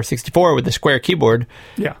Commodore 64 with a square keyboard."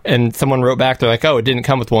 Yeah, and someone wrote back, they're like, "Oh, it didn't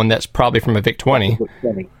come with one. That's probably from a VIC-20."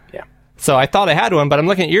 Yeah. So I thought I had one, but I'm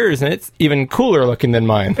looking at yours, and it's even cooler looking than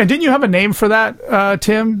mine. And didn't you have a name for that,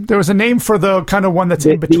 Tim? There was a name for the kind of one that's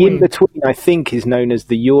in between. The in-between, I think, is known as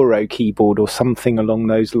the Euro keyboard or something along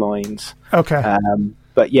those lines. Okay.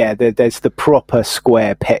 But yeah, there's the proper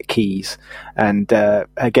square PET keys. And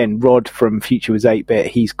again, Rod from Future Was 8-Bit,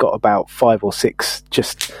 he's got about 5 or 6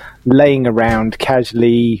 just laying around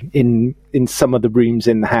casually in some of the rooms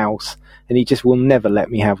in the house. And he just will never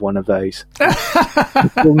let me have one of those.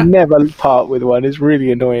 He'll never part with one. It's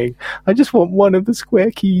really annoying. I just want one of the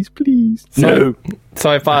square keys, please. No. So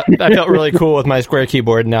I felt really cool with my square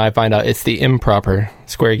keyboard. Now I find out it's the improper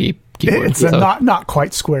square keyboard. It's not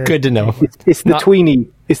quite square. Good to know. It's the Tweenie.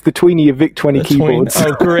 It's the Tweenie of VIC-20 keyboards.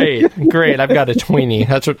 Oh, great! I've got a Tweenie.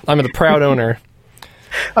 That's what I'm the proud owner.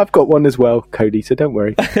 I've got one as well, Cody. So don't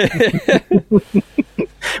worry.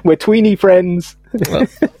 We're Tweenie friends.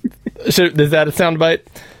 Is that a soundbite?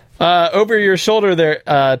 Over your shoulder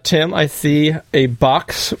there, Tim, I see a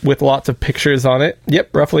box with lots of pictures on it.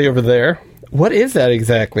 Yep, roughly over there. What is that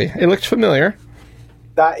exactly? It looks familiar.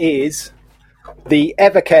 That is the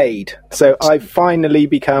Evercade. So I've finally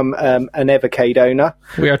become an Evercade owner.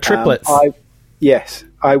 We are triplets.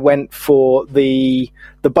 I went for the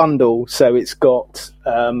bundle. So it's got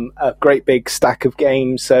a great big stack of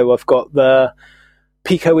games. So I've got the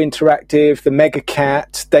Pico Interactive, the Mega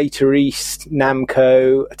Cat, Data East,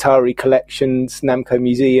 Namco, Atari Collections, Namco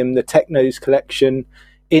Museum, the Technos Collection,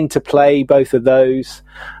 Interplay, both of those.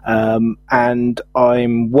 And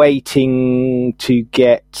I'm waiting to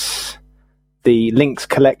get the Lynx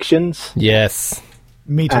Collections. Yes.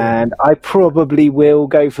 Me too. And I probably will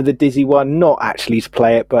go for the Dizzy one, not actually to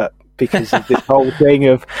play it, but because of this whole thing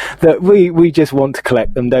of that we just want to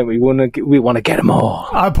collect them, don't we? We want to get them all.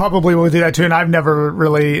 I probably will do that too, and I've never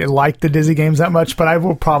really liked the Dizzy games that much, but I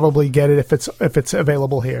will probably get it if it's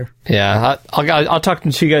available here. Yeah, I'll talk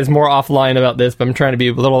to you guys more offline about this, but I'm trying to be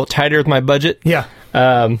a little tighter with my budget. Yeah.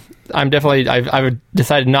 I'm definitely I've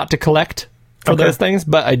decided not to collect for those things,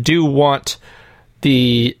 but I do want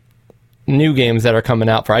the new games that are coming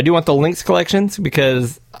out for. I do want the Lynx collections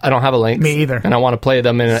because I don't have a Lynx. Me either. And I want to play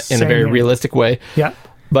them in a very realistic way. Yeah.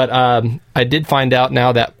 But I did find out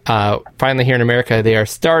now that finally here in America they are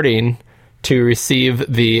starting to receive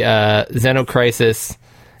the Xenocrisis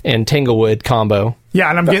and Tanglewood combo. Yeah,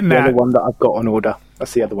 and That's getting the that. other one that I've got on order.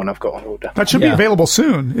 That's the other one I've got on order. That should be available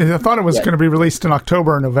soon. I thought it was going to be released in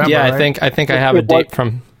October or November. Yeah, right? I think I have a date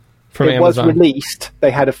from Amazon. It was released.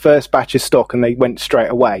 They had a first batch of stock and they went straight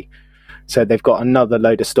away. So they've got another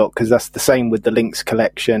load of stock because that's the same with the Lynx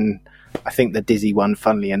collection. I think the Dizzy one,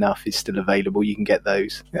 funnily enough, is still available. You can get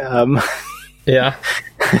those. Yeah.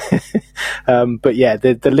 But yeah,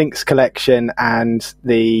 the Lynx collection and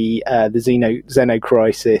the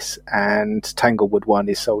Xenocrisis and Tanglewood one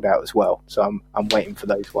is sold out as well. So I'm waiting for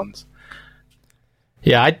those ones.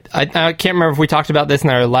 Yeah, I can't remember if we talked about this in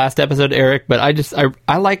our last episode, Eric, but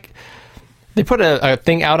I like They put a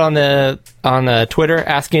thing out on Twitter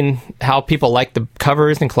asking how people like the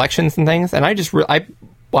covers and collections and things, and I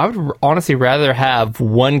would honestly rather have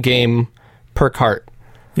one game per cart.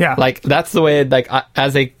 Yeah. Like, that's the way, like,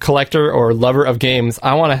 as a collector or lover of games,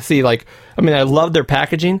 I want to see, like, I mean, I love their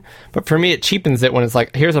packaging, but for me, it cheapens it when it's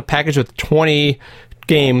like, here's a package with 20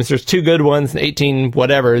 games, there's 2 good ones and 18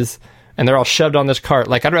 whatevers, and they're all shoved on this cart.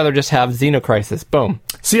 Like, I'd rather just have Xenocrisis. Boom.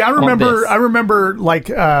 See, I remember like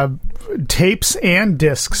tapes and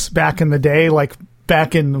discs back in the day, like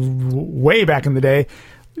way back in the day.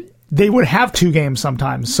 They would have 2 games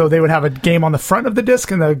sometimes. So they would have a game on the front of the disc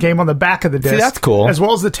and a game on the back of the disc. See, that's cool. As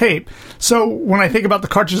well as the tape. So when I think about the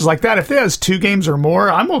cartridges like that, if it has 2 games or more,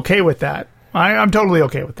 I'm okay with that. I'm totally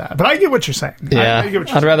okay with that. But I get what you're saying. Yeah.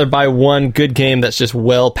 I'd rather buy one good game that's just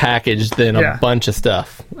well packaged than a bunch of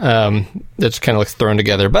stuff that just kind of looks thrown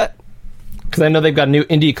together. But, because I know they've got a new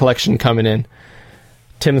indie collection coming in.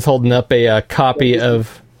 Tim's holding up a copy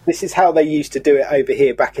of... This is how they used to do it over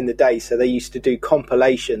here back in the day. So they used to do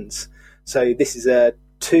compilations. So this is a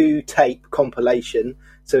 2-tape compilation.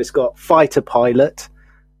 So it's got Fighter Pilot,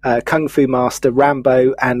 Kung Fu Master,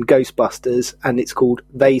 Rambo, and Ghostbusters, and it's called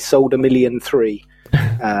They Sold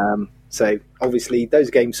 1,000,003. So obviously those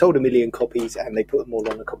games sold 1 million copies, and they put them all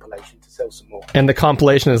on a compilation to sell some more. And the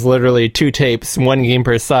compilation is literally 2 tapes, 1 game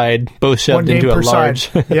per side, both shoved into a large.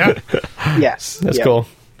 Yeah. Yes, that's cool.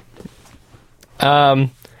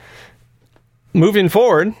 Moving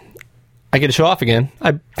forward, I get to show off again.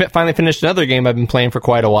 I finally finished another game I've been playing for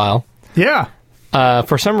quite a while. Yeah.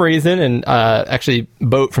 For some reason, and actually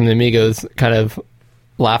Boat from the Amigos kind of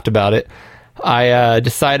laughed about it, I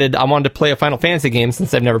decided I wanted to play a Final Fantasy game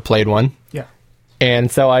since I've never played one. Yeah. And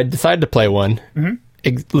so I decided to play one.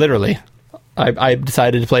 Mm-hmm. Literally. I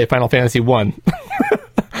decided to play Final Fantasy 1.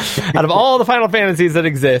 Out of all the Final Fantasies that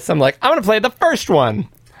exist, I'm like, I'm going to play the first one.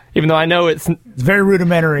 Even though I know it's very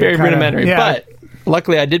rudimentary. Yeah. But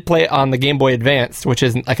luckily I did play it on the Game Boy Advance, which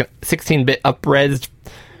is like a 16-bit up-res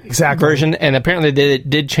version, and apparently they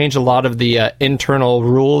did change a lot of the internal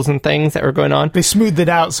rules and things that were going on. They smoothed it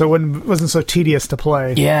out so it wasn't so tedious to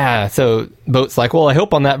play. Yeah, so Boat's like, well, I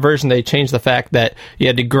hope on that version they changed the fact that you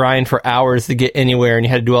had to grind for hours to get anywhere, and you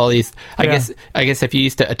had to do all these... I guess if you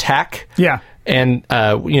used to attack... Yeah. And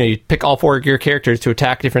you pick all 4 of your characters to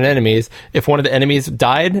attack different enemies. If one of the enemies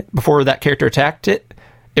died before that character attacked it,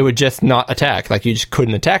 it would just not attack. Like, you just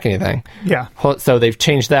couldn't attack anything. Yeah. So they've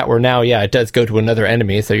changed that where now, it does go to another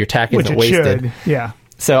enemy, so your attack isn't wasted. Should. Yeah.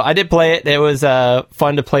 So I did play it. It was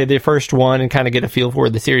fun to play the first one and kind of get a feel for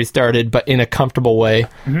where the series started, but in a comfortable way.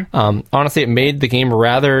 Mm-hmm. Honestly, it made the game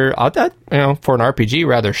rather, for an RPG,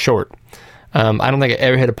 rather short. I don't think I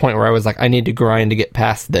ever hit a point where I was like, I need to grind to get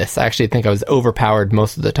past this. I actually think I was overpowered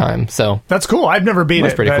most of the time. So that's cool. I've never beat it.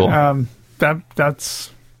 That's pretty cool.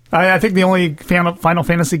 That's. I think the only Final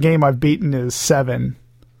Fantasy game I've beaten is 7,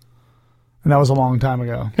 and that was a long time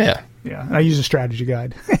ago. Yeah. I use a strategy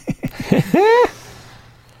guide.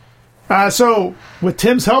 So, with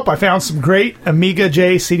Tim's help, I found some great Amiga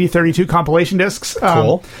J CD32 compilation discs.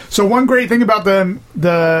 Cool. So, one great thing about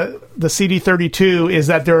the CD32 is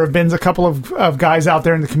that there have been a couple of guys out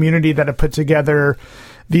there in the community that have put together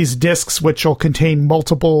these discs, which will contain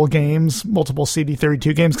multiple games, multiple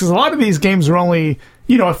CD32 games. Because a lot of these games are only,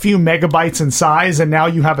 a few megabytes in size, and now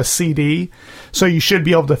you have a CD. So, you should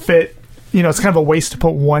be able to fit, it's kind of a waste to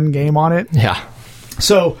put one game on it. Yeah.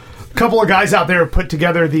 So, a couple of guys out there put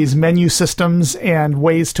together these menu systems and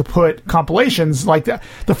ways to put compilations. Like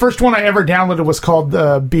the first one I ever downloaded was called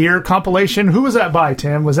the Beer compilation. Who was that by,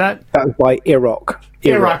 Tim? That was by Irok.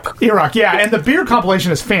 Irok, yeah. And the Beer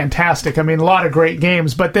compilation is fantastic. I mean, a lot of great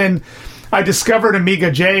games. But then I discovered Amiga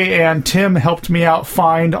J, and Tim helped me out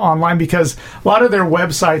find online because a lot of their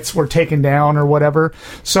websites were taken down or whatever.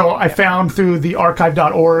 So I found through the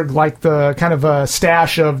archive.org like the kind of a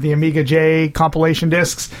stash of the Amiga J compilation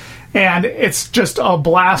discs. And it's just a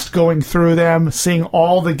blast going through them, seeing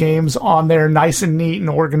all the games on there, nice and neat and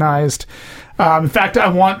organized. In fact, I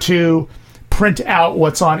want to print out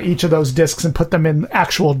what's on each of those discs and put them in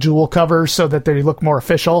actual jewel covers so that they look more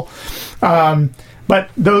official. But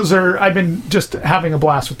I've been just having a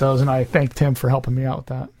blast with those, and I thank Tim for helping me out with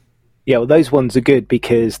that. Yeah, well, those ones are good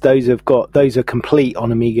because those are complete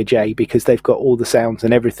on Amiga J because they've got all the sounds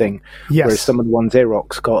and everything. Yes. Whereas some of the ones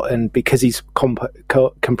Irok's got, and because he's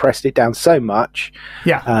compressed it down so much.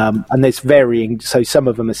 Yeah. And there's varying. So some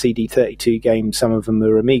of them are CD32 games, some of them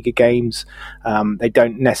are Amiga games. They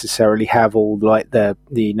don't necessarily have all like the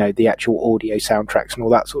actual audio soundtracks and all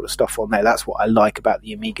that sort of stuff on there. That's what I like about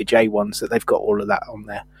the Amiga J ones, that they've got all of that on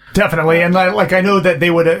there. Definitely, and I know that they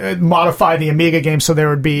would modify the Amiga game so there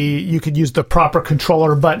would be, you you could use the proper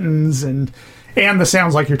controller buttons and the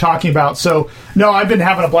sounds like you're talking about. So, no, I've been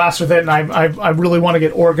having a blast with it, and I really want to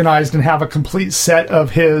get organized and have a complete set of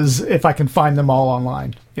his, if I can find them all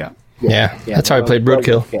online. Yeah. That's how I played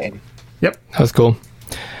Broodkill. Yep. That was cool.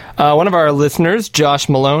 One of our listeners, Josh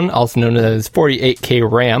Malone, also known as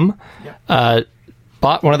 48K Ram,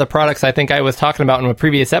 bought one of the products I think I was talking about in a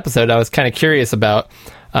previous episode. I was kind of curious about.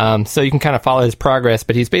 So you can kind of follow his progress,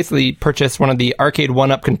 but he's basically purchased one of the Arcade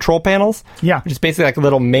 1-Up control panels. Yeah. Which is basically like a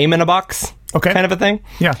little MAME in a box. Okay. Kind of a thing.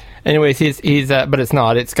 Yeah. Anyways, he's but it's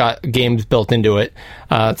not. It's got games built into it.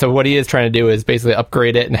 So what he is trying to do is basically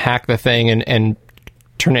upgrade it and hack the thing and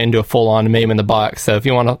turn it into a full-on MAME in the box. So if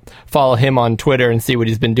you want to follow him on Twitter and see what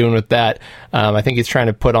he's been doing with that, I think he's trying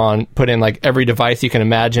to put in like every device you can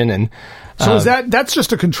imagine. And so is that's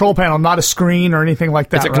just a control panel, not a screen or anything like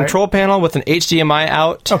that? It's a control panel with an HDMI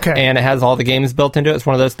out. Okay. And it has all the games built into it. It's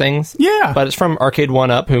one of those things. Yeah. But it's from Arcade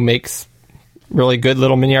 1-Up, who makes really good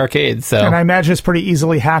little mini arcades. So, and I imagine it's pretty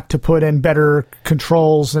easily hacked to put in better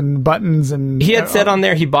controls and buttons. And he had said on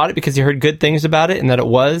there he bought it because he heard good things about it and that it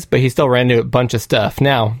was, but he still ran into a bunch of stuff.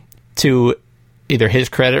 Now, to either his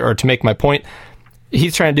credit or to make my point,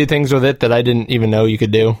 he's trying to do things with it that I didn't even know you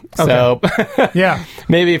could do. Okay. So, yeah,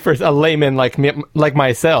 maybe for a layman like me, like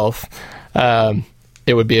myself,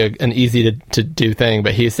 it would be an easy to do thing,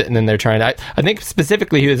 but he's sitting in there trying to... I think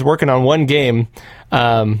specifically he was working on one game.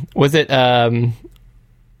 Was it... It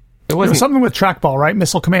was something with trackball, right?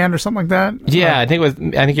 Missile Command or something like that? Yeah, I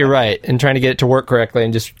think you're right. And trying to get it to work correctly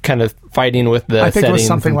and just kind of fighting with the settings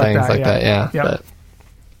and things like that. Yeah. Yep.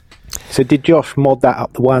 So did Josh mod that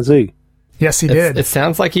up the wazoo? Yes, he did. It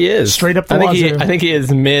sounds like he is. Straight up the wazoo. I think he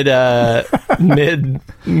is mid wazoo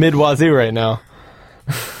right now.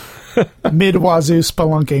 Mid wazoo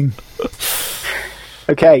spelunking.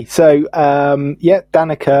 Okay, so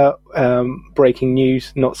Danica, breaking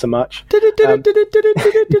news, not so much.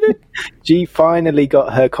 She finally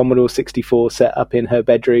got her Commodore 64 set up in her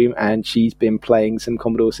bedroom, and she's been playing some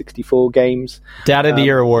Commodore 64 games. Dad of the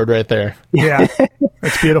Year award right there. Yeah,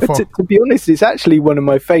 it's beautiful. To be honest, it's actually one of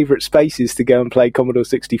my favourite spaces to go and play Commodore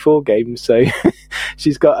 64 games. So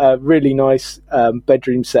she's got a really nice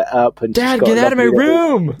bedroom set up. And Dad, get out of my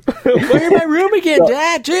room! Where in my room again,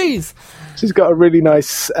 Dad? Jeez! She's got a really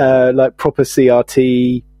nice, proper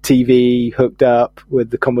CRT TV hooked up with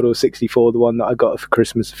the Commodore 64, the one that I got for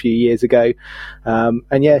Christmas a few years ago.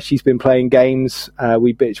 And yeah, she's been playing games.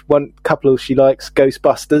 One couple she likes,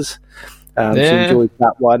 Ghostbusters. She enjoys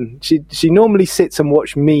that one. She normally sits and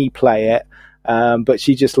watch me play it. But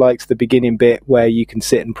she just likes the beginning bit where you can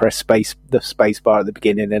sit and press the space bar at the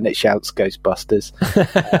beginning and it shouts Ghostbusters.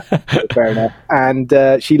 Fair enough. And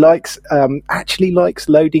she actually likes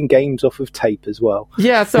loading games off of tape as well.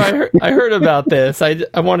 Yeah, so I heard about this. I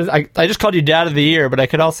just called you Dad of the Year, but I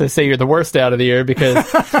could also say you're the worst Dad of the Year because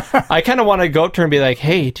I kind of want to go up to her and be like,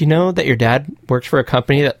 hey, do you know that your dad works for a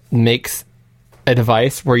company that makes a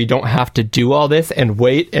device where you don't have to do all this and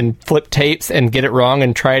wait and flip tapes and get it wrong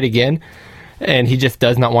and try it again? And he just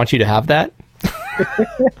does not want you to have that?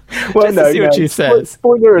 Well, no, see what she says.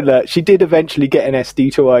 Spoiler alert, she did eventually get an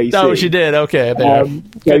SD2IEC. Oh, she did? Okay. There.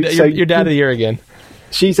 You're Dad of the Year again.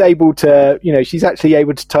 She's able to, she's actually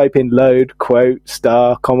able to type in load, quote,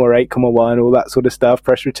 star, comma 8, comma 1, all that sort of stuff,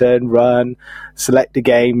 press return, run, select a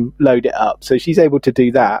game, load it up. So she's able to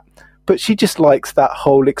do that. But she just likes that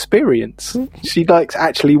whole experience. She likes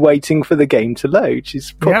actually waiting for the game to load.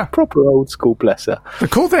 She's proper old school, bless her. The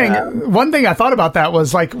cool thing, one thing I thought about that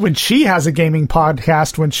was like when she has a gaming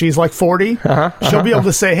podcast when she's like 40, she'll be able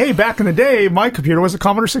to say, hey, back in the day, my computer was a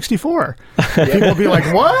Commodore 64. People will be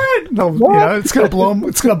like, what? No, what? It's going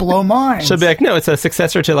to blow minds. She'll be like, no, it's a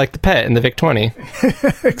successor to like the PET and the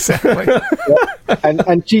VIC-20. Exactly.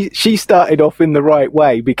 And she started off in the right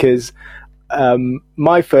way because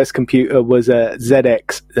my first computer was a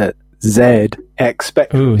ZX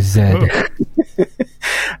Spectrum. Ooh, Z.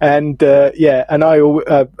 And and I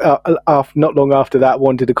not long after that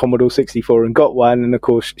wanted a Commodore 64 and got one, and of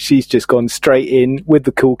course she's just gone straight in with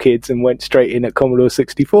the cool kids and went straight in at Commodore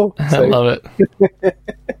 64. I love it.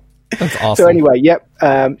 That's awesome. So anyway,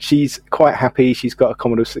 she's quite happy. She's got a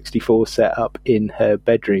Commodore 64 set up in her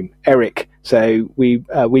bedroom. Eric, so we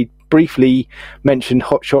briefly mentioned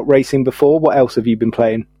Hot Shot Racing before. What else have you been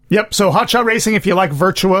playing? Yep, so Hot Shot Racing, if you like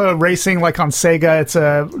Virtua Racing like on Sega, it's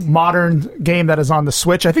a modern game that is on the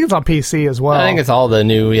Switch. I think it's on PC as well. I think it's all the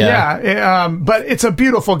new, but it's a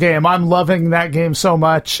beautiful game. I'm loving that game so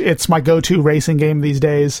much. It's my go-to racing game these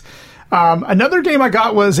days. Another game I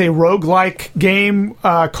got was a roguelike game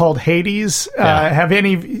called Hades. Have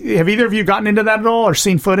either of you gotten into that at all or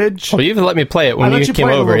seen footage? Well, you even let me play it when I let you came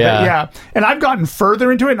play it a over. little Yeah. bit, yeah. And I've gotten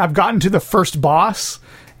further into it, and I've gotten to the first boss,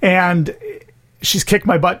 and she's kicked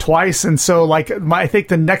my butt twice. And so, like, I think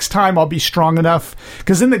the next time I'll be strong enough,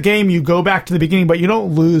 because in the game you go back to the beginning, but you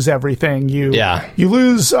don't lose everything. You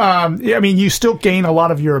lose. I mean, you still gain a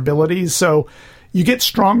lot of your abilities, so you get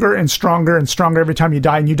stronger and stronger and stronger every time you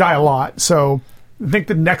die, and you die a lot. So I think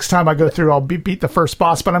the next time I go through, I'll beat the first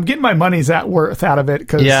boss, but I'm getting my money's worth out of it.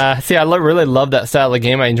 Cause see, I really love that style of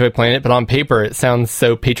game. I enjoy playing it, but on paper, it sounds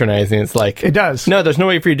so patronizing. It's like... It does. No, there's no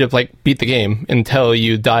way for you to, like, beat the game until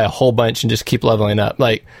you die a whole bunch and just keep leveling up.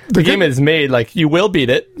 Like, the game is made, like, you will beat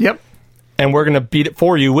it. Yep. And we're going to beat it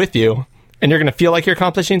for you with you. And you're going to feel like you're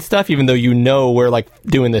accomplishing stuff, even though you know we're, like,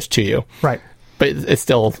 doing this to you. Right. But it's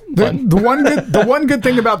still fun. The one good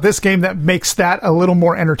thing about this game that makes that a little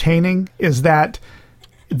more entertaining is that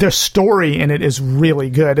the story in it is really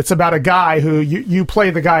good. It's about a guy who you play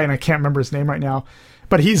the guy, and I can't remember his name right now,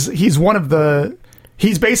 but he's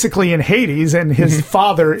basically in Hades, and his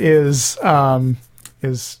father is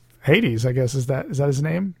Hades, I guess. Is that his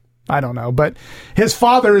name? I don't know, but his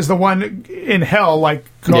father is the one in hell, like,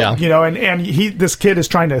 you know, and this kid is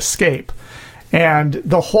trying to escape, and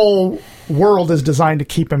the whole world is designed to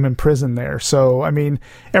keep him in prison there. So, I mean,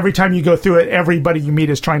 every time you go through it, everybody you meet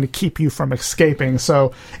is trying to keep you from escaping.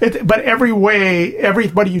 So, but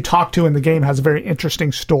everybody you talk to in the game has a very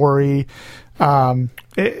interesting story. And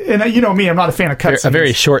you know me, I'm not a fan of cutscenes. A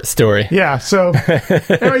very short story. Yeah. So,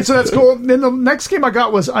 anyway, so that's cool. Then the next game I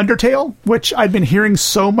got was Undertale, which I'd been hearing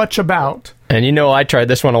so much about. And you know, I tried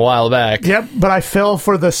this one a while back. Yep, but I fell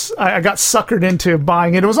for this. I got suckered into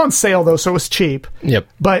buying it. It was on sale though, so it was cheap. Yep.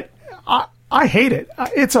 But I hate it.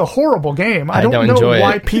 It's a horrible game. I don't know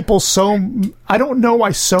why I don't know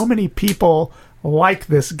why so many people like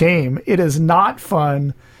this game. It is not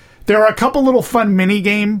fun. There are a couple little fun mini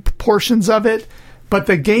game portions of it, but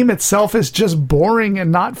the game itself is just boring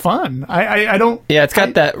and not fun. I don't. Yeah, it's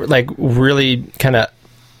got that like really kind of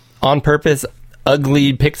on purpose,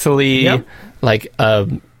 ugly, pixely, like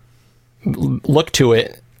look to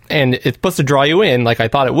it. And it's supposed to draw you in, like I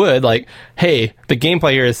thought it would. Like, hey, the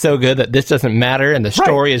gameplay here is so good that this doesn't matter, and the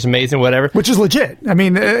story is amazing, whatever. Which is legit. I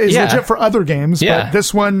mean, it's legit for other games, but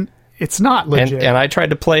this one, it's not legit. And I tried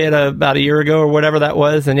to play it about a year ago or whatever that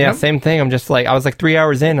was, and same thing. I'm just like, I was like 3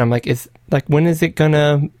 hours in. I'm like, when is it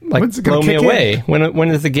gonna blow me away? When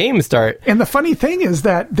does the game start? And the funny thing is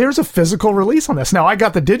that there's a physical release on this. Now, I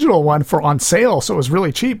got the digital one on sale, so it was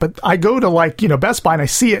really cheap. But I go to Best Buy and I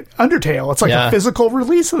see it, Undertale. It's like a physical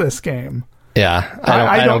release of this game. Yeah,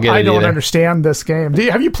 I don't get it. I don't either. understand this game.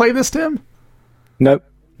 Have you played this, Tim? Nope.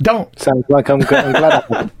 Don't. Sounds like I'm glad I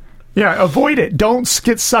haven't. Yeah, avoid it. Don't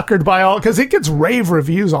get suckered by all, because it gets rave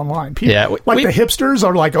reviews online. People, the hipsters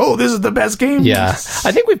are like, "Oh, this is the best game." Yeah,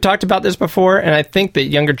 I think we've talked about this before, and I think that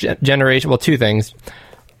younger generation. Well, two things.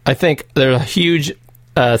 I think there's a huge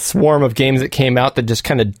swarm of games that came out that just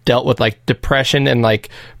kind of dealt with like depression and like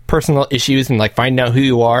personal issues and like finding out who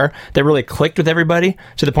you are. That really clicked with everybody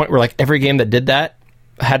to the point where like every game that did that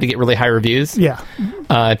had to get really high reviews. Yeah,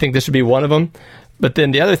 I think this would be one of them. But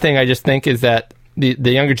then the other thing I just think is that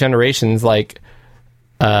the younger generations like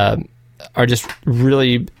are just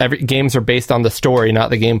really games are based on the story, not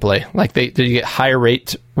the gameplay. Like they get higher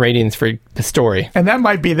ratings for the story, and that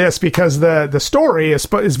might be this because the story is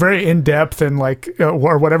very in depth and like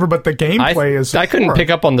or whatever, but the gameplay is. I couldn't pick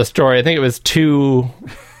up on the story. I think it was too.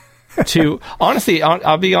 Honestly,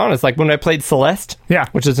 I'll be honest. Like when I played Celeste,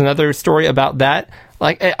 which is another story about that.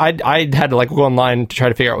 Like I had to like go online to try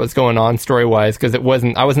to figure out what's going on story wise because I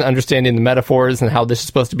wasn't understanding the metaphors and how this is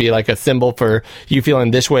supposed to be like a symbol for you feeling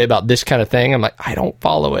this way about this kind of thing. I'm like, I don't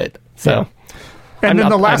follow it. So, and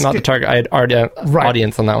I'm not the target. I had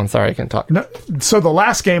audience on that one. Sorry, I can't talk. No, so the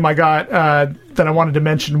last game I got that I wanted to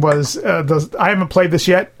mention was I haven't played this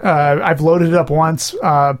yet. I've loaded it up once.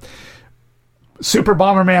 Super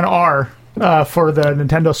Bomberman R. For the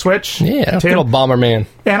Nintendo Switch. Yeah, good old Bomberman.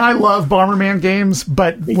 And I love Bomberman games,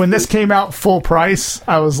 but when this came out full price,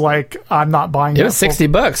 I was like, I'm not buying it. It was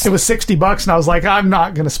 $60. It was $60, and I was like, I'm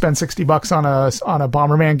not going to spend $60 on a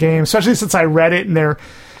Bomberman game, especially since I read it and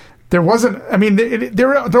there wasn't. I mean,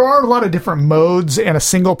 there are a lot of different modes and a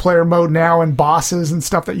single player mode now and bosses and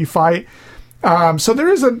stuff that you fight. So there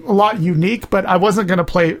is a lot unique, but I wasn't going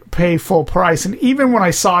to pay full price. And even when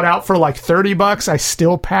I saw it out for like $30, I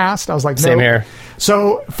still passed. I was like, same here.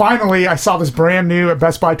 So finally, I saw this brand new at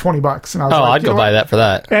Best Buy, $20, and I was like, I'd go buy that for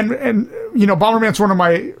that. And Bomberman's one of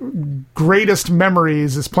my greatest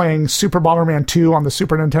memories is playing Super Bomberman 2 on the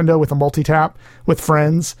Super Nintendo with a multi-tap with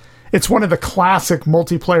friends. it's one of the classic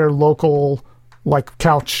multiplayer local, like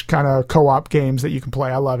couch kind of co-op games that you can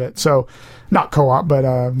play. I love it. So, not co-op, but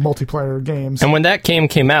multiplayer games. And when that game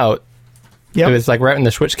came out, Yep. it was like right when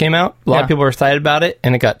the Switch came out. A lot of people were excited about it,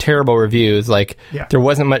 and it got terrible reviews. Like, there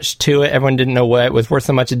wasn't much to it. Everyone didn't know what it was worth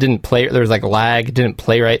so much. It didn't play. There was like lag. It didn't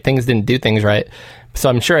play right. Things didn't do things right. So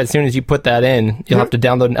I'm sure as soon as you put that in, you'll have to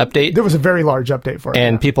download an update. There was a very large update for it.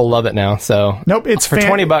 And people love it now. So nope, it's for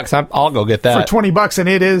 $20. I'll go get that for $20, and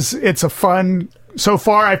it's a fun. So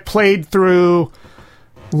far, I've played through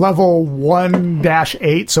level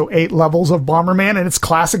 1-8, so 8 levels of Bomberman, and it's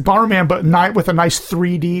classic Bomberman, but not with a nice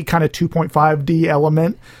 3D kind of 2.5D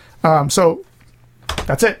element. So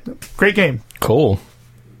that's it. Great game. Cool.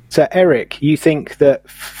 So Eric, you think that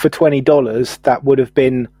for $20 that would have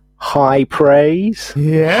been high praise?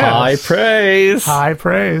 Yeah. High praise. High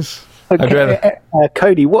praise. Okay.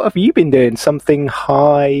 Cody, what have you been doing? Something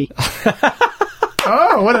high?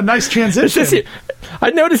 Oh, what a nice transition.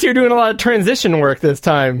 I noticed you're doing a lot of transition work this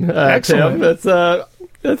time, Excellent. Tim.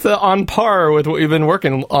 That's on par with what we've been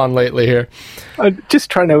working on lately here. I'm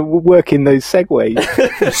just trying to work in those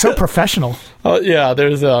segues. So professional. Oh yeah,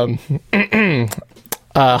 there's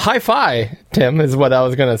hi-fi, Tim, is what I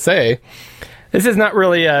was going to say. This is not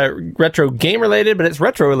really retro game related, but it's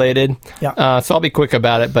retro related. Yeah. So I'll be quick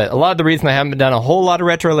about it. But a lot of the reason I haven't done a whole lot of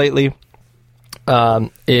retro lately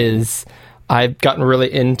is I've gotten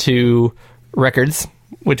really into records,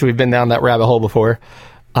 which we've been down that rabbit hole before.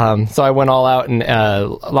 So I went all out, and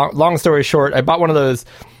long story short, I bought one of those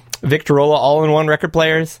Victrola all-in-one record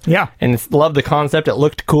players. Yeah. And loved the concept. It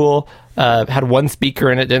looked cool. Had one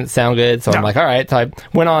speaker in it, didn't sound good. So I'm like, all right. So I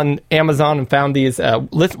went on Amazon and found these,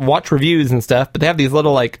 watch reviews and stuff, but they have these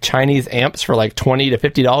little like Chinese amps for like $20 to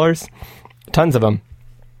 $50. Tons of them.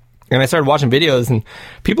 And I started watching videos, and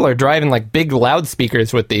people are driving like big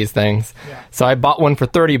loudspeakers with these things. Yeah. So I bought one for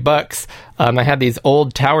 $30. I had these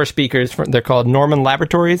old tower speakers. They're called Norman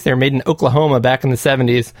Laboratories. They're made in Oklahoma back in the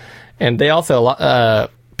 70s. And they also,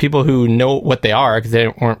 people who know what they are, because they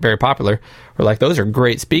weren't very popular, were like, those are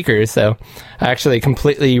great speakers. So I actually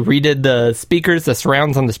completely redid the speakers, the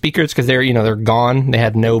surrounds on the speakers, because they're gone. They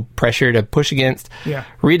had no pressure to push against. Yeah.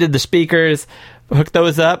 Redid the speakers, hooked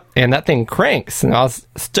those up, and that thing cranks, and I was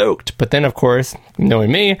stoked. But then, of course,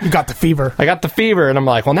 knowing me, You got the fever. I got the fever, and I'm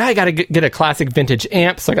like, well, now I got to get a classic vintage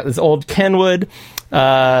amp. So I got this old Kenwood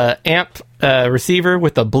amp receiver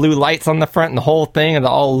with the blue lights on the front and the whole thing, and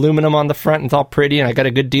all aluminum on the front, and it's all pretty, and I got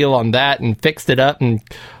a good deal on that, and fixed it up, and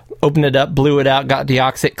opened it up, blew it out, got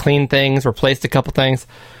deoxit, cleaned things, replaced a couple things.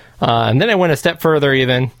 And then I went a step further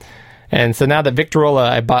even. And so now the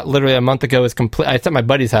Victrola I bought literally a month ago is complete. I was at my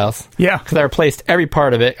buddy's house. Yeah. Because I replaced every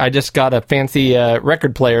part of it. I just got a fancy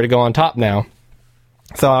record player to go on top now.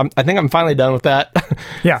 So I think I'm finally done with that.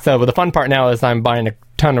 Yeah. So but the fun part now is I'm buying a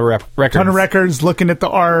ton of records. Ton of records, looking at the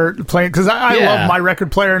art, playing, because I love my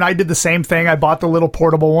record player, and I did the same thing. I bought the little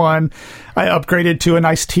portable one. I upgraded to a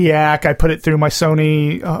nice TAC. I put it through my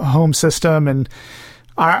Sony home system, and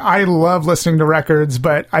I love listening to records,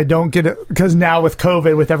 but I don't get it because now with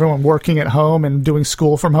COVID, with everyone working at home and doing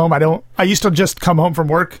school from home, I used to just come home from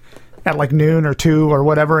work at like noon or 2 or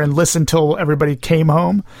whatever and listen till everybody came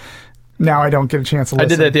home. Now I don't get a chance to listen. I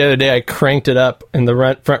did that the other day. I cranked it up in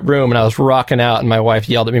the front room, and I was rocking out, and my wife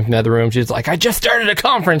yelled at me from the other room. She was like, I just started a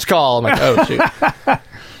conference call. I'm like, oh, shoot.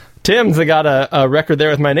 Tim's got a record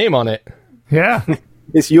there with my name on it. Yeah.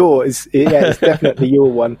 It's yours. It's definitely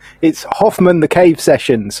your one. It's Hoffman the Cave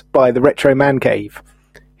Sessions by the Retro Man Cave,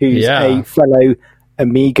 who's a fellow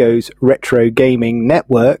Amigos Retro Gaming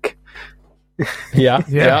Network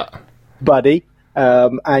Yeah. buddy.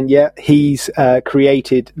 And he's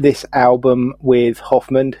created this album with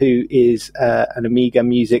Hoffman, who is an Amiga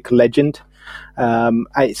music legend.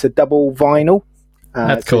 It's a double vinyl.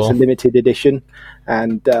 That's so cool. It's a limited edition.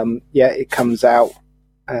 And it comes out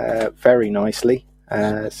very nicely.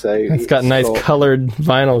 So It's got nice colored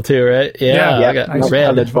vinyl too, right? Yeah, I got nice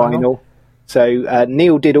red coloured vinyl. So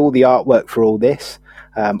Neil did all the artwork for all this.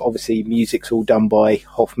 Obviously, music's all done by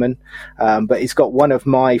Hoffman, but it's got one of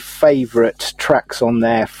my favourite tracks on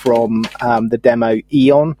there from the demo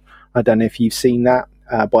Eon. I don't know if you've seen that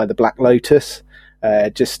by the Black Lotus.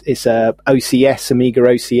 It's a OCS, Amiga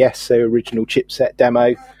OCS, so original chipset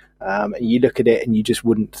demo. And you look at it and you just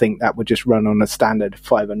wouldn't think that would just run on a standard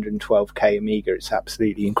 512k Amiga. It's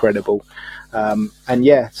absolutely incredible.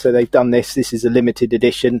 So they've done this. This is a limited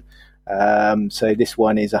edition. So this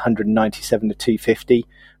one is 197 to 250.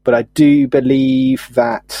 But I do believe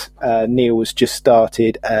that Neil has just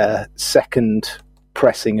started a second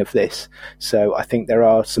pressing of this. So I think there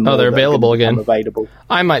are some. Oh, more they're that are available gonna become again. Available.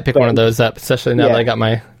 I might pick one of those up, especially now that I got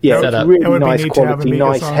my Yeah, setup. it's really It would be nice neat to have quality, Amiga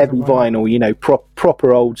nice songs heavy on vinyl. vinyl. You know,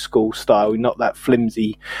 proper old school style, not that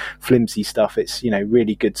flimsy stuff. It's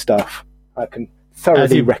really good stuff. I can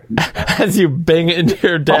thoroughly recommend. As you bang it into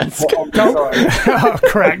your desk. Oh,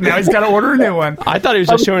 correct. Now he's got to order a new one. I thought he was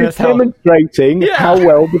just showing us how. Demonstrating Yeah. how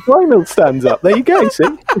well the vinyl stands up. There you go. See.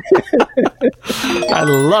 I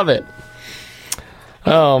love it.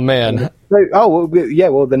 Oh man. So,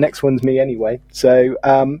 well, the next one's me anyway. So,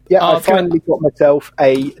 I finally got myself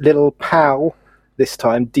a little PAL this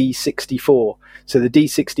time, D64. So the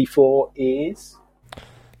D64 is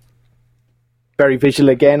very visual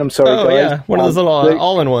again. I'm sorry, Oh guys. yeah, one of those little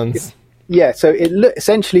all-in-ones. Yeah, so it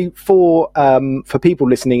essentially for people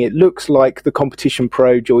listening, it looks like the Competition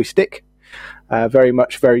Pro joystick.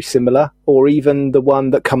 Very similar, or even the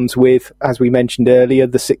one that comes with, as we mentioned earlier,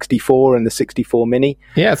 the 64 and the 64 Mini.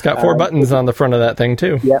 Yeah, it's got 4 buttons on the front of that thing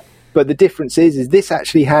too. Yeah, but the difference is this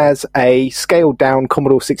actually has a scaled down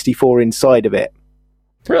Commodore 64 inside of it.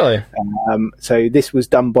 Really? So this was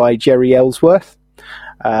done by Jerry Ellsworth.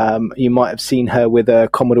 You might have seen her with a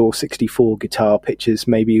Commodore 64 guitar pictures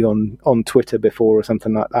maybe on Twitter before or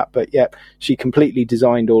something like that. But yeah, she completely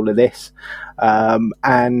designed all of this.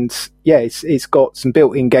 And yeah, it's got some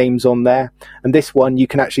built-in games on there. And this one, you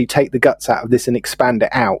can actually take the guts out of this and expand it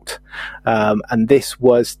out. And this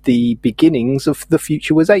was the beginnings of The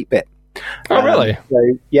Future Was 8-bit. Oh, really?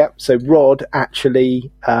 So Rod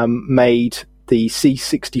actually made the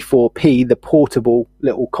C64P, the portable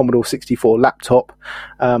little Commodore 64 laptop,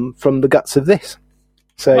 from the guts of this.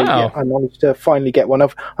 So Wow. yeah, I managed to finally get one.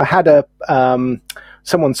 I had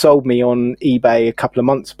someone sold me on eBay a couple of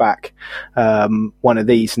months back one of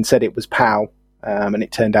these and said it was PAL, and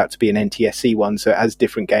it turned out to be an NTSC one, so it has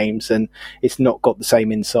different games and it's not got the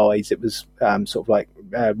same insides. It was sort of like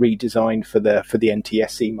redesigned for the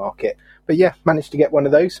NTSC market. But yeah, managed to get one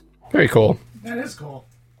of those. Very cool. That is cool.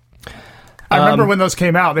 I remember when those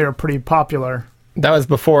came out; they were pretty popular. That was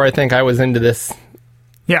before I think I was into this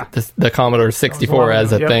Yeah, the Commodore 64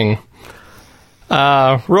 as a Yep. thing.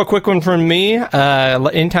 Real quick one from me.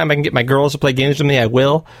 Anytime I can get my girls to play games with me, I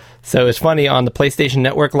will. So it's funny, on the PlayStation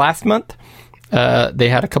Network last month, they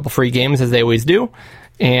had a couple free games, as they always do.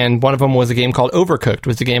 And one of them was a game called Overcooked, which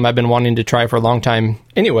was a game I've been wanting to try for a long time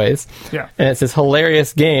anyways. Yeah. And it's this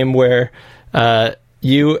hilarious game where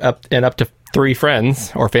you up to 3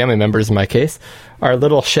 friends, or family members in my case, are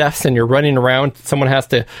little chefs, and you're running around. Someone has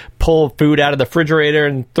to pull food out of the refrigerator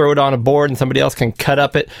and throw it on a board, and somebody else can cut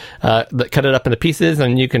it up into pieces,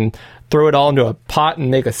 and you can throw it all into a pot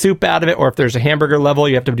and make a soup out of it. Or if there's a hamburger level,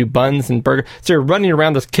 you have to do buns and burger. So you're running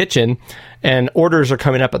around this kitchen, and orders are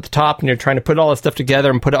coming up at the top, and you're trying to put all this stuff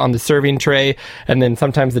together and put it on the serving tray. And then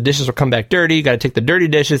sometimes the dishes will come back dirty. You got to take the dirty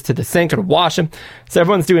dishes to the sink and wash them. So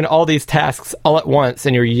everyone's doing all these tasks all at once,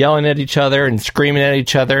 and you're yelling at each other and screaming at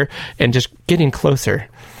each other and just getting closer.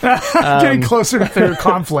 getting closer to their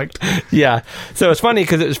conflict. Yeah. So it's funny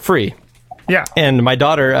because it was free. Yeah, And my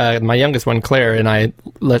daughter, my youngest one, Claire, and I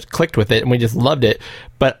clicked with it, and we just loved it.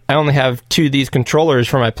 But I only have 2 of these controllers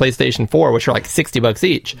for my PlayStation 4, which are like $60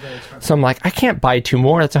 each. So I'm like, I can't buy 2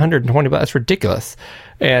 more. That's $120. That's ridiculous.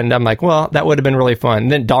 And I'm like, well, that would have been really fun.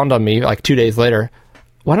 And then it dawned on me like 2 days later,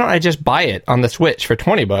 why don't I just buy it on the Switch for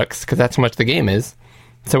 $20? Because that's how much the game is.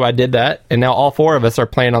 So I did that, and now all 4 of us are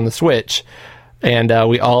playing on the Switch, and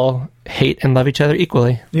we all hate and love each other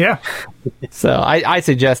equally. yeah. So I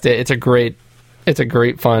suggest it. It's a great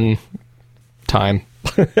fun time.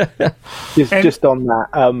 Just on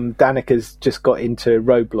that, Danica's just got into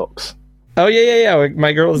Roblox. Oh yeah.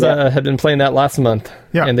 My girls had been playing that last month,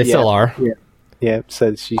 Yeah. and they still are. Yeah.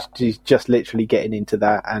 So she's just literally getting into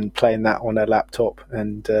that and playing that on her laptop,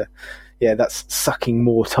 and that's sucking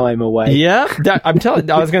more time away. Yeah, I'm telling.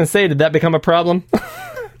 I was going to say, did that become a problem?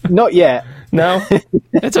 Not yet. No,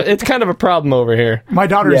 it's kind of a problem over here. My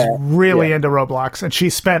daughter's Yeah, really into Roblox, and she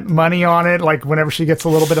spent money on it. Like whenever she gets a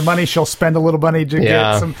little bit of money, she'll spend a little money to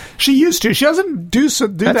Yeah. get some. She used to. She doesn't do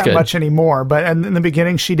that good. much anymore. But in the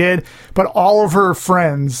beginning, she did. But all of her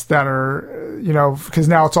friends that are, because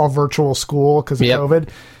now it's all virtual school because of Yep. COVID.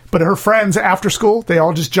 But her friends after school, they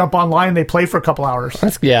all just jump online. They play for a couple hours.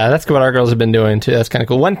 That's what our girls have been doing too. That's kind of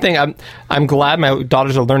cool. One thing I'm glad my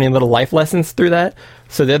daughters are learning little life lessons through that.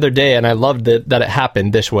 So the other day, and I loved that it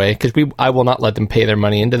happened this way, because I will not let them pay their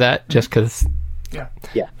money into that just because.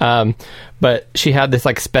 Yeah. But she had this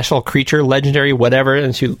like special creature, legendary, whatever,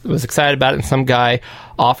 and she was excited about it. And some guy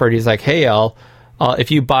offered, he's like, "Hey,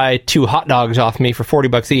 if you buy 2 hot dogs off me for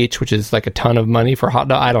 $40 each, which is like a ton of money for a hot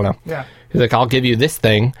dog, I don't know. Yeah. He's like, I'll give you this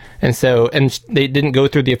thing. And they didn't go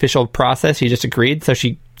through the official process. He just agreed. So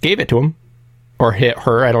she gave it to him, or hit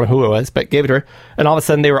her. I don't know who it was, but gave it to her. And all of a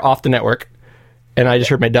sudden they were off the network. And I just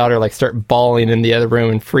heard my daughter like start bawling in the other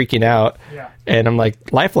room and freaking out. Yeah. And I'm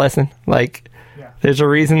like, life lesson. Like, there's a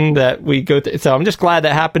reason that we go through. So I'm just glad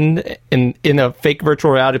that happened in a fake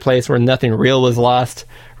virtual reality place where nothing real was lost,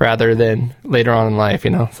 rather than later on in life,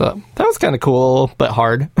 you know. So that was kind of cool, but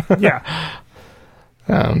hard. Yeah.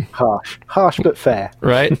 Harsh but fair.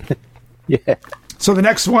 Right? Yeah. So the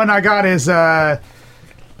next one I got is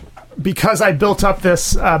because I built up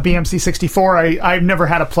this BMC 64. I've never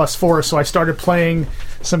had a Plus 4, so I started playing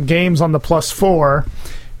some games on the Plus 4.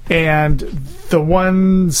 And the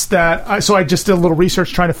ones that I just did a little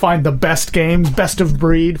research trying to find the best games, best of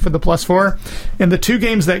breed for the Plus 4. And the two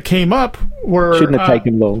games that came up were Shouldn't have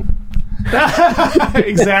taken long.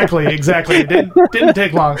 Exactly. It didn't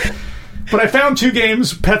take long. But I found two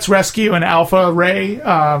games, Pets Rescue and Alpha Ray.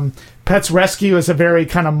 Pets Rescue is a very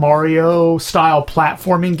kind of Mario-style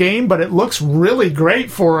platforming game, but it looks really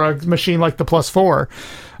great for a machine like the Plus 4.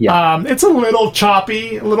 Yeah. It's a little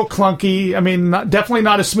choppy, a little clunky. I mean, definitely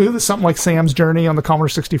not as smooth as something like Sam's Journey on the Commodore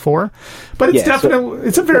 64. But it's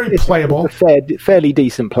it's a very playable. It's a fairly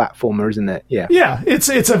decent platformer, isn't it? Yeah. Yeah, it's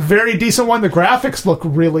a very decent one. The graphics look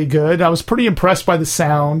really good. I was pretty impressed by the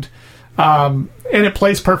sound. And it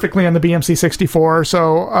plays perfectly on the BMC 64.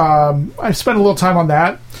 So I spent a little time on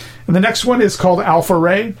that. And the next one is called Alpha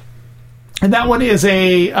Ray. And that one is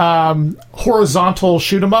a horizontal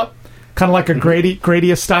shoot 'em up, kind of like a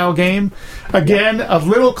Gradius style game. Again, a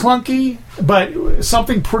little clunky, but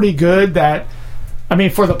something pretty good that, I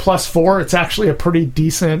mean, for the Plus 4, it's actually a pretty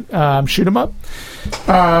decent shoot 'em up.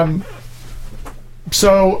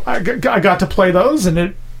 So I got to play those,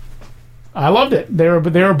 and I loved it. They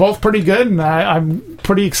were both pretty good, and I'm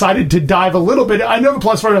pretty excited to dive a little bit. I know the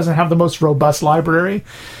Plus 4 doesn't have the most robust library,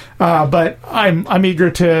 but I'm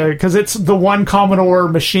eager to, because it's the one Commodore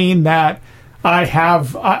machine that I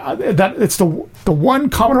have. That it's the one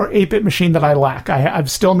Commodore 8-bit machine that I lack.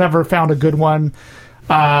 I've still never found a good one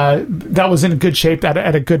that was in good shape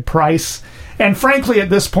at a good price. And frankly, at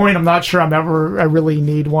this point, I'm not sure I really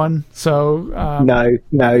need one. So no.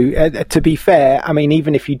 To be fair, I mean,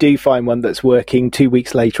 even if you do find one that's working, 2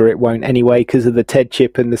 weeks later it won't anyway because of the TED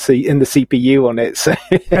chip and the CPU on it. So.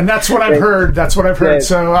 And that's what I've heard. Yeah.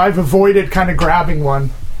 So I've avoided kind of grabbing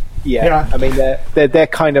one. Yeah. I mean, they're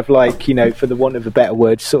kind of like, you know, for the want of a better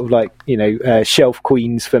word, sort of like, you know, shelf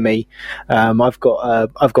queens for me. I've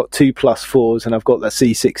got two Plus 4s and I've got the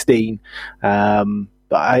C16.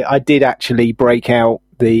 But I did actually break out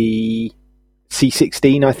the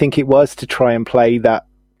C16, I think it was, to try and play that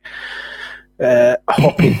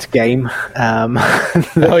Hoppit game.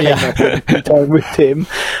 Time with Tim,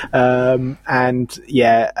 and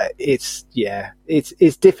it's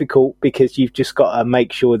difficult because you've just got to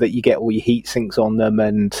make sure that you get all your heat sinks on them,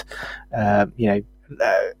 and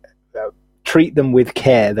treat them with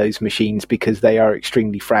care, those machines, because they are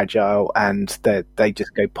extremely fragile and they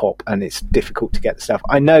just go pop, and it's difficult to get the stuff.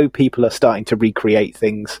 I know people are starting to recreate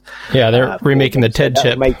things. Yeah, they're remaking the TED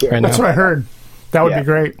chip right now. That's what I heard. That would be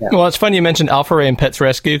great. Yeah. Well, it's funny you mentioned Alpha Ray and Pets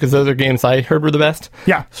Rescue, because those are games I heard were the best.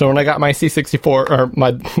 Yeah. So when I got my C64, or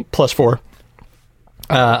my Plus 4,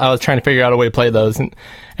 I was trying to figure out a way to play those,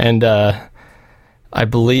 and I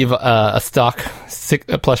believe a stock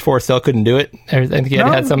Plus 4 still couldn't do it. I think you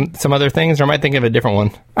had some other things, or am I thinking of a different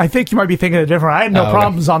one? I think you might be thinking of a different. I had no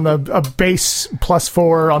problems on a base Plus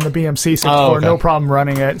 4 on the BMC 64. No problem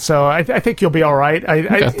running it. So I think you'll be all right.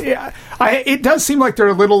 It does seem like they're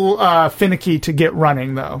a little finicky to get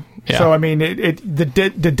running, though. Yeah. So I mean,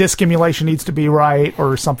 the disk emulation needs to be right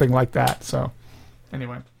or something like that. So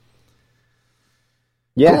anyway.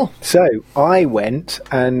 Yeah, cool. So I went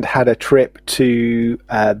and had a trip to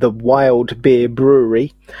the Wild Beer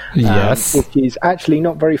Brewery, which is actually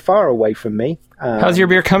not very far away from me. How's your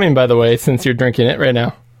beer coming, by the way, since you're drinking it right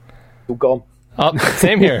now? All gone. Oh,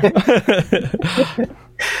 same here.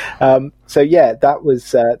 So yeah, that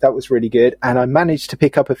was really good, and I managed to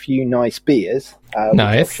pick up a few nice beers.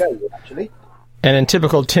 Nice. Which I'll show you, actually. And in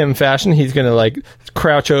typical Tim fashion, he's going to like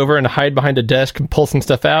crouch over and hide behind a desk and pull some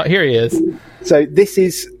stuff out. Here he is. So this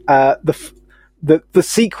is the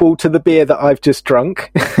sequel to the beer that I've just drunk.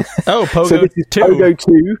 Oh, Pogo so this is 2. Pogo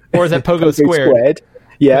 2. Or is that Pogo Squared?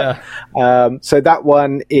 Yeah. So that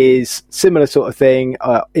one is similar sort of thing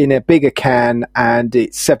in a bigger can, and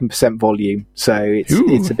it's 7% volume. So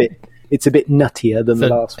it's a bit nuttier than the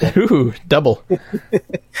last one. Ooh, double.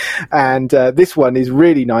 And this one is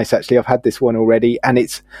really nice, actually. I've had this one already, and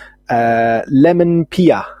it's lemon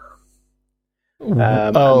pia.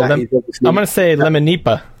 I'm going to say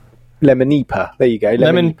lemonipa. Lemonipa. There you go.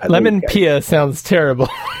 Lemon Lemonipa, pia sounds terrible.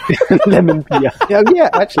 lemon pia. Yeah,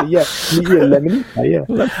 actually, yeah. Lemonipa, yeah.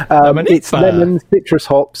 Lemonipa. It's lemon, citrus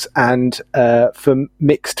hops, and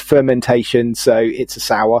mixed fermentation, so it's a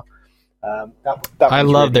sour. That I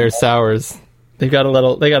one's love really their nice. sours. They got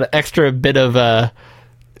an extra bit of a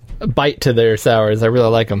bite to their sours. I really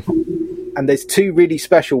like them. And there's two really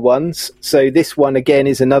special ones. So this one again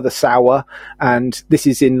is another sour, and this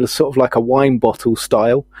is in sort of like a wine bottle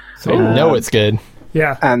style. So you know it's good.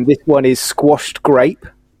 Yeah. And this one is squashed grape.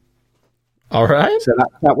 All right. So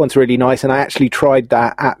that one's really nice. And I actually tried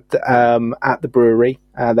that at the brewery.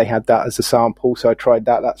 They had that as a sample, so I tried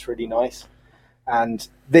that. That's really nice. And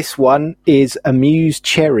this one is Amuse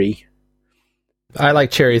Cherry. I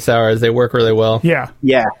like cherry sours. They work really well. Yeah.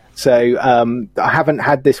 Yeah. So I haven't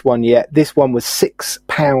had this one yet. This one was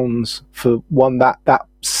 £6 for one that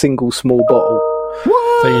single small bottle.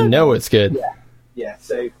 So you know it's good. Yeah.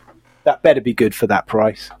 So that better be good for that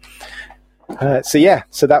price. So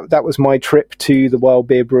that was my trip to the Wild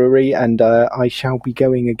Beer Brewery, and I shall be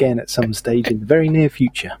going again at some stage in the very near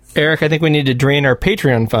future. Eric, I think we need to drain our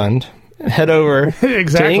Patreon fund. Head over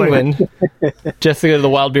Exactly. to England just to go to the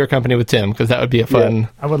Wild Beer Company with Tim, because that would be a fun.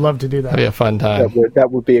 I would love to do That'd be that. a fun time.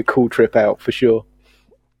 That would be a cool trip out for sure.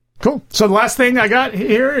 Cool. So the last thing I got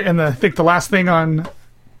here, and I think the last thing on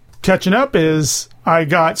catching up is I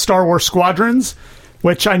got Star Wars Squadrons,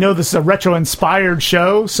 which I know this is a retro-inspired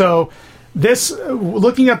show. So this,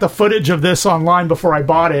 looking at the footage of this online before I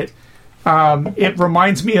bought it, it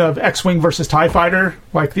reminds me of X-Wing versus TIE Fighter,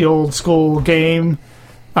 like the old school game.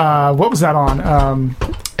 What was that on?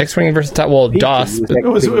 X-Wing versus DOS. But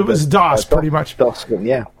It was DOS, pretty much. DOS,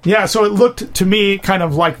 yeah. Yeah, so it looked to me kind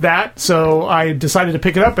of like that, so I decided to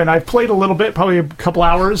pick it up, and I've played a little bit, probably a couple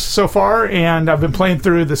hours so far, and I've been playing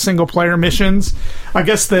through the single-player missions. I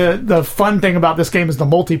guess the fun thing about this game is the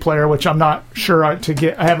multiplayer, which I'm not sure I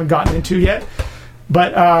haven't gotten into yet.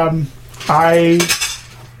 But I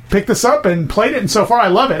picked this up and played it, and so far I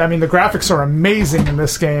love it. I mean, the graphics are amazing in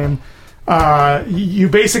this game. You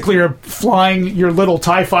basically are flying your little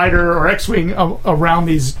TIE fighter or X-Wing around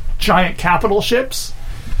these giant capital ships.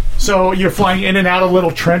 So you're flying in and out of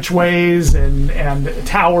little trenchways and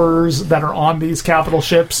towers that are on these capital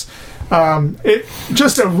ships. It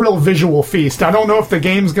just a real visual feast. I don't know if the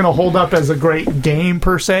game's going to hold up as a great game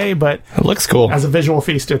per se, but it looks cool. as a visual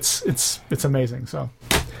feast, it's amazing. So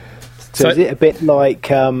is it a bit like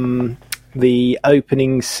the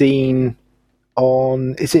opening scene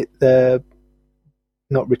on, is it the,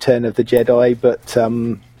 not Return of the Jedi, but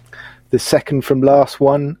the second from last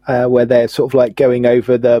one, where they're sort of like going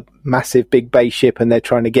over the massive big base ship and they're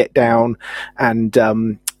trying to get down and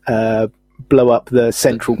blow up the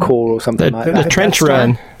central core or something like that. The trench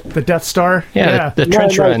run. The Death Star? Yeah, the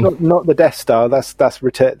trench run. Not the Death Star. That's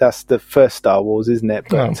the first Star Wars, isn't it?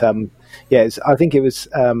 But I think it was.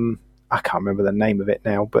 I can't remember the name of it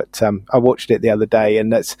now, but I watched it the other day,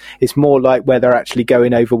 and it's more like where they're actually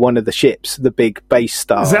going over one of the ships, the big base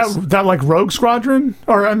stars. Is that like Rogue Squadron?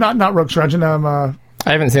 Or not Rogue Squadron, I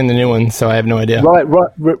haven't seen the new one, so I have no idea.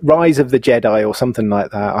 Rise of the Jedi or something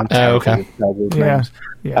like that. I'm terrible okay. with Star Wars Yeah. names.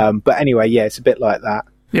 Yeah. But anyway, yeah, it's a bit like that.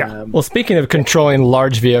 Yeah. Well, speaking of controlling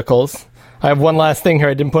large vehicles, I have one last thing here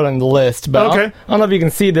I didn't put on the list, but Okay. I don't know if you can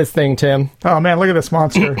see this thing, Tim. Oh man, look at this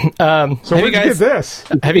monster. So Have where'd you you get guys? this?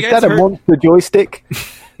 Have you Is guys that a heard? monster joystick?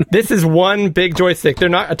 This is one big joystick. They're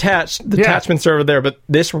not attached. The Yeah. attachments are over there, but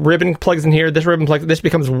this ribbon plugs in here. This ribbon plugs. This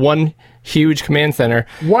becomes one huge command center.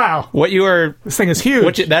 Wow. What you are? This thing is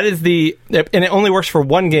huge. That is the, and it only works for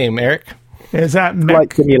one game. Eric, Is that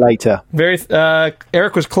Flight Simulator.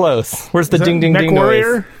 Eric was close. Where's the is that ding ding Mech ding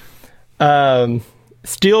Warrior? noise?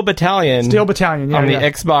 Steel Battalion. Steel Battalion, yeah. on the yeah.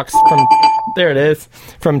 Xbox there it is,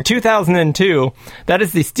 from 2002. That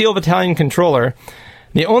is the Steel Battalion controller.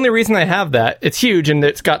 The only reason I have that, it's huge, and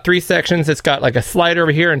it's got 3 sections. It's got like a slider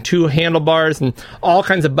over here and 2 handlebars and all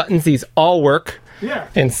kinds of buttons. These all work. Yeah.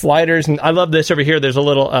 And sliders. And I love this over here. There's a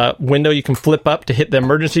little window you can flip up to hit the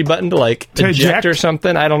emergency button to To eject eject? or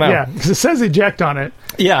something. I don't know. Yeah, because it says eject on it.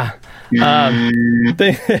 Yeah.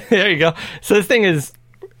 There you go. So this thing is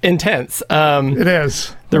intense. It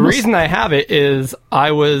is. The reason I have it is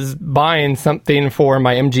I was buying something for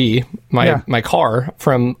my MG, my car,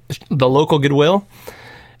 from the local Goodwill.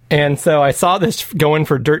 And so I saw this going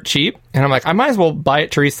for dirt cheap. And I'm like, I might as well buy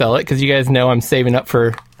it to resell it, because you guys know I'm saving up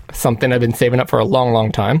for something I've been saving up for a long,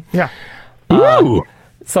 long time. Yeah.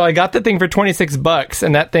 So I got the thing for $26,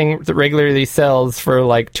 and that thing regularly sells for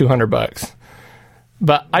like $200.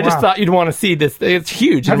 But I just Wow. thought you'd want to see this. It's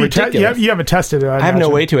huge and ridiculous. You haven't tested it. I have no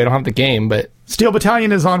way to. I don't have the game, but Steel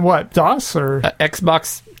Battalion is on what? DOS or?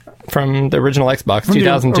 Xbox from the original Xbox, From the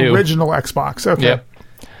 2002. original Xbox. Okay. Yep.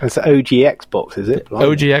 It's OG Xbox, is it?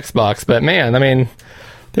 OG Xbox. But man, I mean,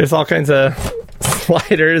 there's all kinds of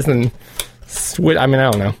sliders and I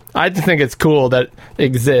don't know. I just think it's cool that it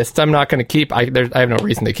exists. I'm not going to keep. I have no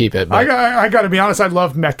reason to keep it. But. I got to be honest. I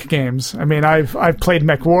love mech games. I mean, I've played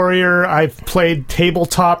Mech Warrior. I've played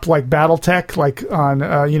tabletop like BattleTech, like on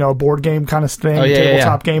a board game kind of thing. Oh, yeah,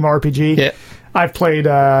 tabletop game RPG. Yeah. I've played.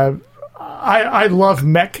 I love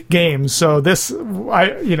mech games. So this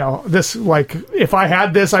like if I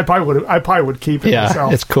had this, I probably would keep it. Yeah,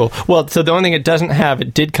 myself. it's cool. Well, so the only thing it doesn't have,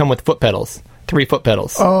 it did come with foot pedals. 3 foot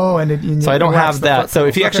pedals. Oh, and so I don't have that. So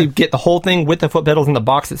if you actually Okay. get the whole thing with the foot pedals in the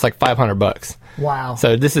box, it's like $500. Wow.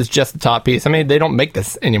 So this is just the top piece. I mean, they don't make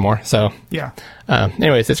this anymore. So Yeah,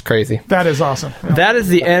 anyways, it's crazy. that is awesome. Yeah. That is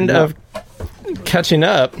the end of catching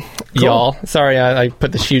up, y'all. Sorry, I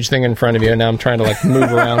put this huge thing in front of you, and now I'm trying to like move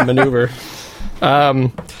around, maneuver.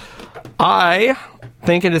 I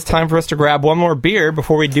think it is time for us to grab one more beer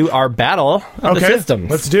before we do our battle of the systems.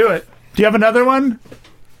 Let's do it. Do you have another one?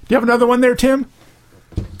 Do you have another one there, Tim?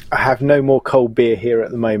 I have no more cold beer here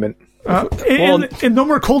at the moment. And no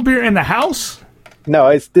more cold beer in the house? No,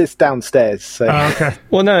 it's downstairs. So Okay.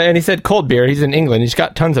 Well, no, and he said cold beer. He's in England. He's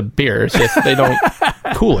got tons of beer. It's just they don't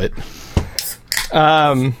cool it.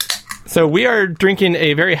 So we are drinking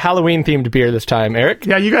a very Halloween-themed beer this time, Eric.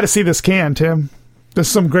 Yeah, you got to see this can, Tim. This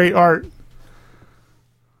is some great art.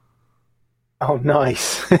 oh,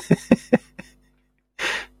 nice.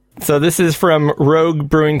 So this is from Rogue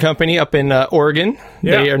Brewing Company up in Oregon.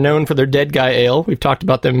 Yeah. They are known for their Dead Guy Ale. We've talked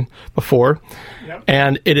about them before. Yep.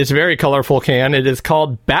 And it is a very colorful can. It is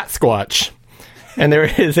called Bat Squatch. And there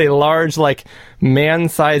is a large, like,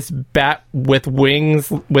 man-sized bat with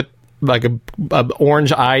wings with, like, a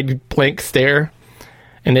orange-eyed blank stare.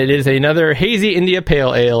 And it is another Hazy India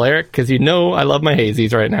Pale Ale, Eric, because you know I love my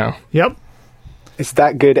hazies right now. Yep. It's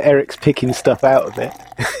that good. Eric's picking stuff out of it.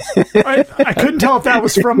 I couldn't tell if that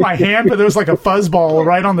was from my hand, but there was like a fuzzball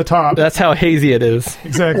right on the top. That's how hazy it is.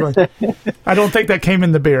 Exactly. I don't think that came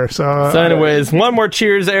in the beer. So, So anyways, one more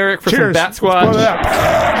cheers, Eric, for some cheers. Bat Let's blow Squatch. it up.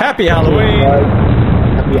 Happy Halloween.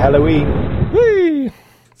 Happy Halloween. Whee!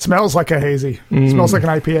 Smells like a hazy. Smells like an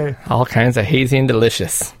IPA. All kinds of hazy and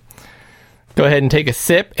delicious. Go ahead and take a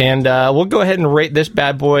sip, and we'll go ahead and rate this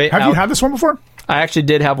bad boy Have out. you had this one before? I actually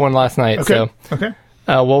did have one last night, Okay. so Okay.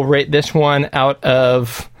 we'll rate this one out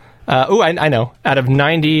of... I know. Out of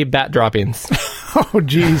 90 bat droppings. Oh,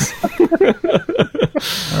 jeez.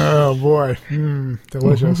 Oh, boy.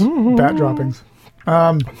 Delicious. Bat droppings.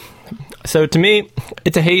 So to me,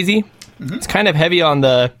 it's a hazy. It's kind of heavy on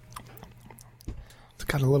the It's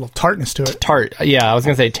got a little tartness to it. tart. Yeah, I was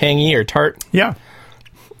going to say tangy or tart. Yeah.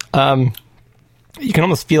 You can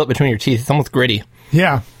almost feel it between your teeth. It's almost gritty.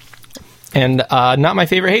 Yeah. And not my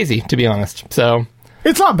favorite hazy, to be honest. So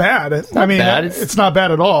It's not bad. I mean, bad. it's not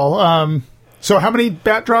bad at all. So how many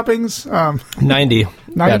bat droppings? 90 bat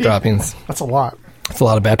 90? droppings. That's a lot. That's a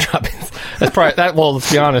lot of bat droppings. That's probably that. Well, let's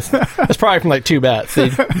be honest. That's probably from like 2 bats.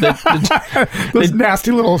 Those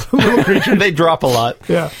nasty little creatures. They drop a lot.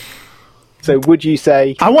 Yeah. So would you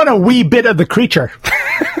say I want a wee bit of the creature.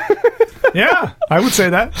 Yeah, I would say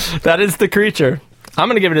that. That is the creature. I'm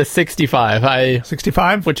going to give it a 65.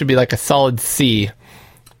 65? Which would be like a solid C.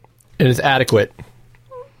 It is adequate.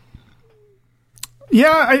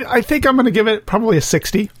 Yeah, I think I'm going to give it probably a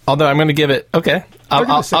 60. Although I'm going to give it give it a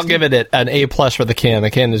I'll 60. give it an A plus for the can. The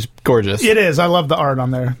can is gorgeous. It is. I love the art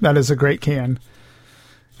on there. That is a great can.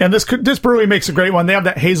 And this brewery makes a great one. They have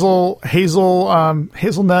that hazelnut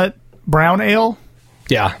brown ale.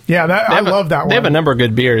 Yeah. Yeah, I love that one. They have a number of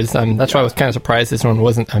good beers. That's why I was kind of surprised this one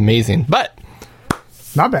wasn't amazing. But,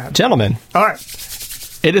 Not bad. gentlemen, All right.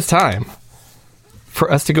 it is time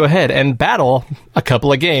for us to go ahead and battle a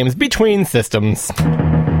couple of games between systems.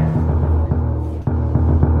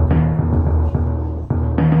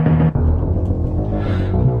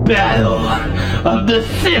 Battle of the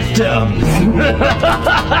Systems.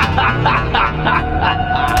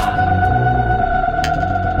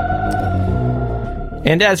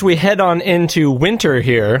 And as we head on into winter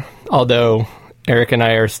here, although Eric and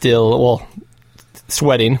I are still,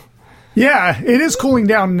 sweating. Yeah, it is cooling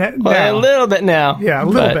down now. A little bit now. Yeah, a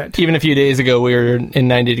little but bit. Even a few days ago, we were in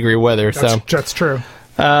 90-degree weather. That's true.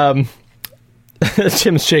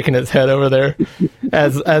 Jim's shaking his head over there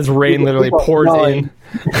as rain literally pours in.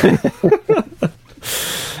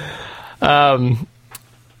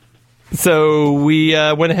 So we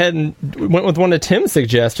went ahead and went with one of Tim's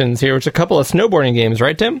suggestions here, which is a couple of snowboarding games,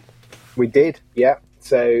 right, Tim? we did? Yeah.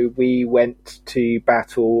 So we went to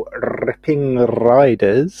battle Ripping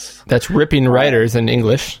Riders. That's Ripping Riders in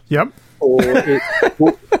English. Yep. or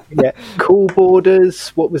Cool Borders.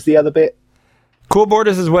 What was the other bit? Cool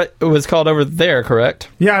Borders is what it was called over there, correct?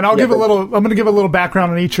 Yeah, and I'm going to give a little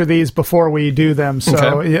background on each of these before we do them.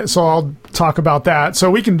 So, Okay. so I'll talk about that.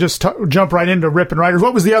 So we can just jump right into Rippin' Riders.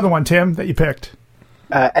 What was the other one, Tim, that you picked?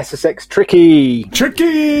 SSX Tricky.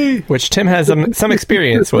 Tricky. Which Tim has some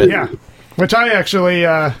experience with. Yeah, which I actually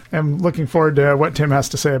am looking forward to what Tim has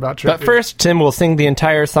to say about Tricky. But first, Tim will sing the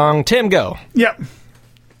entire song. Tim, go. Yep.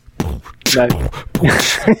 No.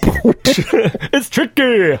 It's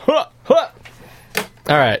tricky. Huh, huh.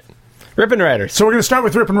 All right. Rippin' Riders. So we're going to start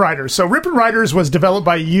with Rippin' Riders. So Rippin' Riders was developed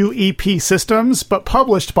by UEP Systems, but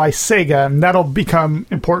published by Sega, and that'll become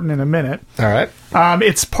important in a minute. All right.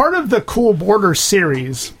 It's part of the Cool Borders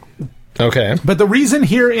series. Okay. But the reason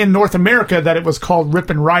here in North America that it was called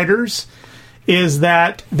Rippin' Riders is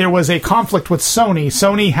that there was a conflict with Sony.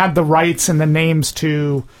 Sony had the rights and the names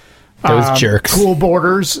to Those jerks. Cool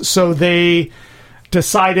Borders, so they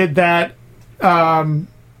decided that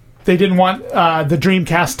they didn't want the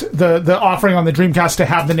Dreamcast, the offering on the Dreamcast to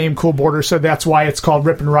have the name Cool Borders, so that's why it's called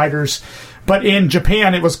Rippin' Riders. But in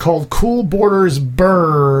Japan, it was called Cool Borders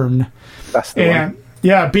Burn. That's the one.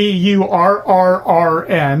 Yeah, BURRRN.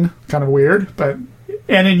 Kind of weird, but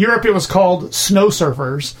and in Europe it was called Snow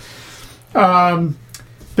Surfers.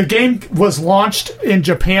 The game was launched in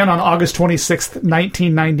Japan on August 26th,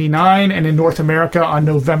 1999, and in North America on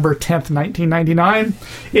November 10th, 1999.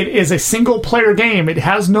 It is a single-player game. It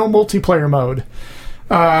has no multiplayer mode.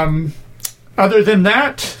 Other than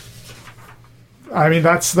that, I mean,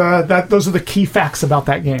 those are the key facts about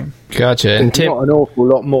that game. Gotcha. And There's Tim, not an awful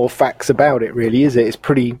lot more facts about it, really, is it? It's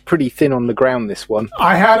pretty thin on the ground, this one.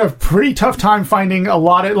 I had a pretty tough time finding a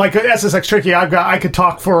lot of, like, SSX Tricky. I could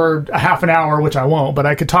talk for a half an hour, which I won't, but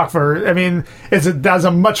I could talk for. I mean, that's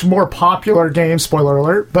a much more popular game. Spoiler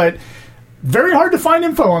alert, but very hard to find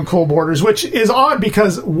info on Cool Borders, which is odd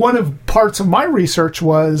because one of parts of my research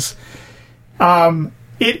was,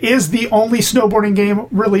 it is the only snowboarding game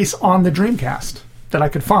release on the Dreamcast that I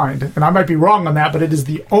could find. And I might be wrong on that, but it is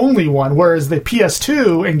the only one, whereas the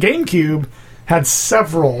PS2 and GameCube had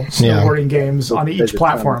several snowboarding games on each There's a ton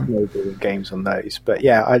platform. of snowboarding games on those, but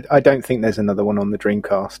yeah, I don't think there's another one on the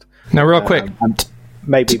Dreamcast. now real quick,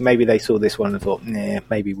 Maybe they saw this one and thought, nah,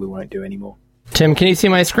 maybe we won't do any more. Tim, can you see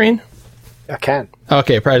my screen? I can.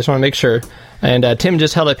 Okay, I just want to make sure. And Tim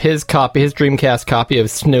just held up his Dreamcast copy of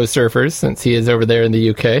Snow Surfers, since he is over there in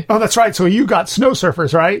the UK. Oh, that's right. So you got Snow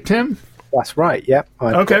Surfers, right, Tim? That's right, yeah.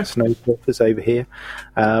 I've got Snow Surfers over here.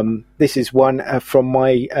 This is one from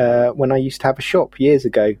my when I used to have a shop years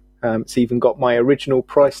ago. It's even got my original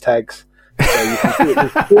price tags. So you can see it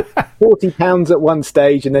was £40 at one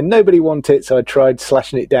stage, and then nobody wanted it, so I tried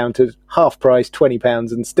slashing it down to half price,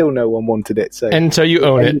 £20, and still no one wanted it. So you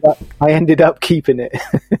own it. I ended up keeping it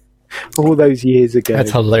all those years ago.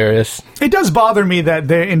 That's hilarious. It does bother me that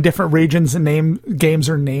they're in different regions and games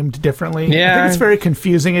are named differently. Yeah. I think it's very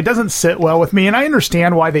confusing. It doesn't sit well with me, and I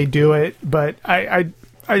understand why they do it, but I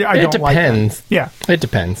don't like it. It depends. Yeah. It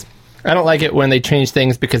depends. I don't like it when they change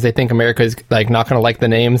things because they think America's like not going to like the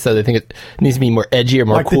name, so they think it needs to be more edgy or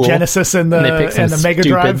more like cool. the Genesis and they pick some the Mega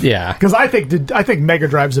Drive. stupid- yeah. Because I think Mega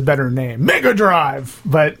Drive's a better name. Mega Drive!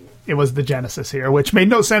 But it was the Genesis here, which made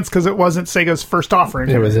no sense because it wasn't Sega's first offering.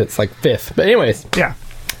 It's like fifth. But anyways, Yeah.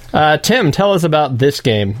 Tim, tell us about this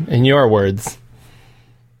game in your words.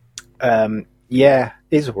 Yeah,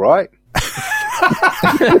 it's all right.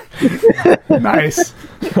 Nice.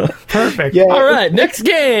 Perfect. Yeah, All right, next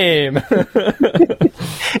game.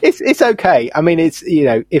 it's okay. I mean, it's, you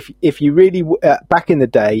know, if you really back in the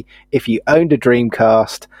day, if you owned a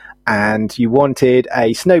Dreamcast and you wanted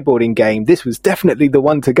a snowboarding game, this was definitely the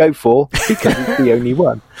one to go for because it's the only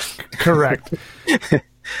one. Correct.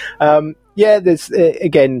 Yeah, there's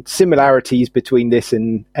again similarities between this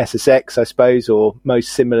and SSX, I suppose, or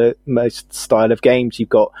most style of games. You've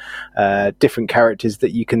got different characters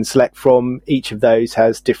that you can select from. Each of those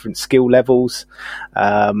has different skill levels.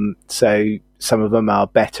 So some of them are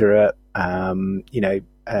better at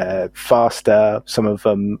faster. Some of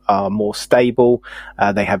them are more stable.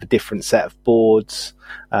 They have a different set of boards,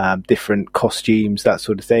 different costumes, that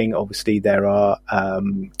sort of thing. Obviously, there are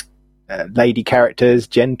lady characters,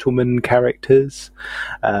 gentleman characters,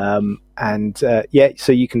 so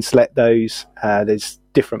you can select those. There's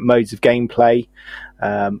different modes of gameplay.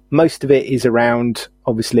 Most of it is around,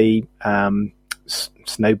 obviously,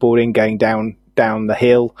 snowboarding, going down the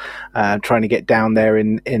hill, trying to get down there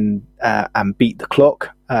and beat the clock.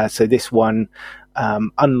 So this one,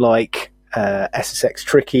 unlike SSX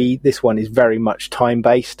Tricky, this one is very much time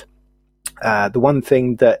based. The one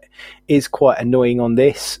thing that is quite annoying on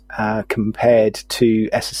this compared to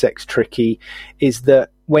SSX Tricky is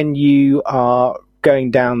that when you are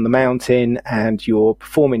going down the mountain and you're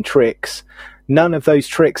performing tricks, none of those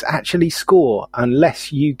tricks actually score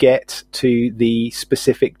unless you get to the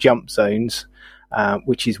specific jump zones,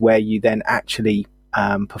 which is where you then actually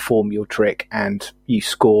perform your trick and you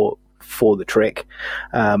score for the trick.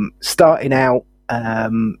 Starting out,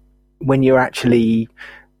 when you're actually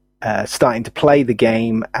starting to play the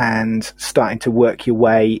game and starting to work your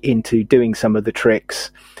way into doing some of the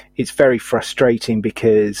tricks, it's very frustrating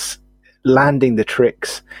because landing the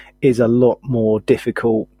tricks is a lot more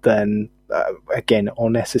difficult than again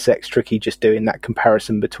on SSX Tricky, just doing that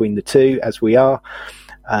comparison between the two as we are.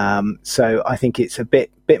 So I think it's a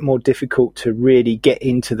bit more difficult to really get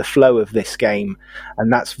into the flow of this game,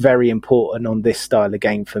 and that's very important on this style of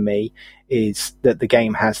game for me, is that the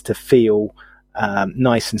game has to feel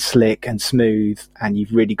nice and slick and smooth, and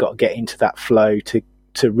you've really got to get into that flow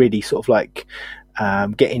to really sort of like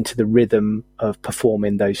get into the rhythm of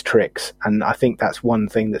performing those tricks. And I think that's one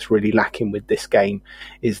thing that's really lacking with this game,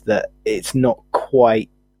 is that it's not quite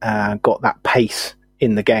got that pace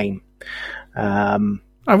in the game.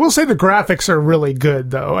 I will say the graphics are really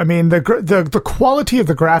good, though. I mean, the quality of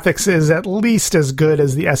the graphics is at least as good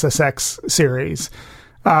as the SSX series.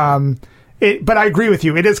 But I agree with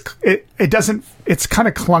you. It's kind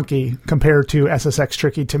of clunky compared to SSX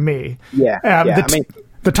Tricky to me.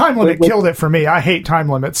 The time limit killed it for me. I hate time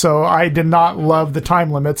limits, so I did not love the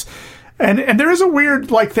time limits. And there is a weird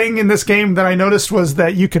thing in this game that I noticed, was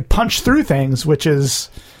that you could punch through things, which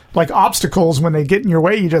is like obstacles. When they get in your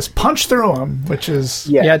way, you just punch through them, which is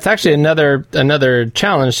it's actually another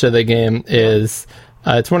challenge to the game. Is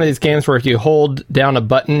it's one of these games where if you hold down a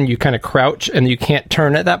button, you kind of crouch and you can't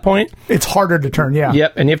turn at that point. It's harder to turn, yeah.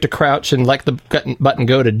 Yep, and you have to crouch and let the button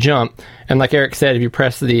go to jump. And like Eric said, if you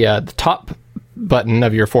press the top button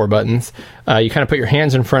of your 4 buttons, you kind of put your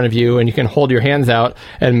hands in front of you and you can hold your hands out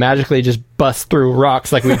and magically just bust through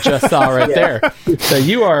rocks like we just saw right there. So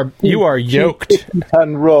you are yoked.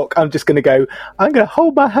 Ton rock. I'm just going to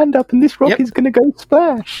hold my hand up and this rock is going to go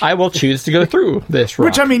splash. I will choose to go through this rock.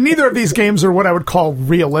 Which, I mean, neither of these games are what I would call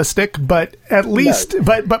realistic, but at least,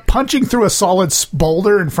 but punching through a solid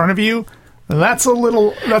boulder in front of you, that's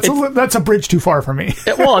a bridge too far for me.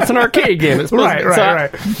 Well, it's an arcade game. It's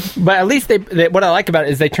right. But at least they what I like about it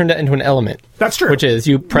is they turned it into an element. That's true. Which is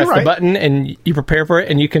you press the button and you prepare for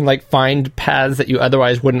it, and you can find paths that you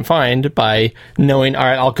otherwise wouldn't find by knowing, all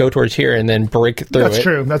right, I'll go towards here and then break through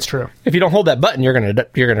it. That's true. If you don't hold that button, you're gonna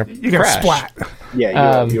crash. Splat.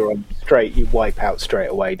 Yeah, you're on straight. You wipe out straight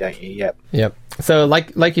away, don't you? Yep. So,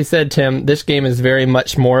 like you said, Tim, this game is very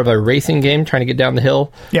much more of a racing game, trying to get down the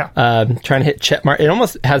hill. Yeah. Trying to hit check mark. It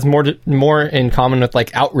almost has more in common with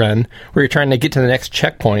Outrun, where you're trying to get to the next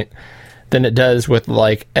checkpoint, than it does with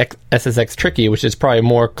SSX Tricky, which is probably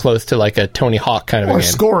more close to a Tony Hawk kind of a game. Or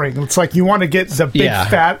scoring. It's like you want to get the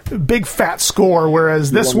big fat score,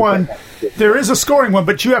 whereas this one, there is a scoring one,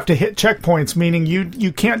 but you have to hit checkpoints, meaning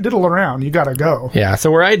you can't diddle around. You got to go. Yeah. So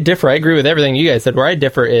where I differ, I agree with everything you guys said. Where I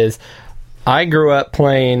differ is, I grew up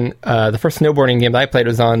playing, the first snowboarding game that I played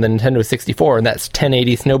was on the Nintendo 64, and that's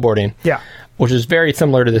 1080 snowboarding. Yeah. Which is very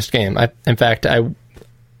similar to this game. In fact, I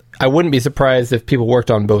wouldn't be surprised if people worked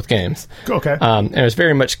on both games. Okay. And it was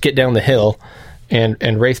very much get down the hill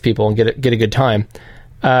and race people and get a good time.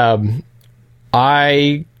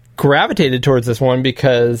 I gravitated towards this one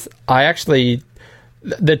because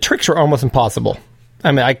the tricks were almost impossible.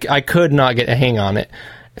 I mean, I could not get a hang on it.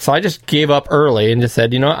 So I just gave up early and just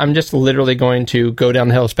said, I'm just literally going to go down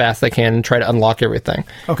the hill as fast as I can and try to unlock everything.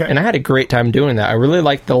 Okay. And I had a great time doing that. I really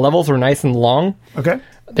liked the levels were nice and long. Okay.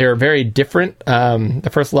 They were very different. The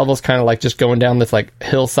first level is kind of just going down this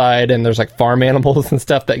hillside, and there's farm animals and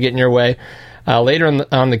stuff that get in your way. Later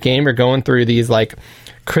on the game, you're going through these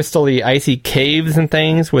crystally icy caves and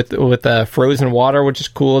things with frozen water, which is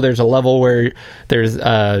cool. There's a level where there's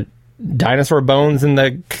dinosaur bones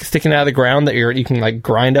sticking out of the ground that you can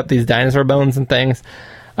grind up these dinosaur bones and things.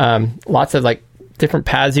 Lots of different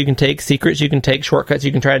paths you can take, secrets you can take, shortcuts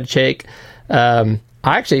you can try to take. I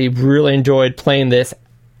actually really enjoyed playing this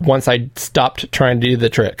once I stopped trying to do the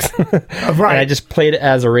tricks. Right. And I just played it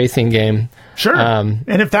as a racing game. Sure. And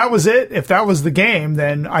if that was it, if that was the game,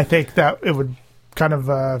 then I think that it would kind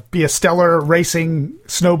of be a stellar racing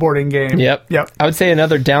snowboarding game. Yep. I would say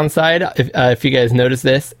another downside, if you guys notice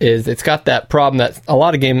this, is it's got that problem that a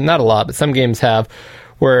lot of games, not a lot, but some games have,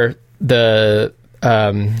 where the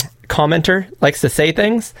commenter likes to say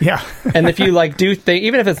things. Yeah. And if you like do thing,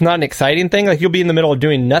 even if it's not an exciting thing, like you'll be in the middle of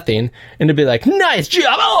doing nothing and it'll be like, nice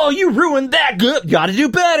job. Oh, you ruined that. Good. Got to do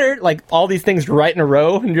better. Like all these things right in a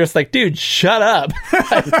row. And you're just like, dude, shut up.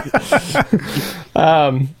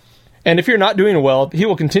 And if you're not doing well, he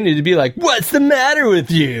will continue to be like, what's the matter with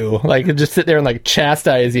you? Like, he'll just sit there and like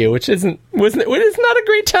chastise you, which it's not a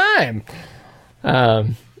great time.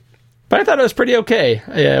 But I thought it was pretty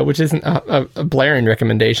okay, which isn't a blaring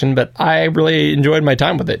recommendation, but I really enjoyed my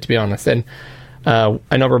time with it, to be honest. And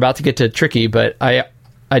I know we're about to get to Tricky, but I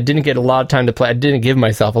didn't get a lot of time to play. I didn't give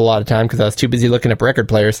myself a lot of time because I was too busy looking up record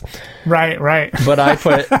players. Right. But I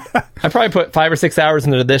probably put 5 or 6 hours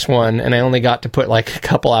into this one, and I only got to put like a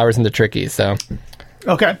couple hours into Tricky. So,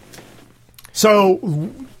 okay. So,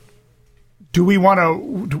 do we want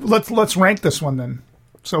to let's rank this one then?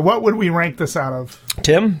 So, what would we rank this out of?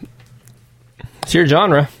 Tim, it's your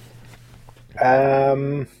genre.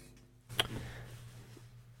 Out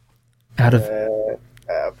of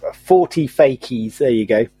 40 fakies. There you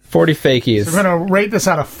go. 40 fakies. So we're going to rate this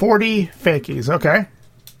out of 40 fakies. Okay.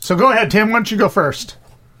 So go ahead, Tim. Why don't you go first?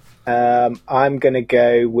 I'm going to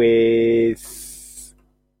go with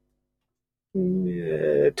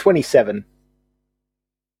 27.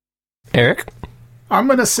 Eric? I'm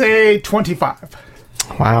going to say 25.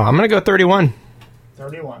 Wow, I'm going to go 31.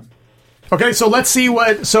 31. Okay, so let's see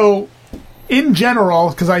what... So, in general,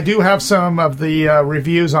 because I do have some of the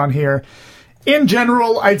reviews on here, in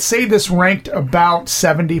general, I'd say this ranked about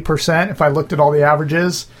 70% if I looked at all the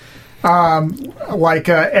averages.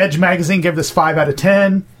 Edge Magazine gave this 5 out of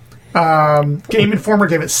 10. Game Informer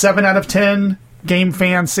gave it 7 out of 10. Game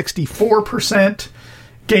Fan, 64%.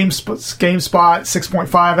 GameSpot,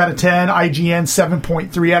 6.5 out of 10. IGN,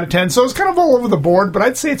 7.3 out of 10. So it's kind of all over the board, but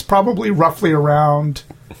I'd say it's probably roughly around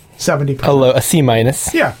 70%. A C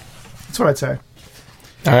minus. Yeah, that's what I'd say.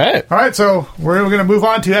 All right. So we're going to move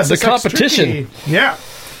on to SSX the competition. Tricky. Yeah.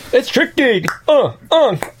 It's tricky.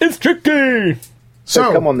 It's tricky.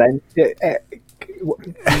 So come on then.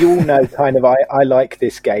 You all know kind of I like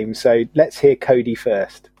this game, so let's hear Cody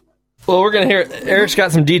first. Well, we're going to hear... Eric's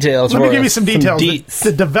got some details. Let me give you some details. Deets.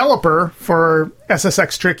 The developer for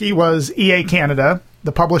SSX Tricky was EA Canada.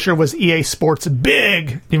 The publisher was EA Sports Big.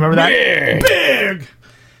 Do you remember that? Big!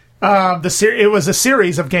 It was a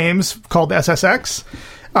series of games called SSX.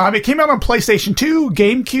 It came out on PlayStation 2,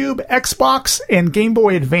 GameCube, Xbox, and Game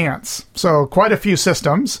Boy Advance. So quite a few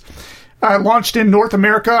systems. Launched in North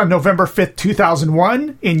America on November 5th,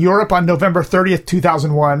 2001. In Europe on November 30th,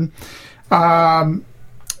 2001.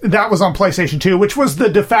 That was on PlayStation 2, which was the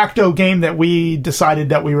de facto game that we decided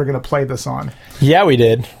that we were going to play this on. Yeah, we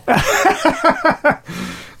did.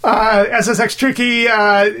 SSX Tricky,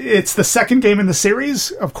 it's the second game in the series.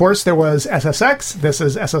 Of course, there was SSX. This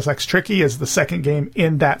is SSX Tricky, is the second game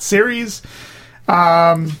in that series.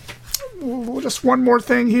 Just one more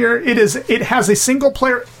thing here. It has a single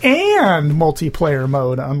player and multiplayer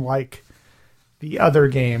mode, unlike the other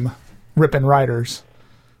game, Rippin' Riders.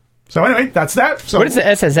 So anyway, that's that. So what does the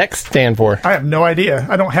SSX stand for? I have no idea.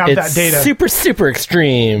 I don't have that data. Super, super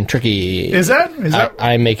extreme tricky. Is that?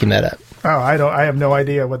 I'm making that up. Oh, I have no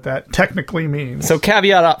idea what that technically means. So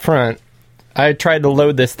caveat up front, I tried to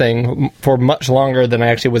load this thing for much longer than I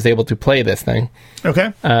actually was able to play this thing.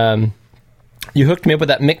 Okay. You hooked me up with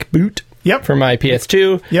that Mic boot. Yep. For my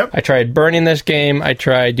PS2. Yep. I tried burning this game. I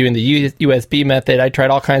tried doing the USB method. I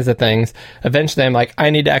tried all kinds of things. Eventually, I'm like, I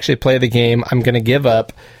need to actually play the game. I'm going to give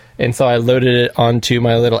up. And so I loaded it onto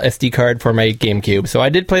my little SD card for my GameCube. So I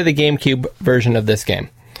did play the GameCube version of this game.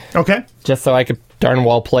 Okay. Just so I could darn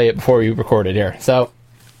well play it before we recorded here. So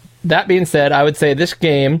that being said, I would say this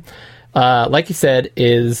game, like you said,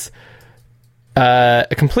 is a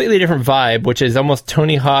completely different vibe, which is almost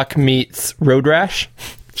Tony Hawk meets Road Rash.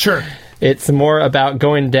 Sure. It's more about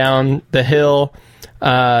going down the hill,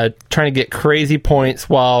 trying to get crazy points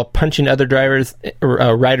while punching other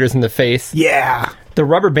riders in the face. Yeah. The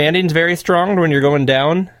rubber banding's very strong when you're going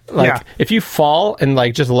down. If you fall and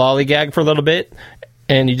just lollygag for a little bit,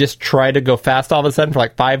 and you just try to go fast all of a sudden for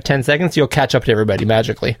 5-10 seconds, you'll catch up to everybody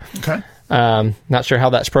magically. Okay. Not sure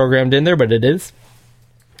how that's programmed in there, but it is.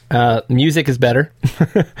 Music is better.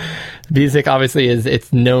 Music obviously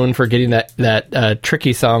it's known for getting that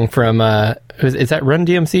tricky song from is that Run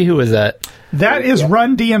DMC? Who was that? That is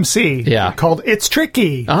Run DMC. Yeah. Called It's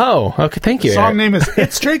Tricky. Oh, okay, thank you. The song name is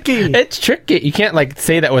It's Tricky. It's tricky. You can't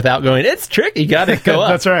say that without going, it's tricky. You gotta go up.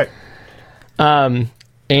 That's right.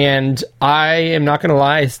 And I am not gonna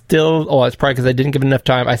lie, it's probably because I didn't give it enough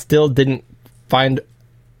time. I still didn't find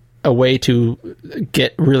a way to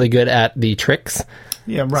get really good at the tricks.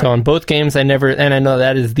 Yeah, right. So on both games, and I know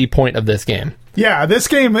that is the point of this game. Yeah, this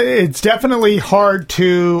game, it's definitely hard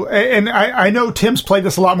to, and I know Tim's played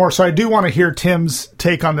this a lot more, so I do want to hear Tim's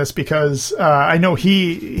take on this because I know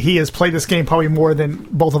he has played this game probably more than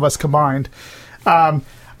both of us combined.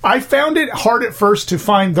 I found it hard at first to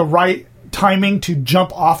find the right timing to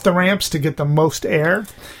jump off the ramps to get the most air.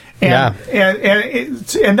 And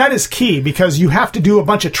that is key because you have to do a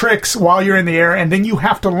bunch of tricks while you're in the air and then you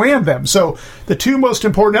have to land them. So the two most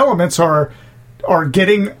important elements are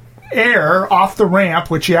getting air off the ramp,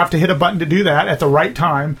 which you have to hit a button to do that at the right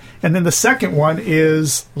time, and then the second one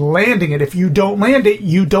is landing it. If you don't land it,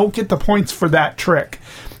 you don't get the points for that trick.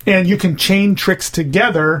 And you can chain tricks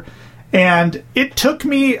together, and it took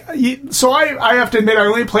me, so I have to admit I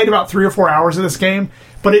only played about 3 or 4 hours of this game,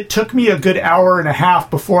 but it took me a good hour and a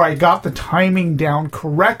half before I got the timing down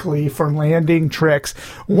correctly for landing tricks.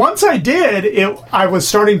 Once I did, I was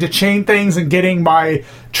starting to chain things and getting my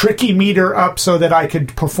tricky meter up so that I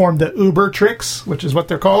could perform the Uber tricks, which is what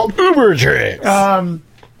they're called. Uber tricks.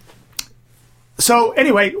 So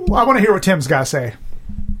anyway, I want to hear what Tim's got to say.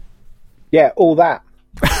 Yeah, all that.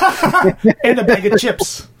 And a bag of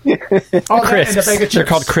chips. All crisps. And a bag of chips. They're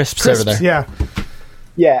called crisps over there. Yeah.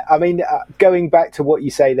 Yeah, I mean, going back to what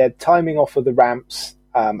you say there, timing off of the ramps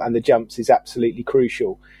and the jumps is absolutely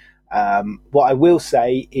crucial. What I will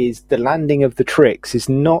say is the landing of the tricks is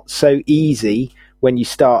not so easy when you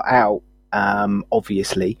start out,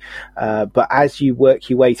 obviously. But as you work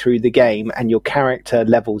your way through the game and your character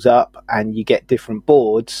levels up and you get different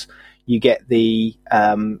boards, you get the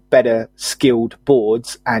better skilled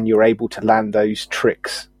boards and you're able to land those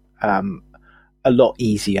tricks a lot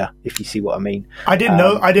easier, if you see what I mean. I didn't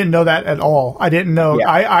know that at all. I didn't know. Yeah.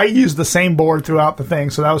 I used the same board throughout the thing,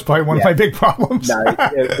 so that was probably one of my big problems. No,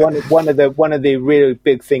 one of the really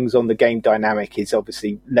big things on the game dynamic is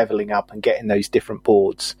obviously leveling up and getting those different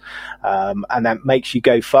boards, and that makes you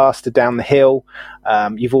go faster down the hill.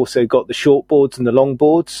 You've also got the short boards and the long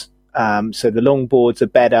boards. So the long boards are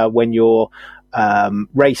better when you're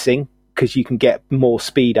racing, because you can get more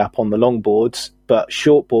speed up on the long boards, but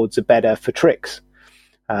short boards are better for tricks.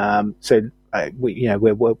 We're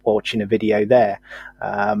watching a video there.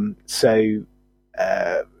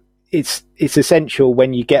 It's essential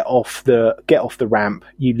when you get off the ramp,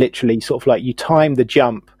 you literally sort of like you time the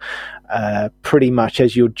jump pretty much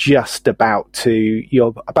as you're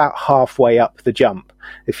about halfway up the jump.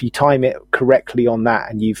 If you time it correctly on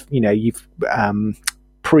that, and you've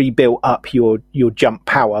pre-built up your jump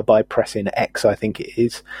power by pressing X, I think it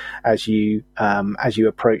is, as you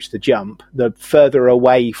approach the jump, the further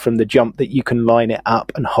away from the jump that you can line it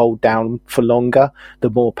up and hold down for longer,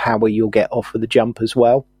 the more power you'll get off of the jump as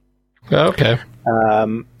well. Okay.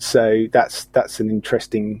 So that's an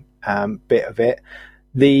interesting bit of it.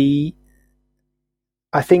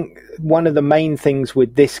 I think one of the main things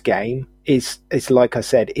with this game is like I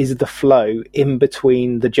said, is the flow in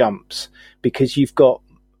between the jumps, because you've got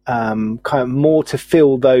kind of more to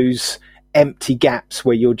fill those empty gaps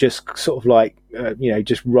where you're just sort of like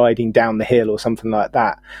just riding down the hill or something like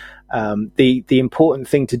that. The important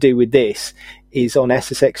thing to do with this is on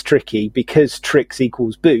SSX Tricky, because tricks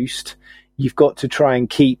equals boost, you've got to try and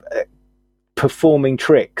keep performing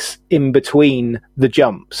tricks in between the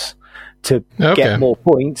jumps to get more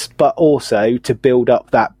points, but also to build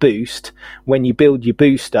up that boost. When you build your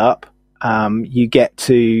boost up, you get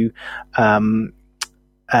to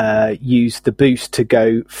use the boost to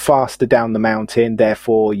go faster down the mountain.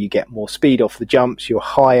 Therefore, you get more speed off the jumps. You're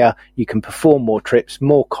higher. You can perform more trips,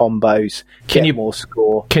 more combos, get more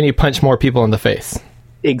score. Can you punch more people in the face?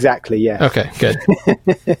 Exactly, yes. Okay, good.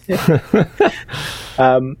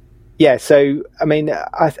 Yeah, so I mean,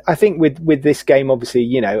 I think with this game,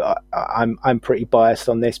 obviously, I'm pretty biased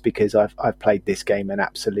on this because I've played this game an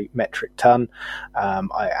absolute metric ton.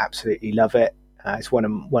 I absolutely love it. It's one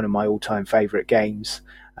of my all-time favourite games.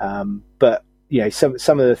 But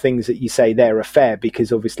some of the things that you say there are fair,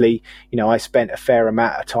 because obviously, I spent a fair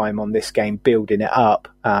amount of time on this game building it up,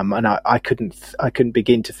 and I couldn't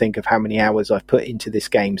begin to think of how many hours I've put into this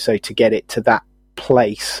game. So to get it to that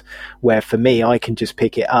place where for me I can just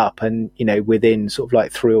pick it up and within sort of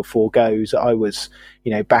like 3 or 4 goes I was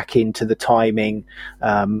back into the timing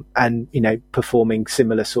and performing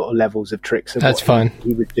similar sort of levels of tricks. That's fun.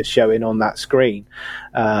 He was just showing on that screen.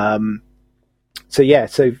 So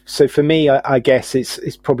for me, I guess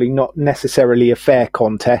it's probably not necessarily a fair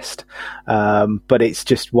contest, but it's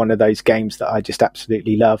just one of those games that I just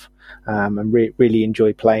absolutely love and really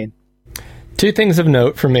enjoy playing. 2 things of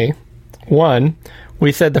note for me. 1,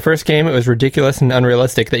 we said the first game it was ridiculous and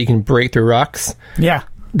unrealistic that you can break through rocks. Yeah.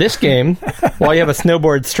 This game, while you have a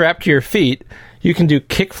snowboard strapped to your feet, You can do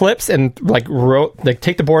kick flips and like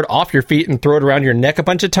take the board off your feet and throw it around your neck a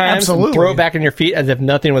bunch of times. Absolutely. And throw it back on your feet as if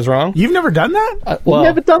nothing was wrong. You've never done that? Well,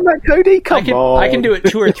 You've never done that, Cody? Come on. I can do it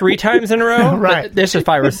 2 or 3 times in a row. Right. But this is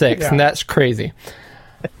 5 or 6, Yeah. and that's crazy.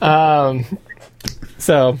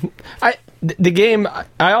 So the game,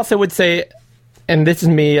 I also would say, and this is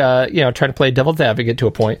me, trying to play devil's advocate to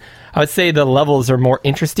a point. I would say the levels are more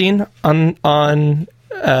interesting on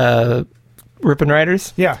Rip and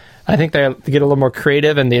Riders. Yeah. I think they get a little more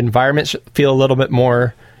creative, and the environments feel a little bit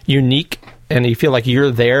more unique, and you feel like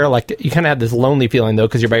you're there. Like you kind of have this lonely feeling though,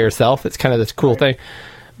 because you're by yourself. It's kind of this cool thing.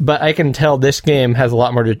 But I can tell this game has a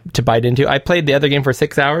lot more to bite into. I played the other game for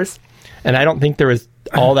 6 hours, and I don't think there was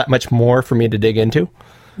all that much more for me to dig into.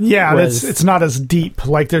 Yeah, it's not as deep.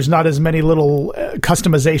 Like, there's not as many little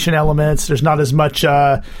customization elements. There's not as much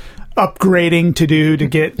upgrading to do to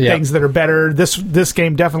get things that are better. This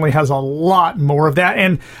game definitely has a lot more of that.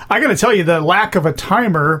 And I got to tell you, the lack of a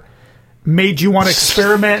timer made you want to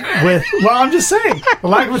experiment with... Well, I'm just saying. The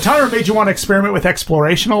lack of a timer made you want to experiment with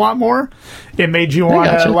exploration a lot more. It made you want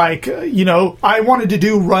to, I wanted to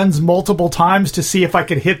do runs multiple times to see if I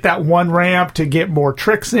could hit that one ramp to get more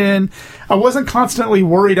tricks in. I wasn't constantly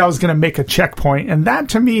worried I was going to make a checkpoint, and that,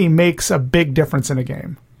 to me, makes a big difference in a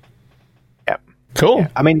game. Cool. Yeah.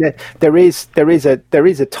 I mean, there is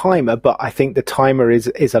a timer, but I think the timer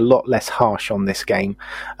is a lot less harsh on this game.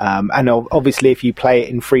 And obviously, if you play it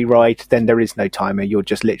in free ride, then there is no timer. You're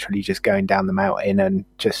just literally just going down the mountain and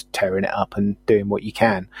just tearing it up and doing what you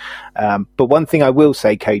can. But one thing I will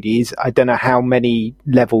say, Cody, is I don't know how many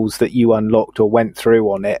levels that you unlocked or went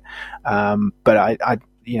through on it, but I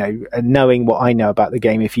knowing what I know about the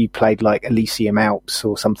game, if you played like Elysium Alps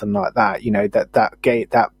or something like that,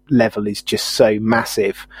 that level is just so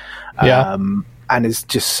massive, and there's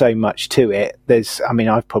just so much to it.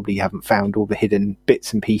 I probably haven't found all the hidden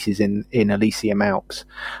bits and pieces in Elysium Alps,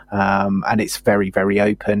 and it's very, very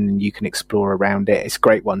open, and you can explore around it. It's a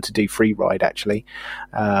great one to do free ride, actually.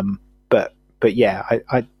 But yeah,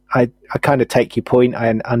 I kind of take your point. I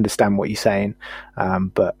understand what you're saying,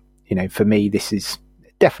 but for me, this is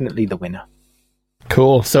definitely the winner.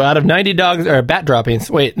 Cool. So out of 90 dogs or bat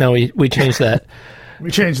droppings, wait, no, we changed that.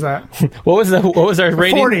 We changed that. What was our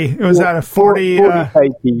rating? 40. It was at a 40.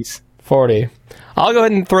 40. I'll go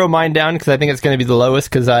ahead and throw mine down because I think it's going to be the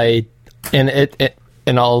lowest because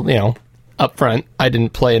up front, I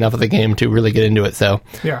didn't play enough of the game to really get into it. So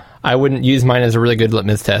yeah, I wouldn't use mine as a really good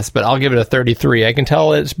litmus test, but I'll give it a 33. I can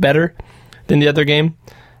tell it's better than the other game.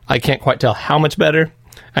 I can't quite tell how much better.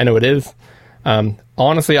 I know it is.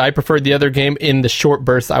 Honestly, I preferred the other game in the short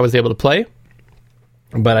bursts I was able to play,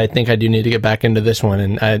 but I think I do need to get back into this one,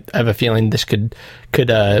 and I have a feeling this could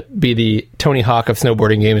be the Tony Hawk of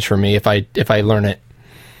snowboarding games for me if I learn it.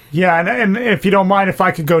 Yeah, and if you don't mind, if I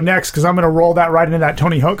could go next, because I'm going to roll that right into that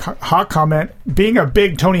Tony Hawk comment. Being a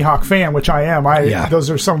big Tony Hawk fan, which I am, those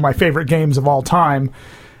are some of my favorite games of all time.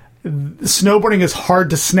 Snowboarding is hard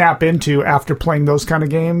to snap into after playing those kind of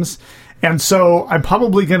games. And so I'm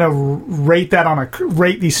probably going to rate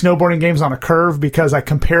these snowboarding games on a curve because I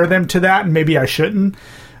compare them to that, and maybe I shouldn't.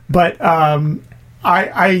 But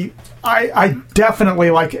I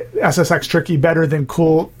definitely like SSX Tricky better than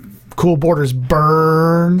Cool Borders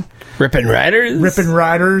Burn. Rippin' Riders.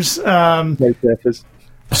 No surfers.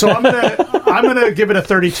 So I'm gonna give it a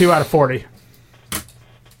 32 out of 40.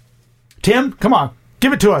 Tim, come on,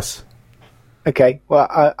 give it to us. Okay.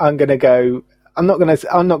 Well, I'm going to go. I'm not going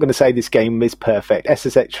to say this game is perfect.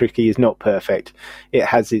 SSX Tricky is not perfect. It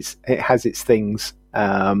has its things.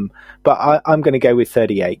 But I'm going to go with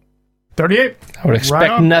 38. 38. I would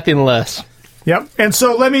expect nothing less. Yep. And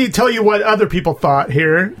so let me tell you what other people thought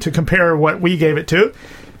here to compare what we gave it to.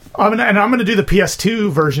 I'm going to do the PS2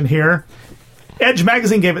 version here. Edge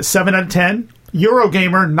Magazine gave it 7 out of 10.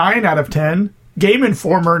 Eurogamer 9 out of 10. Game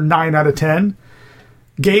Informer 9 out of 10.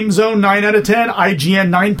 Game Zone 9 out of 10, IGN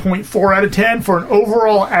 9.4 out of 10. For an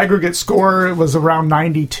overall aggregate score, it was around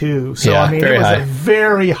 92. So, yeah, it was a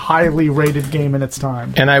very highly rated game in its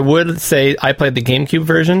time. And I would say I played the GameCube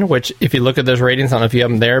version, which, if you look at those ratings, I don't know if you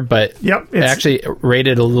have them there, but it actually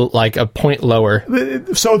rated a point lower.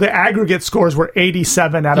 So the aggregate scores were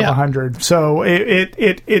 87 out of 100. So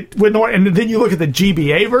it would not. And then you look at the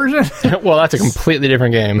GBA version. Well, that's a completely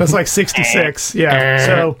different game. That's like 66. Yeah.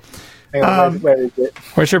 So. Where is it?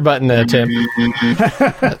 Where's your button there, Tim?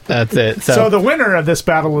 That's it. So the winner of this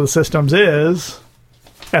Battle of the Systems is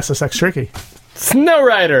SSX Tricky. Snow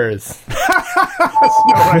Riders.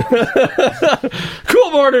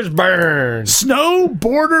 Cool Borders Burn. Snow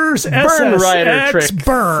Borders Burn Rider SSX Tricks.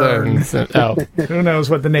 Burn. Oh. Who knows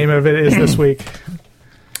what the name of it is this week.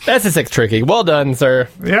 SSX Tricky. Well done, sir.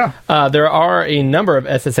 Yeah. There are a number of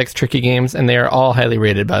SSX Tricky games, and they are all highly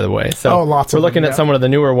rated, by the way. So lots we're of them, looking at yeah. some of the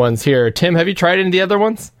newer ones here. Tim, have you tried any of the other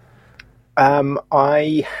ones?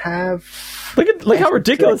 I have. Look how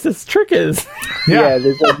ridiculous this trick is. Yeah,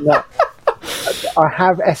 there's enough. I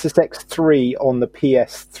have SSX3 on the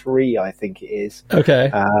PS3, I think it is.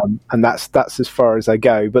 Okay. And that's as far as I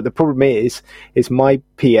go. But the problem is my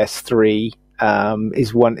PS3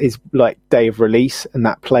 is like day of release, and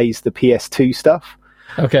that plays the PS2 stuff.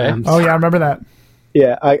 Okay. Oh yeah, I remember that.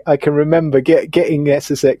 Yeah, I can remember getting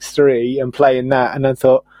SSX3 and playing that, and I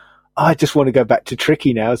thought, I just want to go back to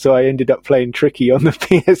Tricky now. So I ended up playing Tricky on the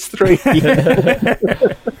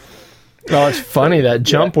PS3. Well, it's funny. That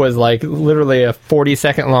jump was like literally a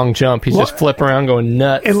 40-second long jump. He's just flipping around going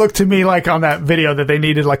nuts. It looked to me like on that video that they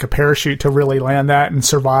needed like a parachute to really land that and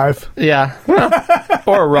survive. Yeah. Well,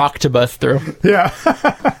 or a rock to bust through. Yeah.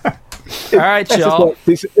 All right, y'all.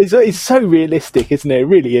 It's so realistic, isn't it? It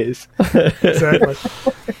really is. Exactly.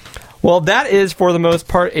 Well, that is, for the most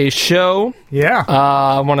part, a show. Yeah.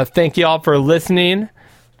 I want to thank y'all for listening.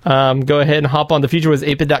 Go ahead and hop on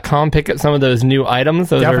thefuturewas8bit.com, pick up some of those new items.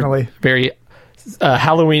 Those Definitely. are very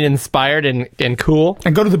Halloween-inspired and cool.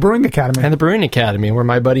 And go to the Brewing Academy. And the Brewing Academy, where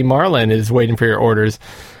my buddy Marlon is waiting for your orders.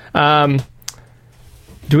 Do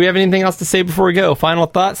we have anything else to say before we go? Final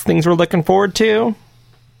thoughts? Things we're looking forward to?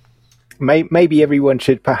 Maybe everyone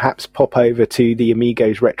should perhaps pop over to the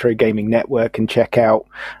Amigos Retro Gaming Network and check out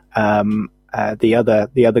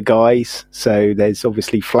the other guys. So there's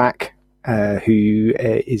obviously Flack, who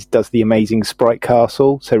does the amazing Sprite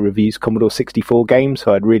Castle, so reviews Commodore 64 games.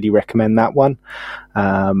 So I'd really recommend that one.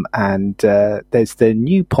 And there's the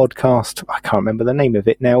new podcast. I can't remember the name of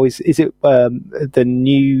it now. Is it the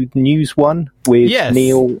new news one with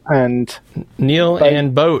Neil and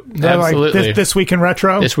Boat? Absolutely. Like this Week in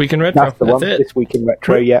Retro. This Week in Retro. That's the one. it. This Week in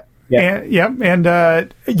Retro. Yeah.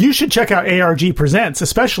 And you should check out ARG Presents,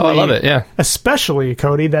 especially. Oh, I love it. Yeah. Especially,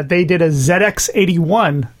 Cody, that they did a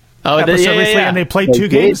ZX81 episode recently, and they played two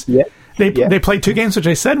games. Yeah. They played two games, which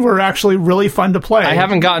they said were actually really fun to play. I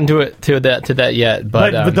haven't gotten to that yet,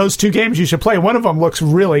 but those two games you should play. One of them looks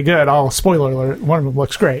really good. Spoiler alert! One of them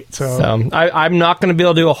looks great. So I'm not going to be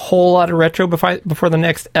able to do a whole lot of retro before the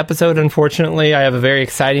next episode. Unfortunately, I have a very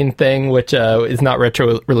exciting thing which is not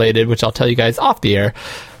retro related, which I'll tell you guys off the air.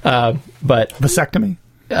 But vasectomy.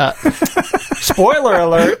 Spoiler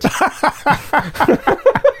alert!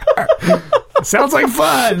 Sounds like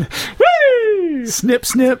fun. Woo! Snip,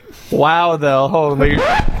 snip. Wow, though. Holy.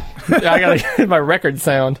 I gotta get my record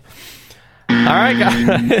sound. All right,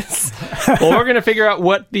 guys. Well, we're going to figure out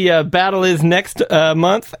what the battle is next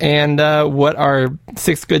month and what our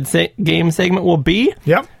 6 Good Game segment will be.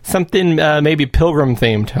 Yep. Something maybe Pilgrim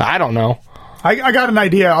themed. I don't know. I got an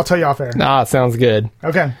idea. I'll tell you off air. Sounds good.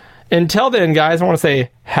 Okay. Until then, guys, I want to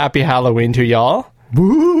say Happy Halloween to y'all.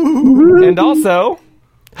 Woo! And also,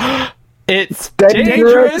 it's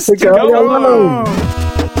dangerous to go alone.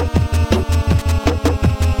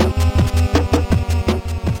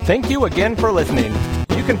 Thank you again for listening.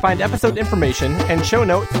 You can find episode information and show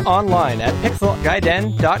notes online at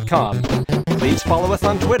pixelgaiden.com. Please follow us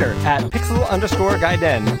on Twitter at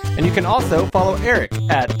pixel_gaiden. And you can also follow Eric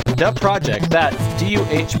at The Project. That's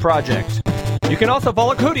DUH Project. You can also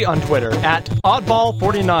follow Cody on Twitter at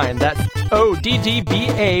Oddball49. That's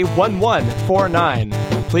ODDBA1149.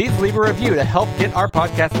 Please leave a review to help get our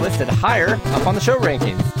podcast listed higher up on the show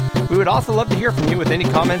rankings. We would also love to hear from you with any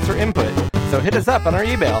comments or input. So hit us up on our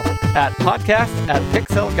email at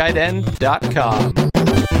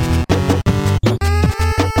podcast@pixelgaiden.com.